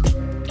feds.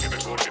 Get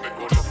it all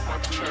off my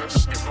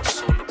chest. Give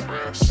us all a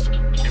breast.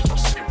 Give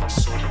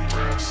us all a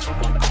breast.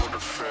 Someone call the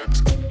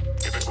feds.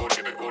 Get it all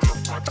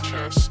off my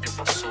chest. Give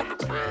us all a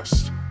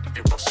breast.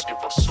 Give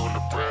us all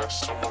a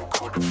breast. Someone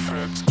call the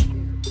feds.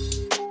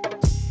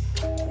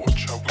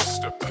 Watch how we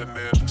stepping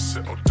in.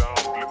 Settle down,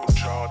 little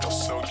child. I'll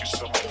sell you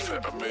some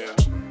amphetamine.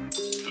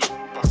 Look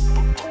back,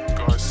 but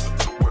my guys set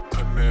the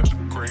weapon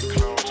in. Grey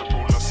clouds are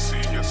all I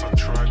see as I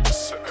try to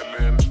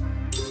settle in.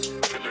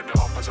 Filling it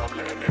up as I'm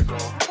letting it go.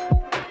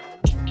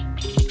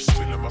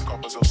 Spilling my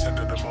cup as I'm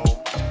sending them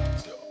home.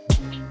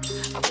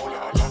 I'm all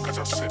out of luck as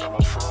I sit on my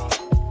throne.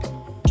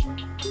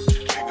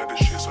 King of the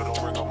shit, so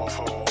don't ring on my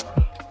phone.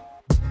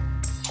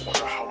 I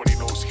wonder how many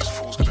notes these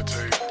fools gonna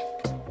take.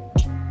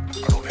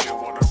 I don't hear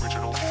one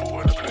original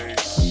thought in a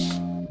place.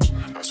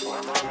 That's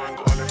why my man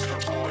got a left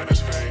hook caught in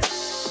his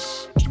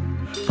face.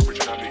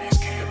 Originality's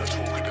king.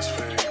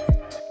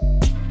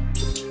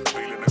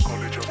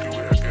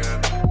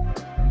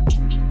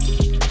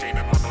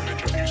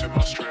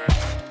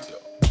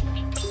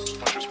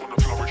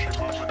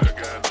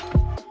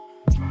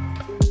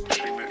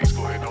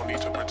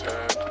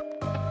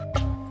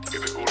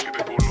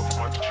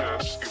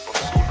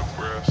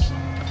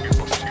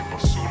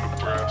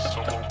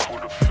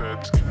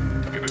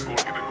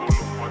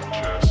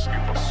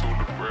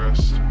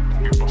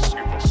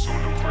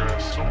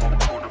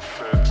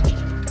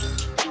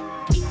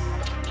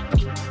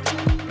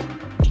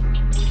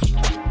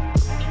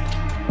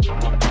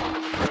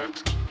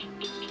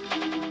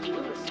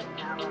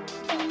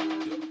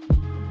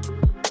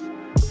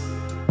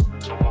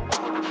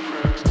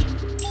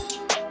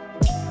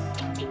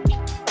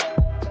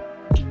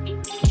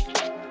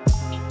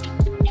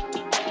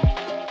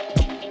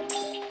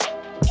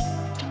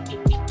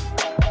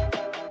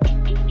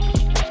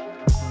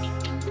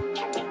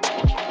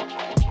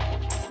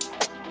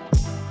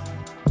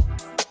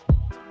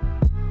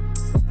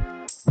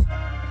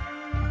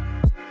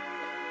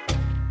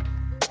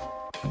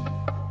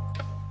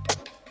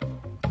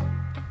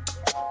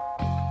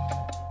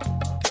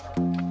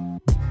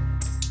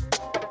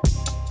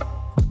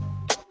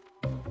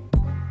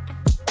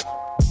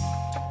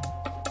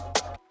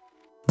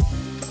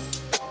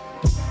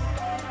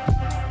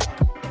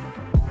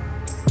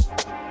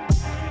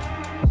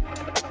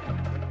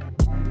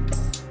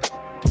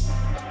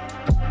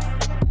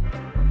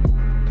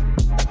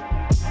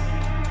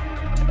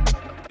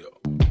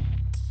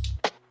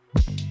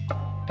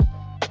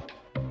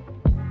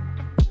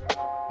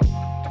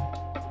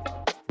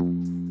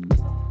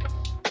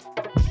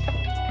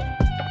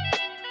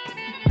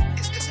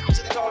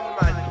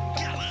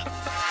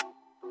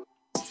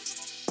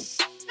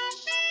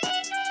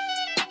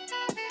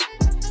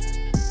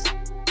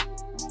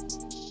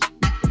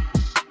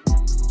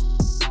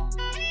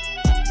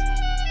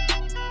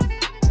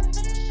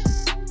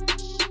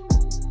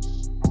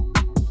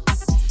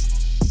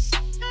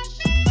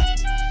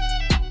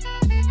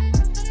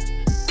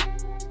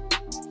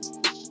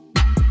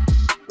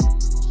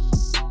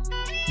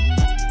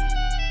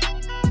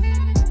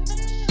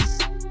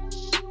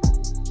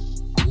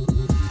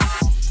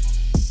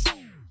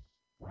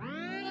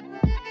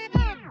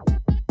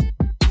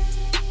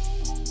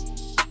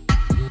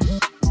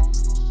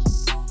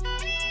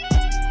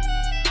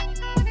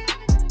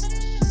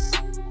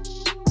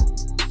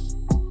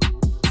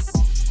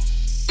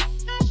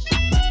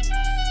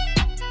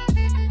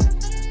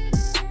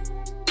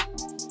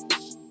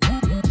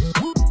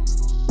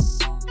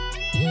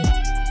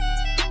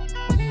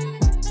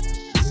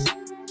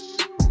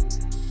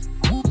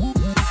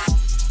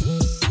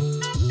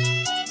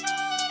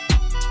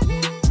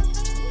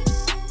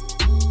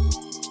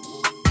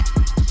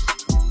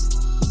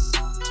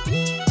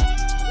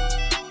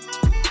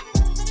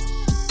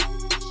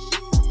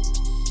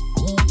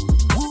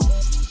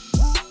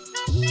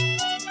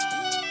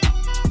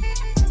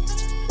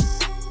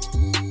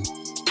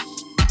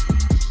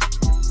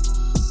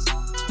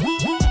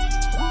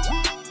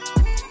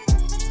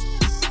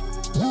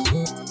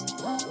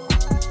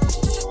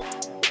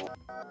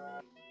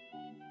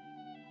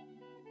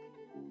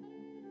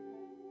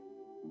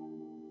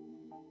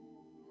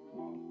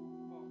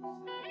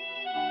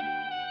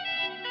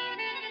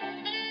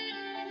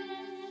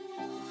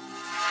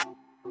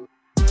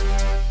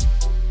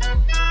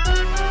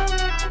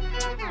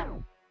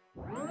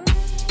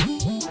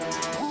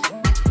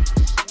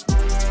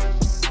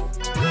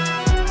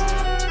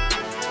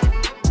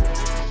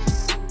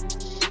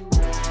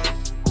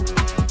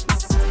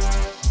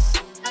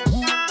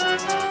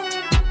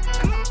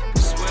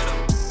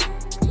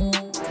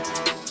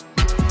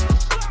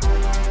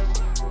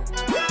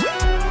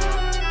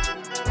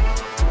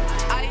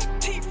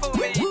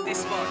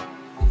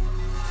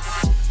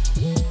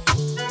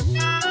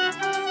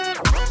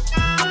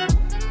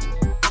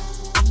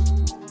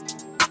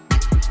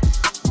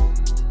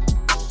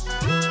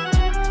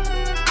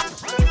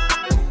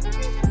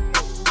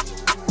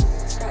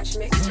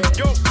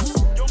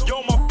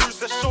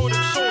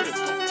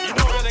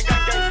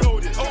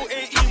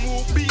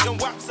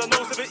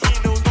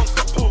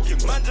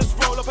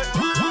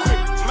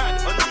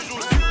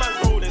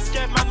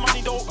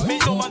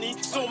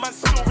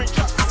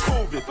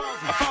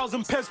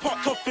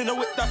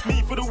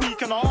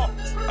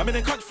 I'm in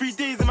the country 3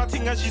 days in my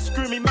ting and she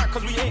screw me mad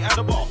cause we ain't at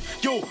the bar.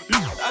 Yo,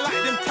 I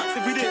like them tats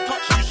if we didn't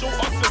touch you, show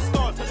us a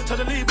start. To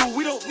the label,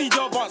 we don't need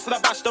your advance, so I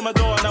bashed on my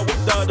door and I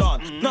whipped her down.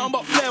 Nothing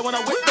but flair when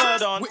I whipped her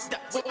down.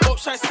 Up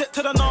shy step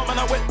to the arm and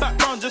I went back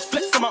down, just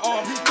flex on my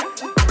arm.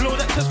 Blow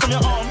that chest from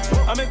your arm,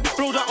 I mean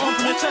blow that arm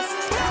from your chest.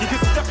 You can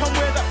step and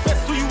wear that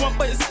vest all you want,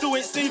 but it still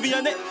ain't saving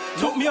your neck.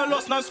 Took me a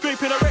loss, now I'm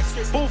scraping a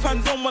Rex. Both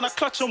hands on when I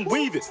clutch and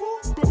wave it.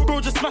 Bro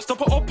just smashed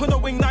up, up on a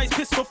wing, now he's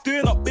pissed off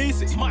doing up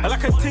basic. I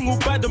like a ting all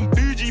bad and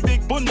bougie,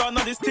 big bunda,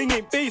 now this ting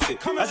ain't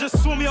basic. I just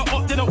saw me up,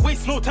 didn't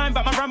waste no time,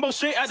 back my Rambo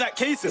straight at that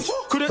casing.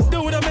 Couldn't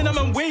deal with the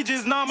minimum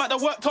wages, now I'm at the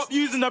worktop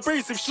using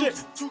abrasive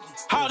shit.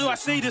 How do I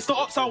say this? The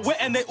ops are wet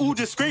and they all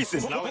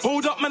disgracing.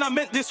 Hold up man, I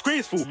meant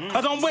disgraceful.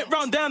 I done went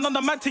round down on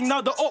the man ting,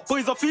 now the op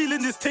boys are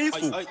feeling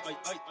distasteful.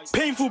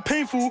 Painful,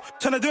 painful,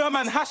 tryna do a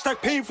man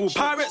hashtag painful.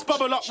 Pirates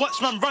bubble up,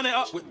 watch man run it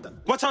up.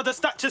 Watch how the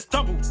stat just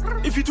double.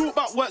 If you talk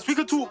about works, we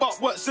could talk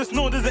about works, just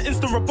know there's an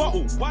instant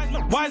rebuttal.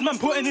 Wise man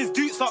putting his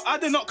dukes up, I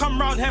did not come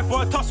round here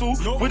for a tussle.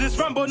 With this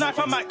Rambo knife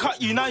I might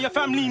cut you, now your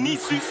family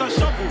needs suits and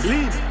shovels.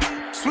 Lean,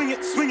 swing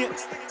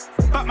it.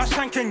 Back my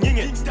shank and ying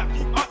it.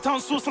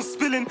 Uptown sauce I'm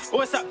spilling,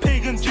 or it's that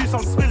pagan juice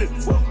I'm spilling.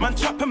 Man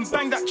trap and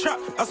bang that trap,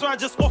 that's why I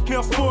just off me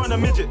a 4 and a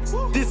midget.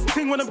 This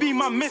thing wanna be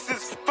my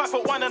missus,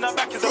 5'1" and her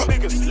back is the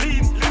biggest.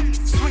 Lean,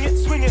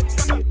 swing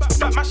it.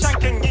 Back my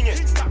shank and ying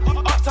it.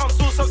 Uptown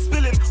sauce I'm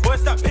spilling, or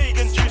it's that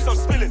pagan juice I'm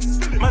spilling.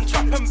 Man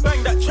trap and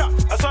bang that trap,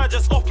 that's why I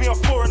just off me a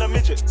 4 and a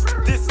midget.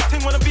 This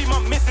thing wanna be my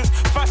missus,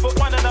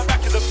 5'1" and her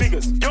back is the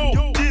biggest. Yo,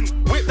 din,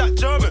 whip that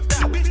German.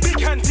 Big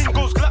hand thing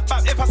goes clap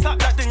back, if I slap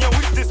that then your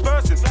wit's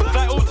dispersing.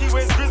 Like OT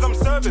wears grizz, I'm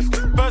serving.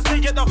 First they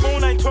get the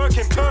phone, I ain't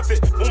twerking,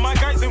 perfect. All my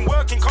guys been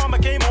working, Karma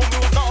came home, it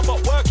was nothing but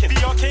working.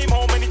 VR came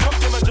home and he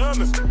talked him a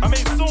German. I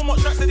made so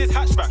much tracks of this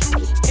hatchback.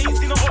 Ain't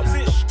seen a hot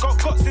since,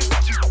 got since,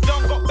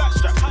 done got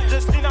backstrap.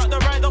 Just lean out the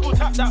right, double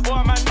tap that,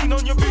 or man lean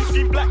on your boot,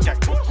 scream blackjack.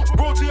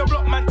 Roll to your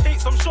block, man, take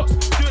some shots,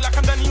 do it like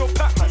I'm Danny or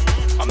Batman.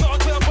 I'm not a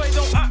Twitter boy,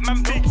 don't act,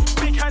 man,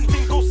 big hand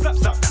thing, go slap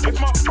that. If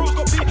my bros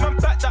got beef, man,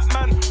 back that,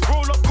 man.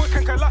 Roll up quick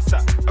and collapse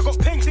that. I got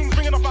paintings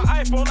ringing off my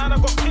iPhone and I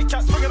got Kit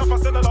Kats ringing off my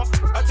cellular.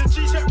 I had to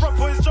G-check Rob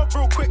for his job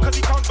real quick cause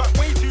he comes back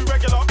way too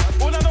regular.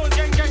 All I know is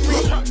gang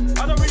real trap.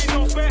 I don't really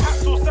know spare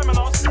hats or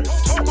seminars.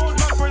 Top gold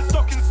man for his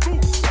stock in school.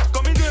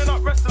 Got me doing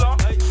up wrestler.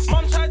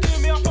 Man tried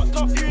doing me, I fucked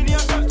off uni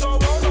and back to a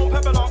well-known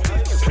pebbler.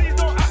 Please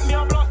don't at me,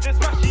 I blast this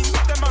machine.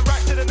 Send man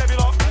right to the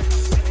nebula.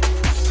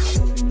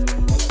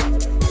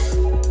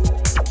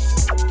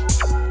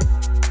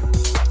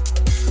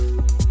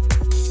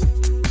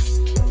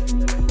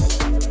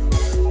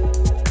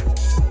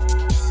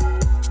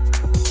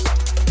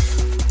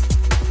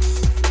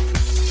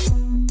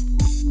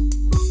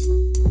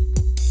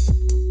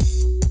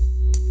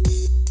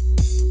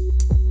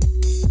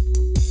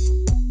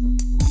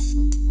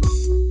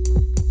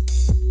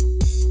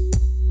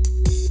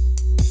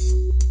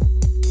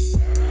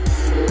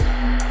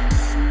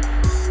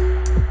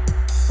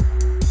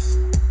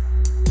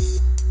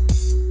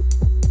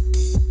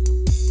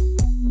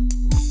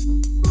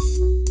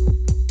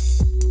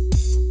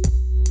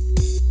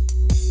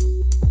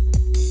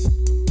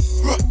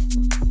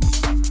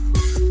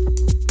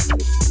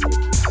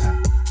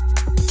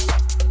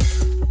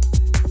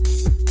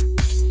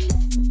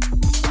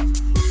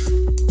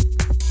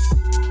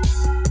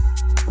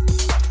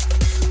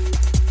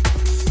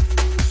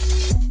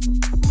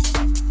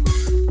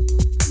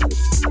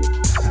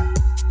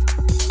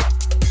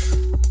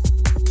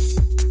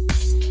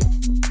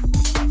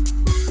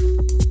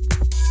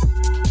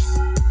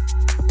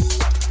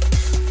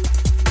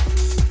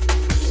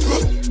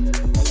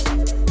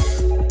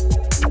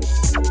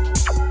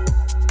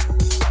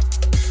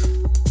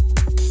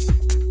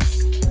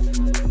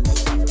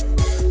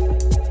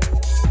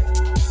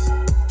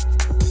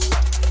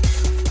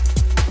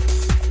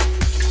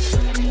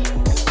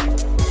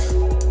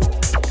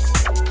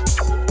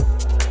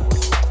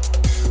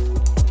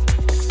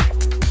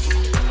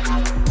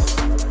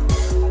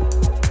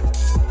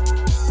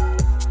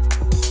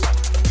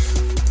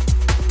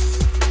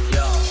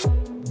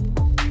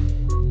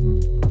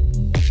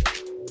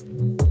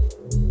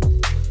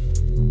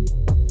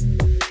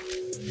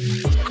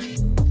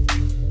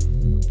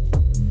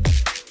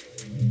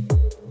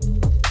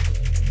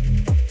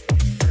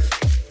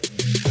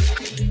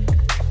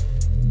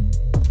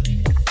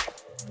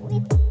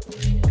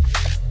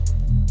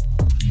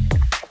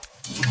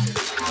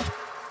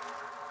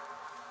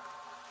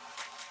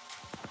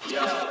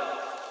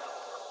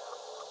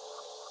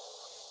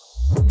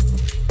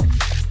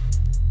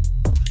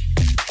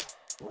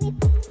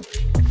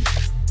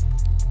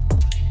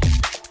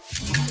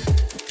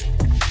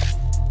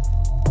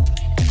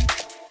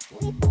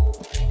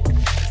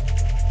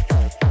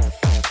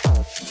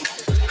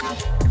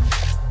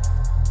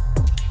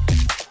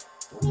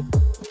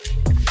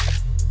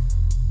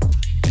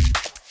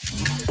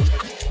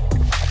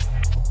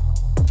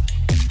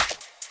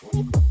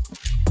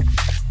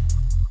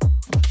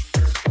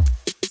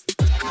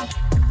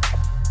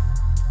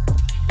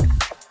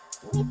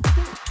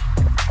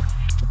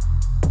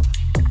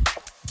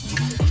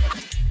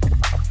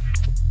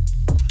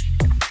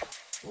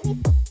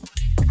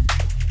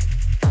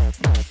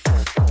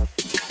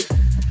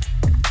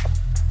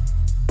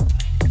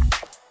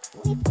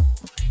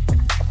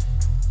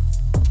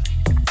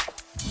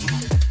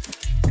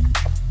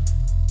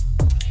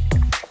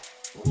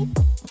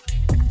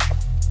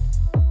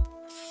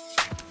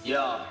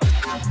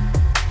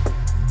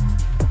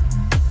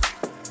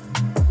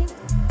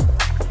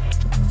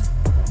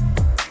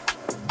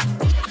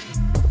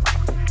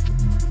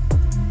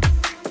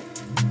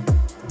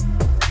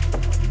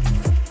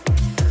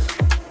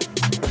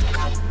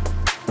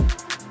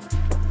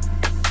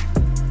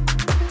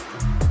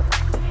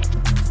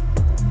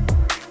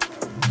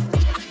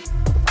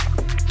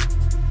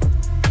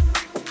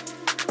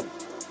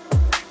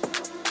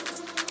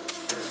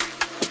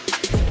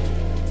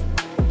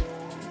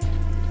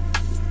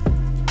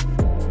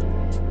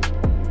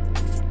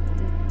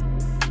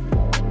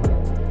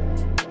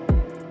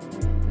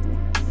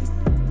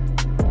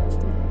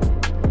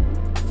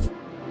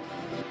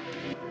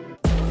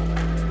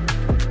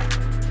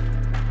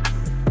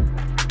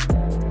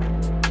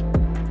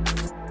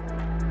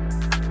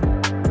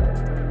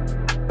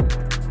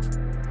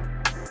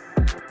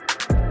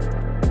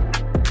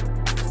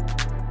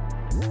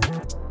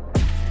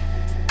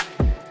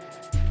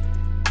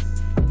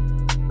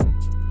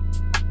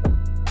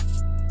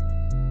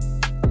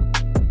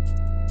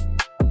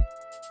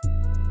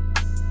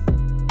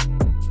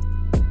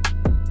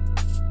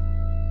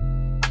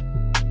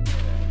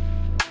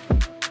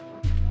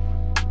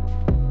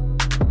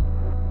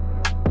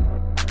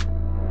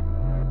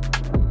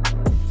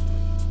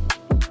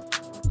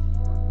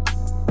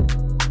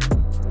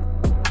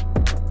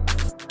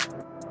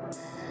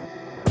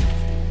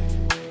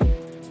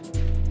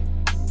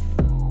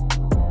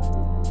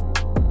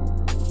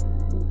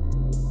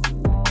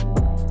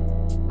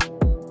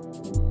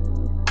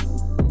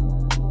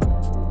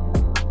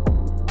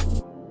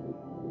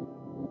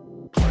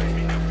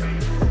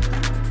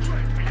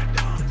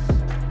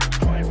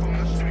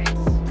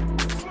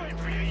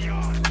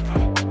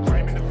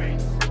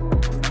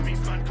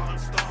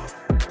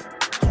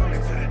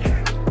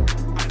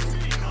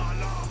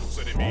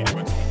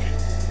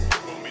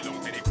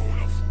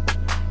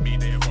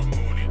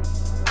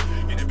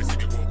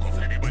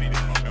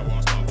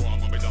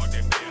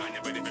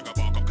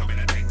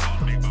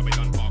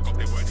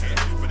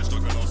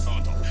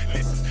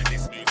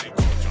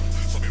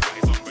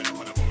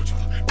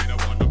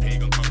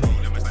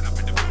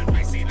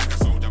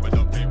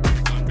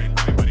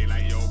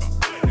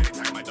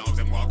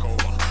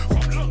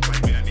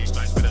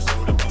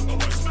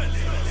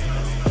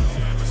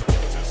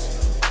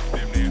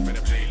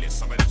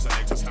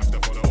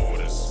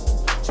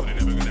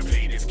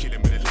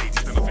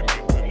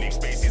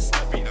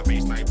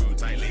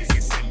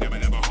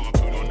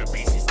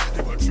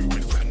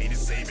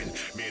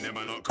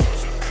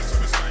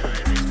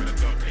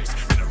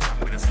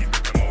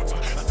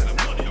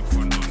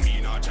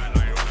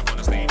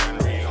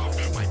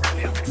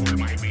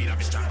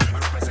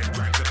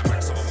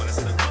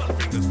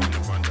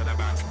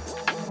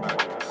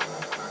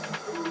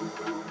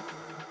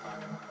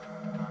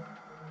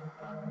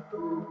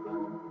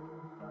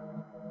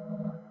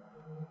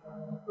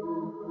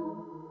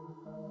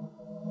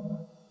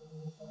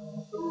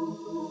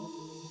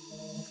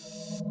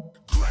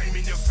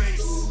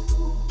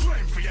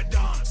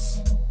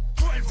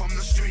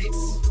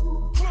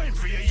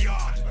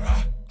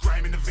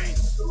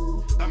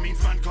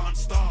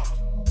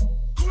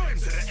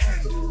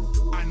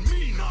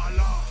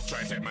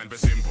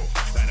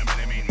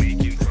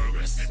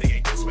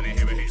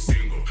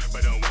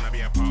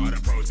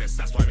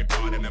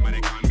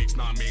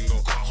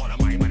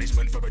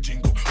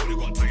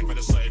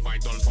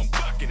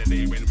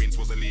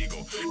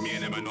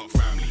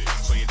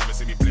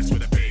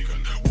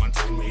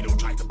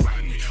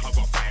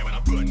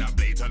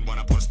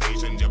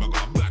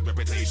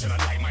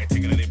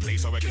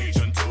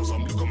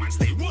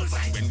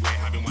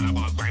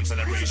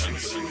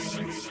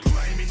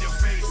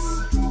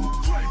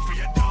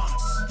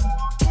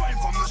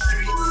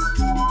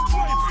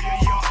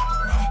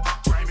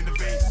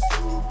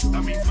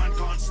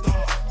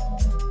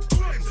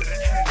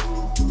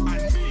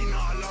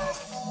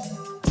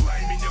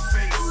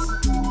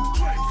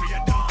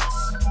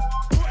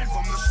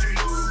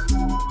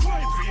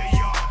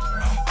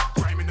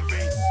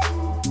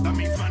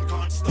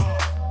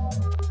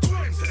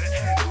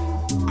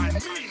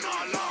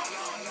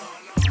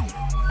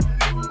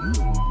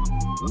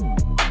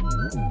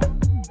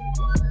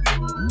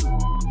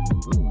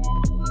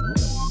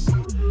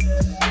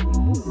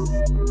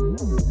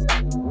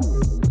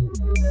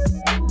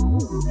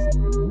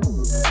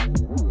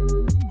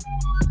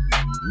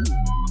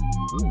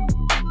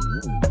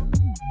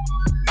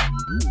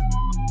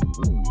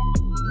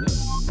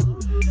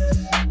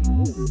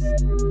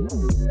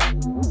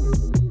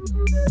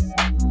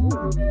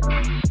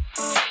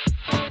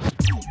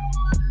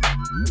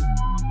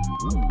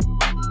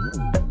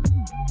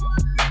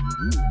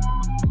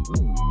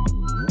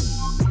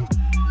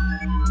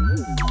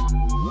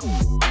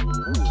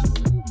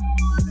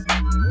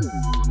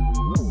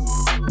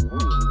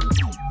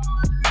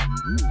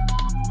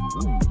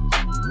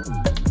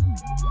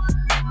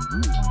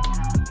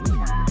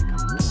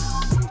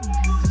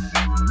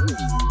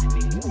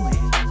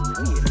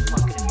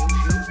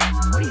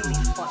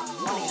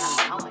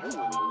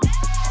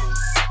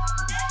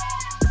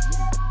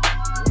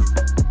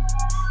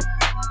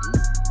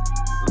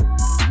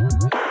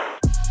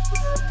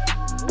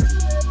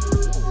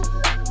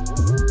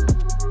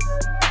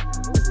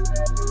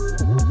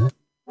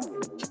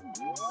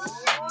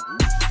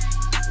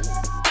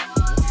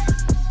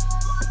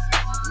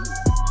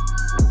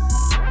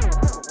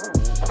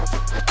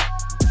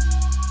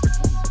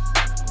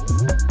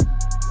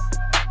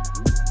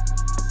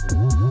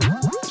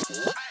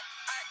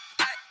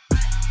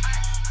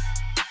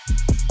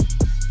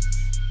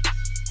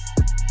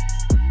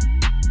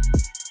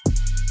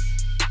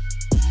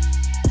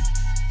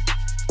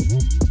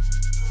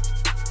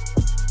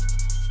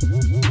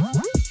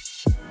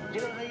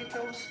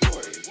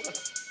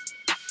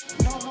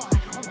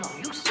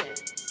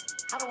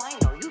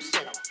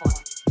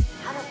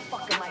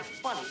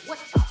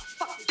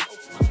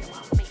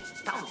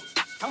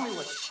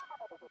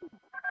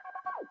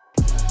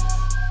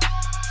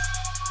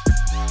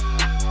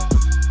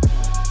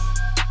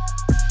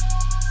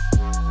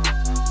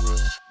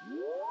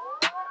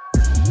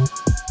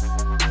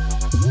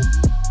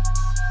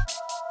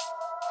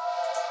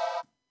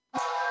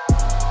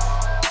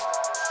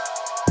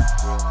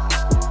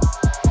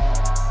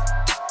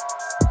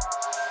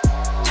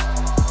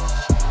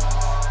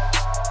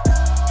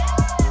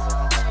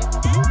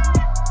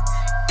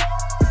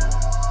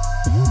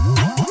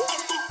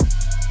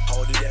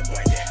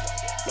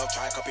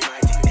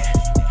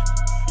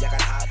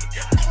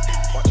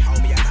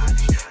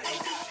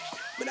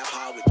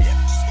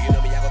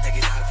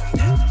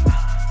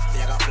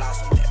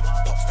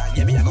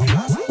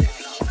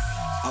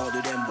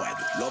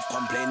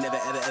 complain, never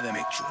ever ever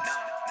make tunes.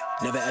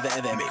 Never ever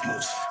ever make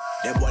moves.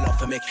 Them boy love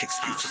to make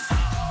excuses.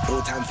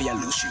 No time for you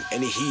lose you.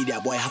 Any heat,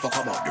 that boy have to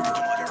come out the room.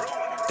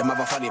 Them have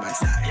a funny man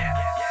style.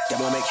 Them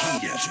will make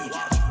heat, yeah, true.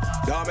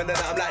 Dumb and then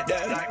I'm like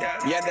them.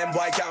 Me and them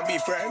boy can't be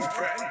friends.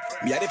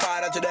 Me and the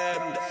father to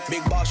them.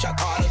 Big boss shot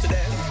harder to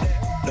them.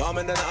 Dumb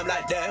and then I'm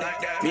like them.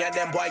 Me and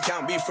them boy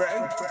can't be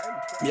friends.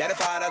 Me and the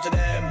father to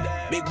them.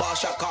 Big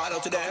boss shot harder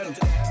to them.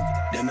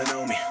 Them don't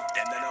know me,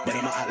 but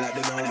I'ma act like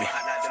they know me.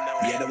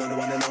 Me the one who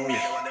wanna know me.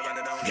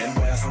 Them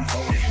boy are some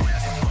phony.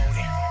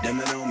 Them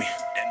don't know me,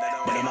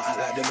 but I'ma act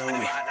like they know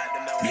me.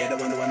 Me the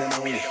one who wanna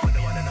know me.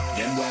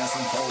 Them boy are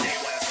some phony.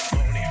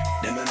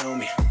 Them don't know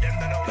me,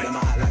 but I'ma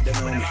act like they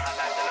know me.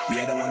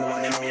 Me the one who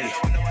wanna know me.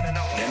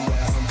 Them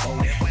boy are some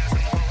phony.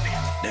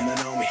 Them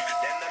don't know me,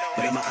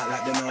 but I'ma act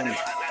like they know me.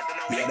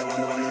 Me the one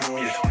who wanna know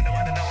me.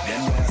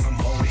 Them boy are some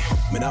phony.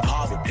 Me not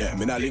part with them,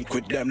 me not link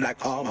with them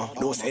like armor.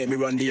 Don't say me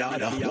run the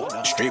order.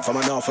 Straight from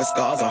a northwest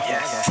Gaza.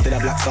 Still a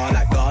black star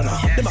like Ghana.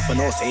 Them have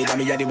no say that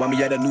me the one, me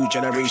the new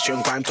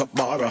generation crime top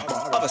barra.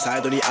 Other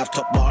side only have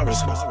top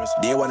bars.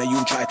 They wanna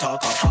you try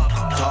talk up.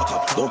 Talk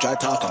up, don't try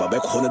talk up. I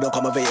beg who don't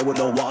come over here with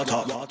no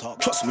water.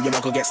 Trust me, you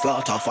not gonna get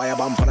slaughtered. Fire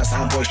bomb on a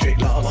sound boy straight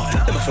lava.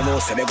 Them have no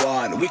say me go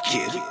on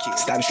wicked.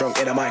 Stand strong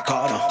in my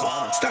corner.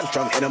 Stand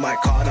strong in my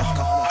corner.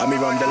 And me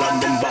run the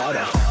London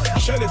border.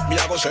 Shell it, me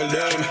I go shell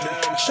them.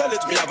 Shell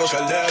it, me I go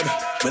shell them.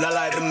 When I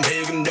like them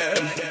pagan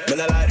them. When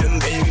I like them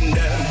pagan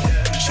them.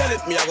 Shell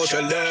it, me I go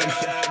shell them.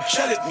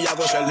 Shell it, me I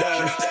go shell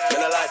them.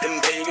 When I like them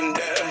pagan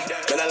them.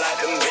 When I like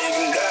them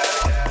pagan them.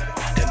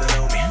 Them don't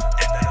know me,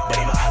 but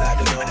I'm act like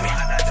they know me.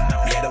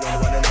 Me the one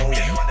who wanna know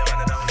me.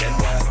 Them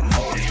boys I'm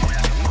holy.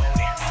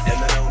 Them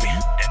don't know me,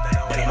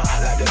 but I'm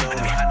act like they know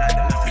me.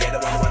 Me the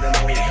one who wanna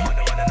know me.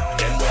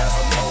 Them boys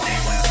I'm holy.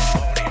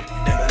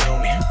 Them don't know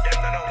me,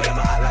 but I'm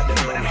act like they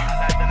know me.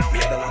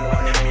 Me the one who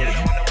wanna know me.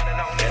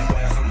 Them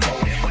boys I'm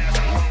holy.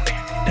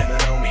 Them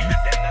don't know me,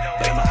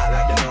 but I'm act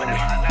like they know me.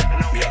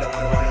 Me the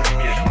one who wanna know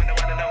me.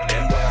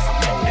 Them boys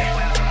I'm holy.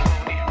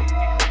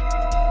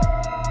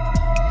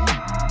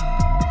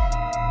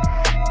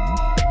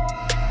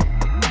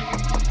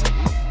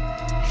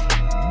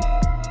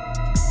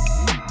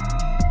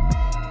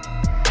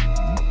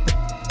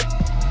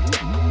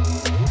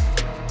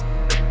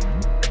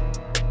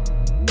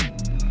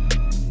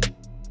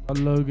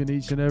 Logan,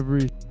 each and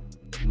every,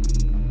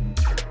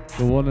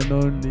 the one and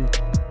only.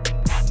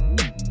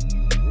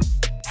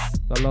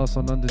 That last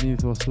one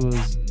underneath us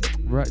was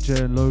Rat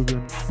J and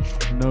Logan,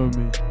 Know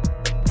Me,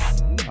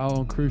 out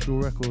on Crucial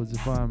Records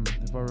if I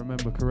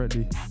remember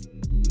correctly.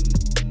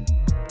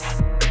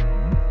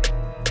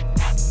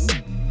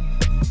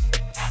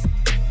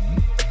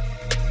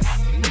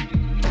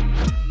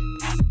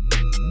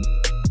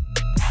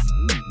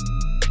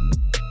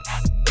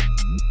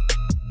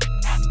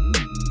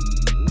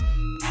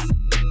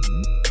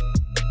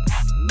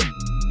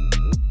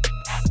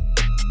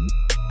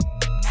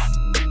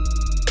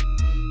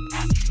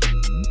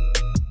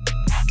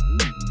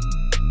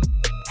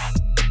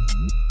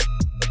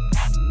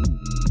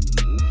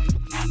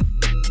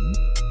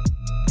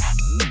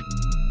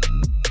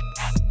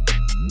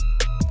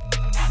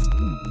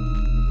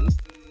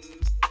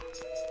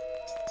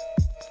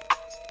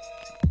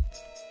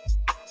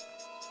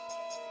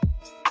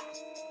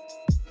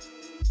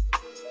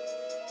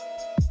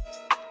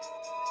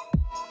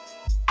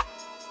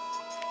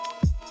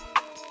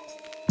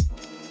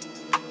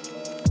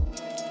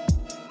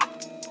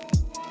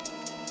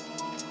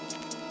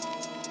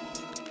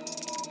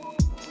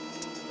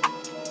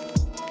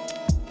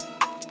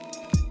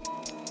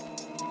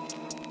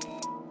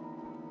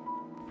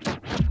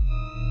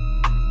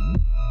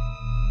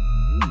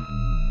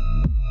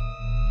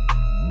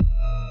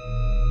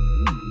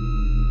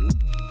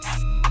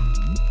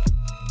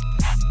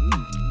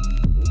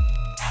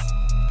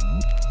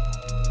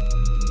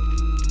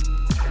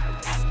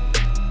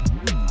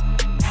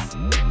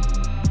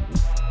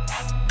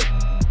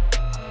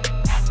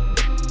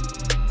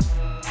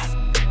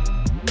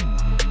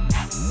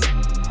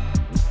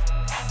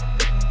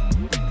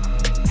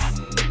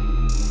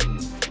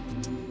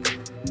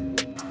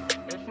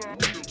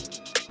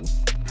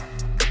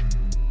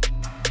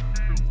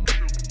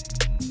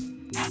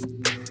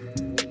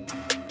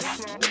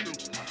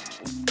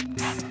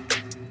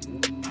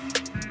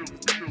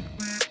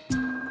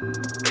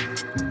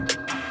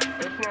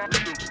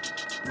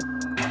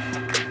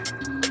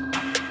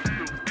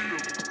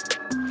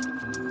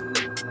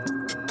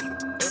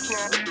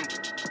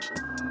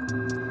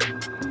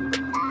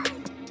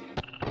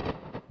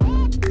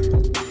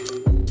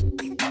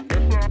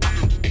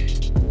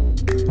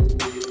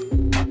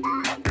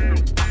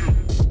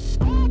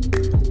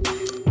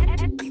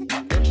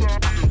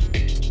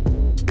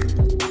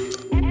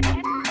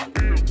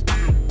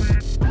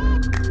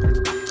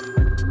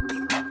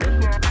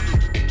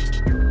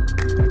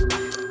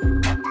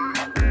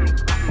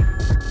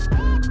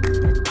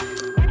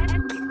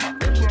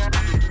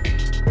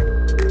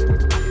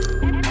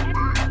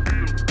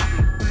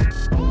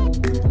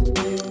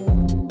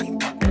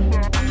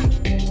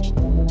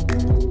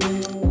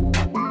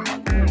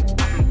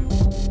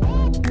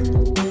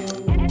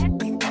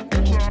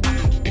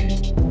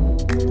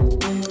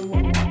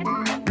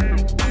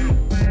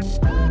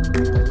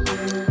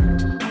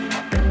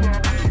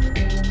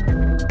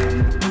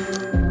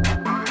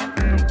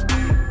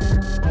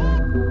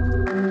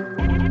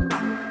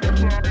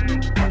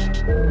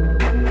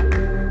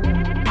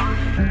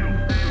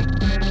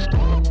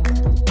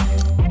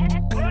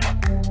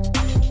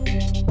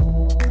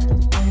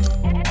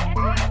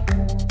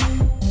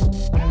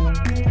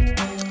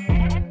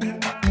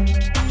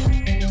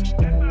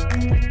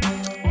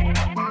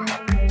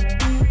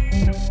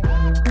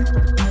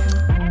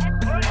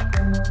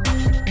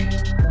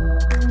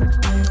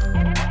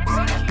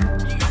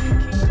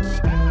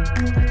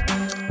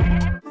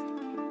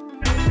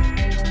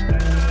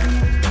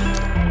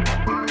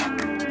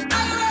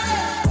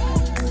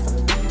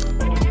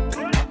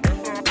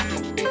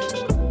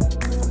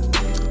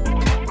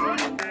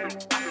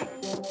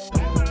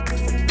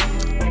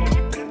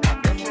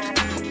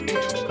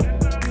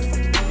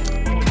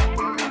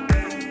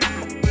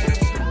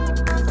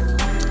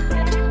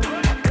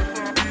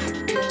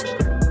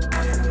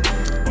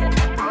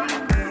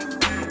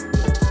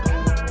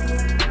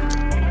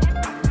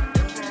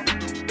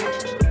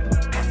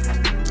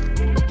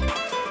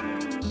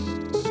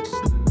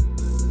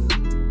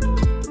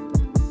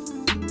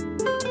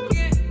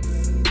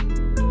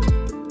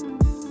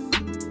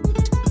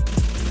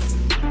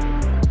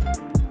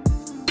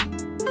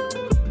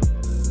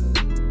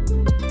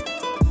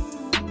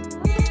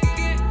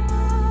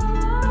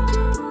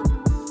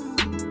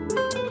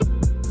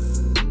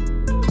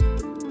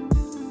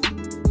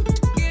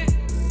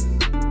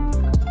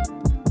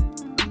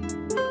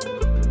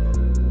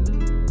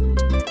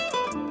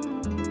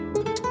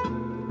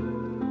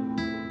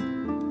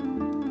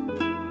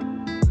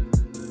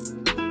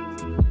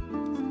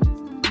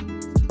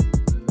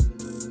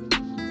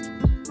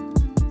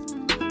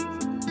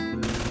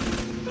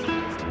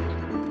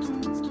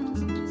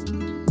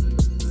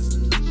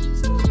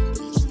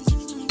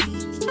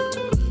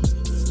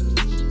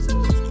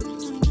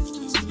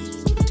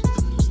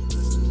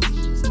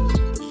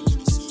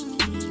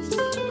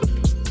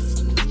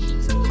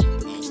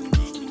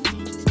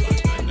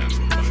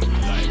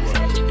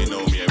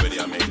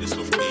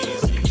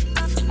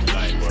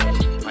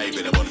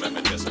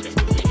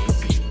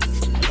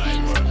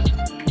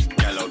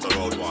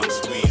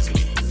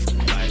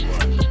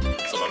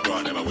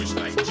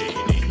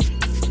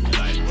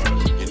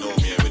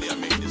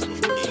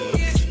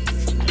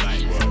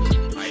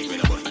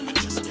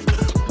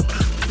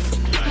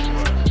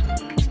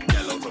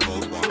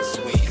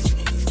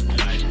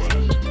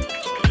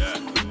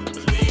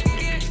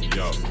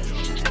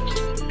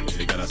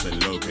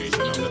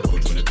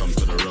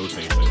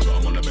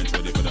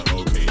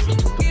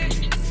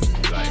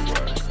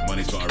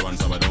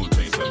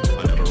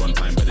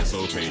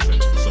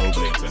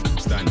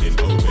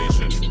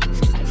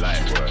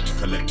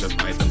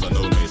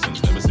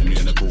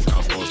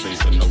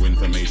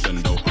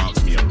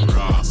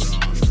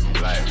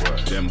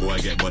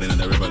 born in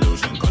the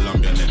revolution.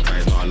 Colombian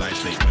neckties, not a life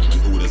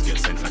statement. When orders get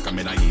sent like I'm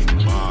in a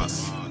eating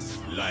boss.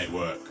 Light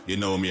work, you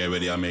know me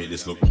already, I make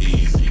this look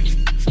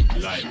easy.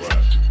 Light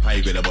work,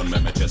 high grade up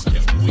make my chest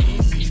get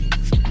wheezy.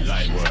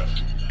 Light work,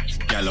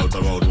 gal out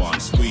the road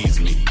want squeeze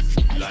me.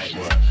 Light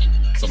work,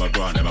 so my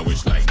grant them I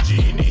wish like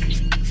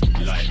genie.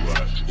 Light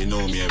work, you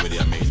know me already,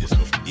 I made this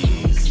look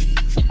easy.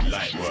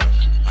 Light work,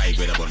 high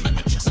grade up make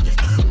my chest get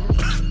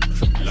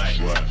light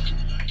work,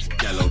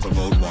 gal out the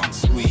road want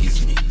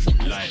squeeze me.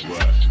 Light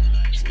work,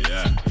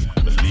 yeah,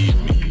 believe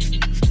me.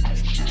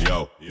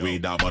 Yo, we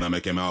that wanna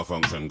make him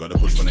malfunction. Got to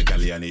push from the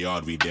galley and the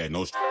yard, we there,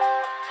 no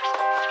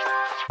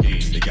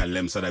the gal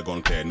them said they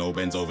gone clear, no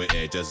bends over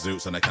here, just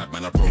Zoots and the cat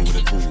man, I pro with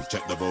the tools.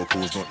 Check the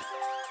vocals, not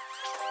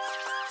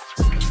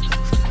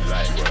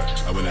light work.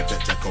 I will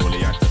check all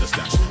the act to the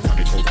stash.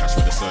 Happy cold cash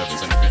for the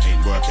service, and if it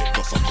ain't worth it,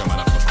 got some come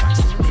out of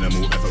tax.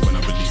 Minimal effort when I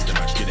release the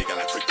match. Get a gal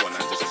a quick one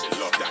and just she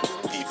love that.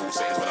 People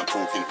settings when I'm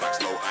talking facts,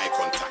 no eye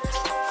contact.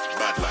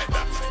 Bad like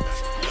that.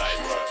 Light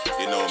work.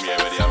 You know me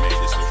already, I made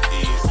this look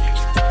easy.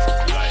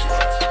 Light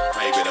work.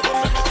 I ain't been about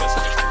my chest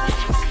get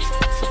easy.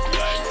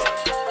 Light work.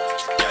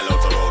 Gal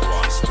out the road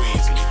want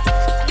squeeze me.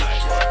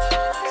 Light work.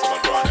 So my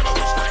grant never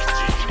wish like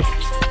genie.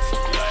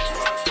 Light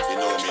work. You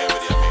know me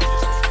already, I made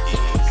this look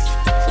easy.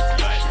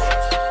 Light work.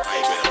 I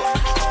ain't been about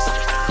my chest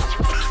get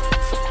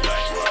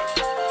light work.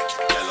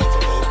 Gal out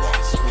the road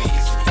want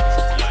squeeze me.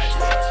 Light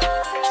work.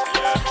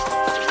 Yeah,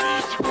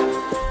 believe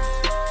me.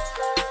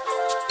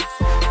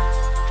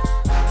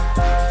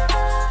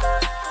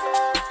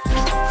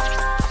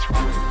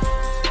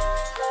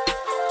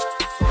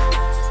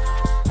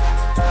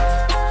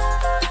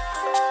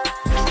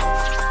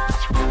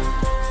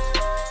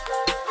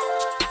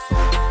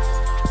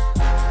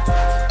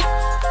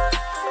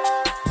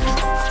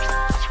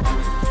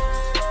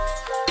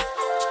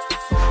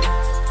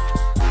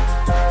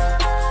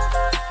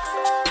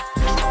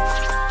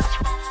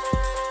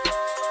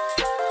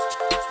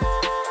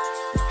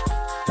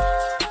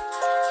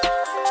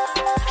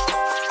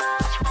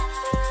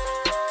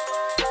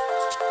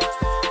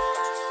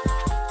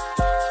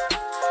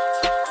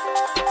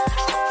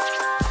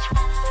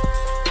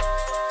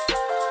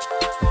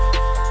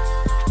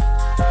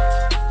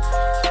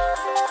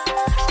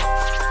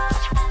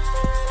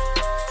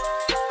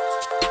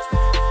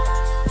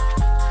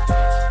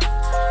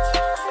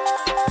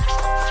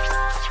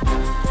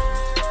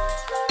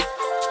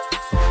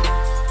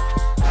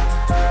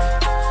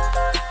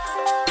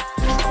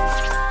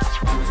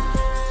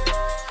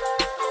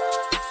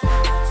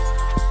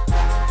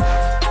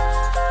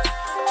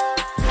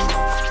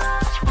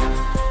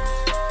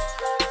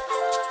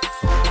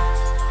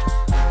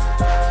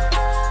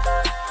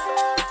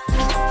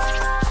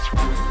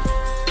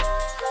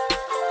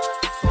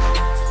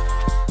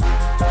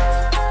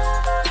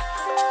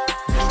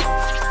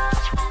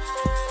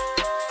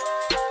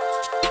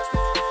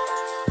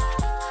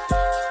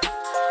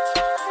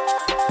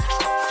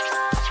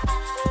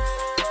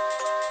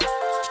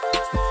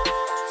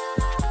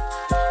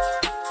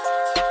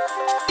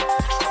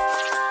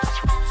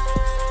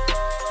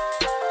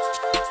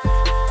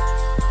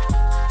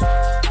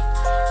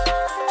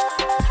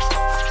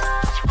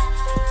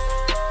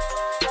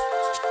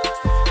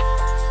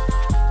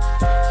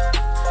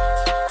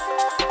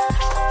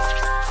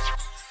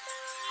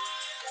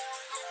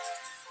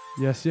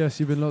 Yes,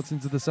 you've been locked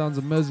into the sounds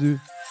of Mezu.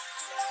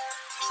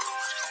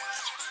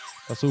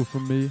 That's all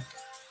from me.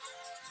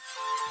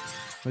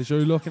 Make sure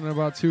you're looking in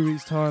about 2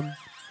 weeks' time.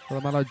 Got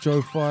a man like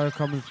Joe Fire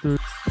coming through.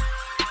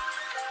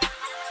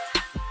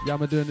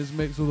 Yama doing his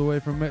mix all the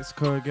way from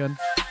Mexico again.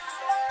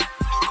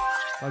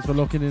 Thanks for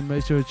locking in.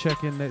 Make sure you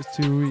check in next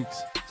 2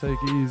 weeks. Take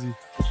it easy.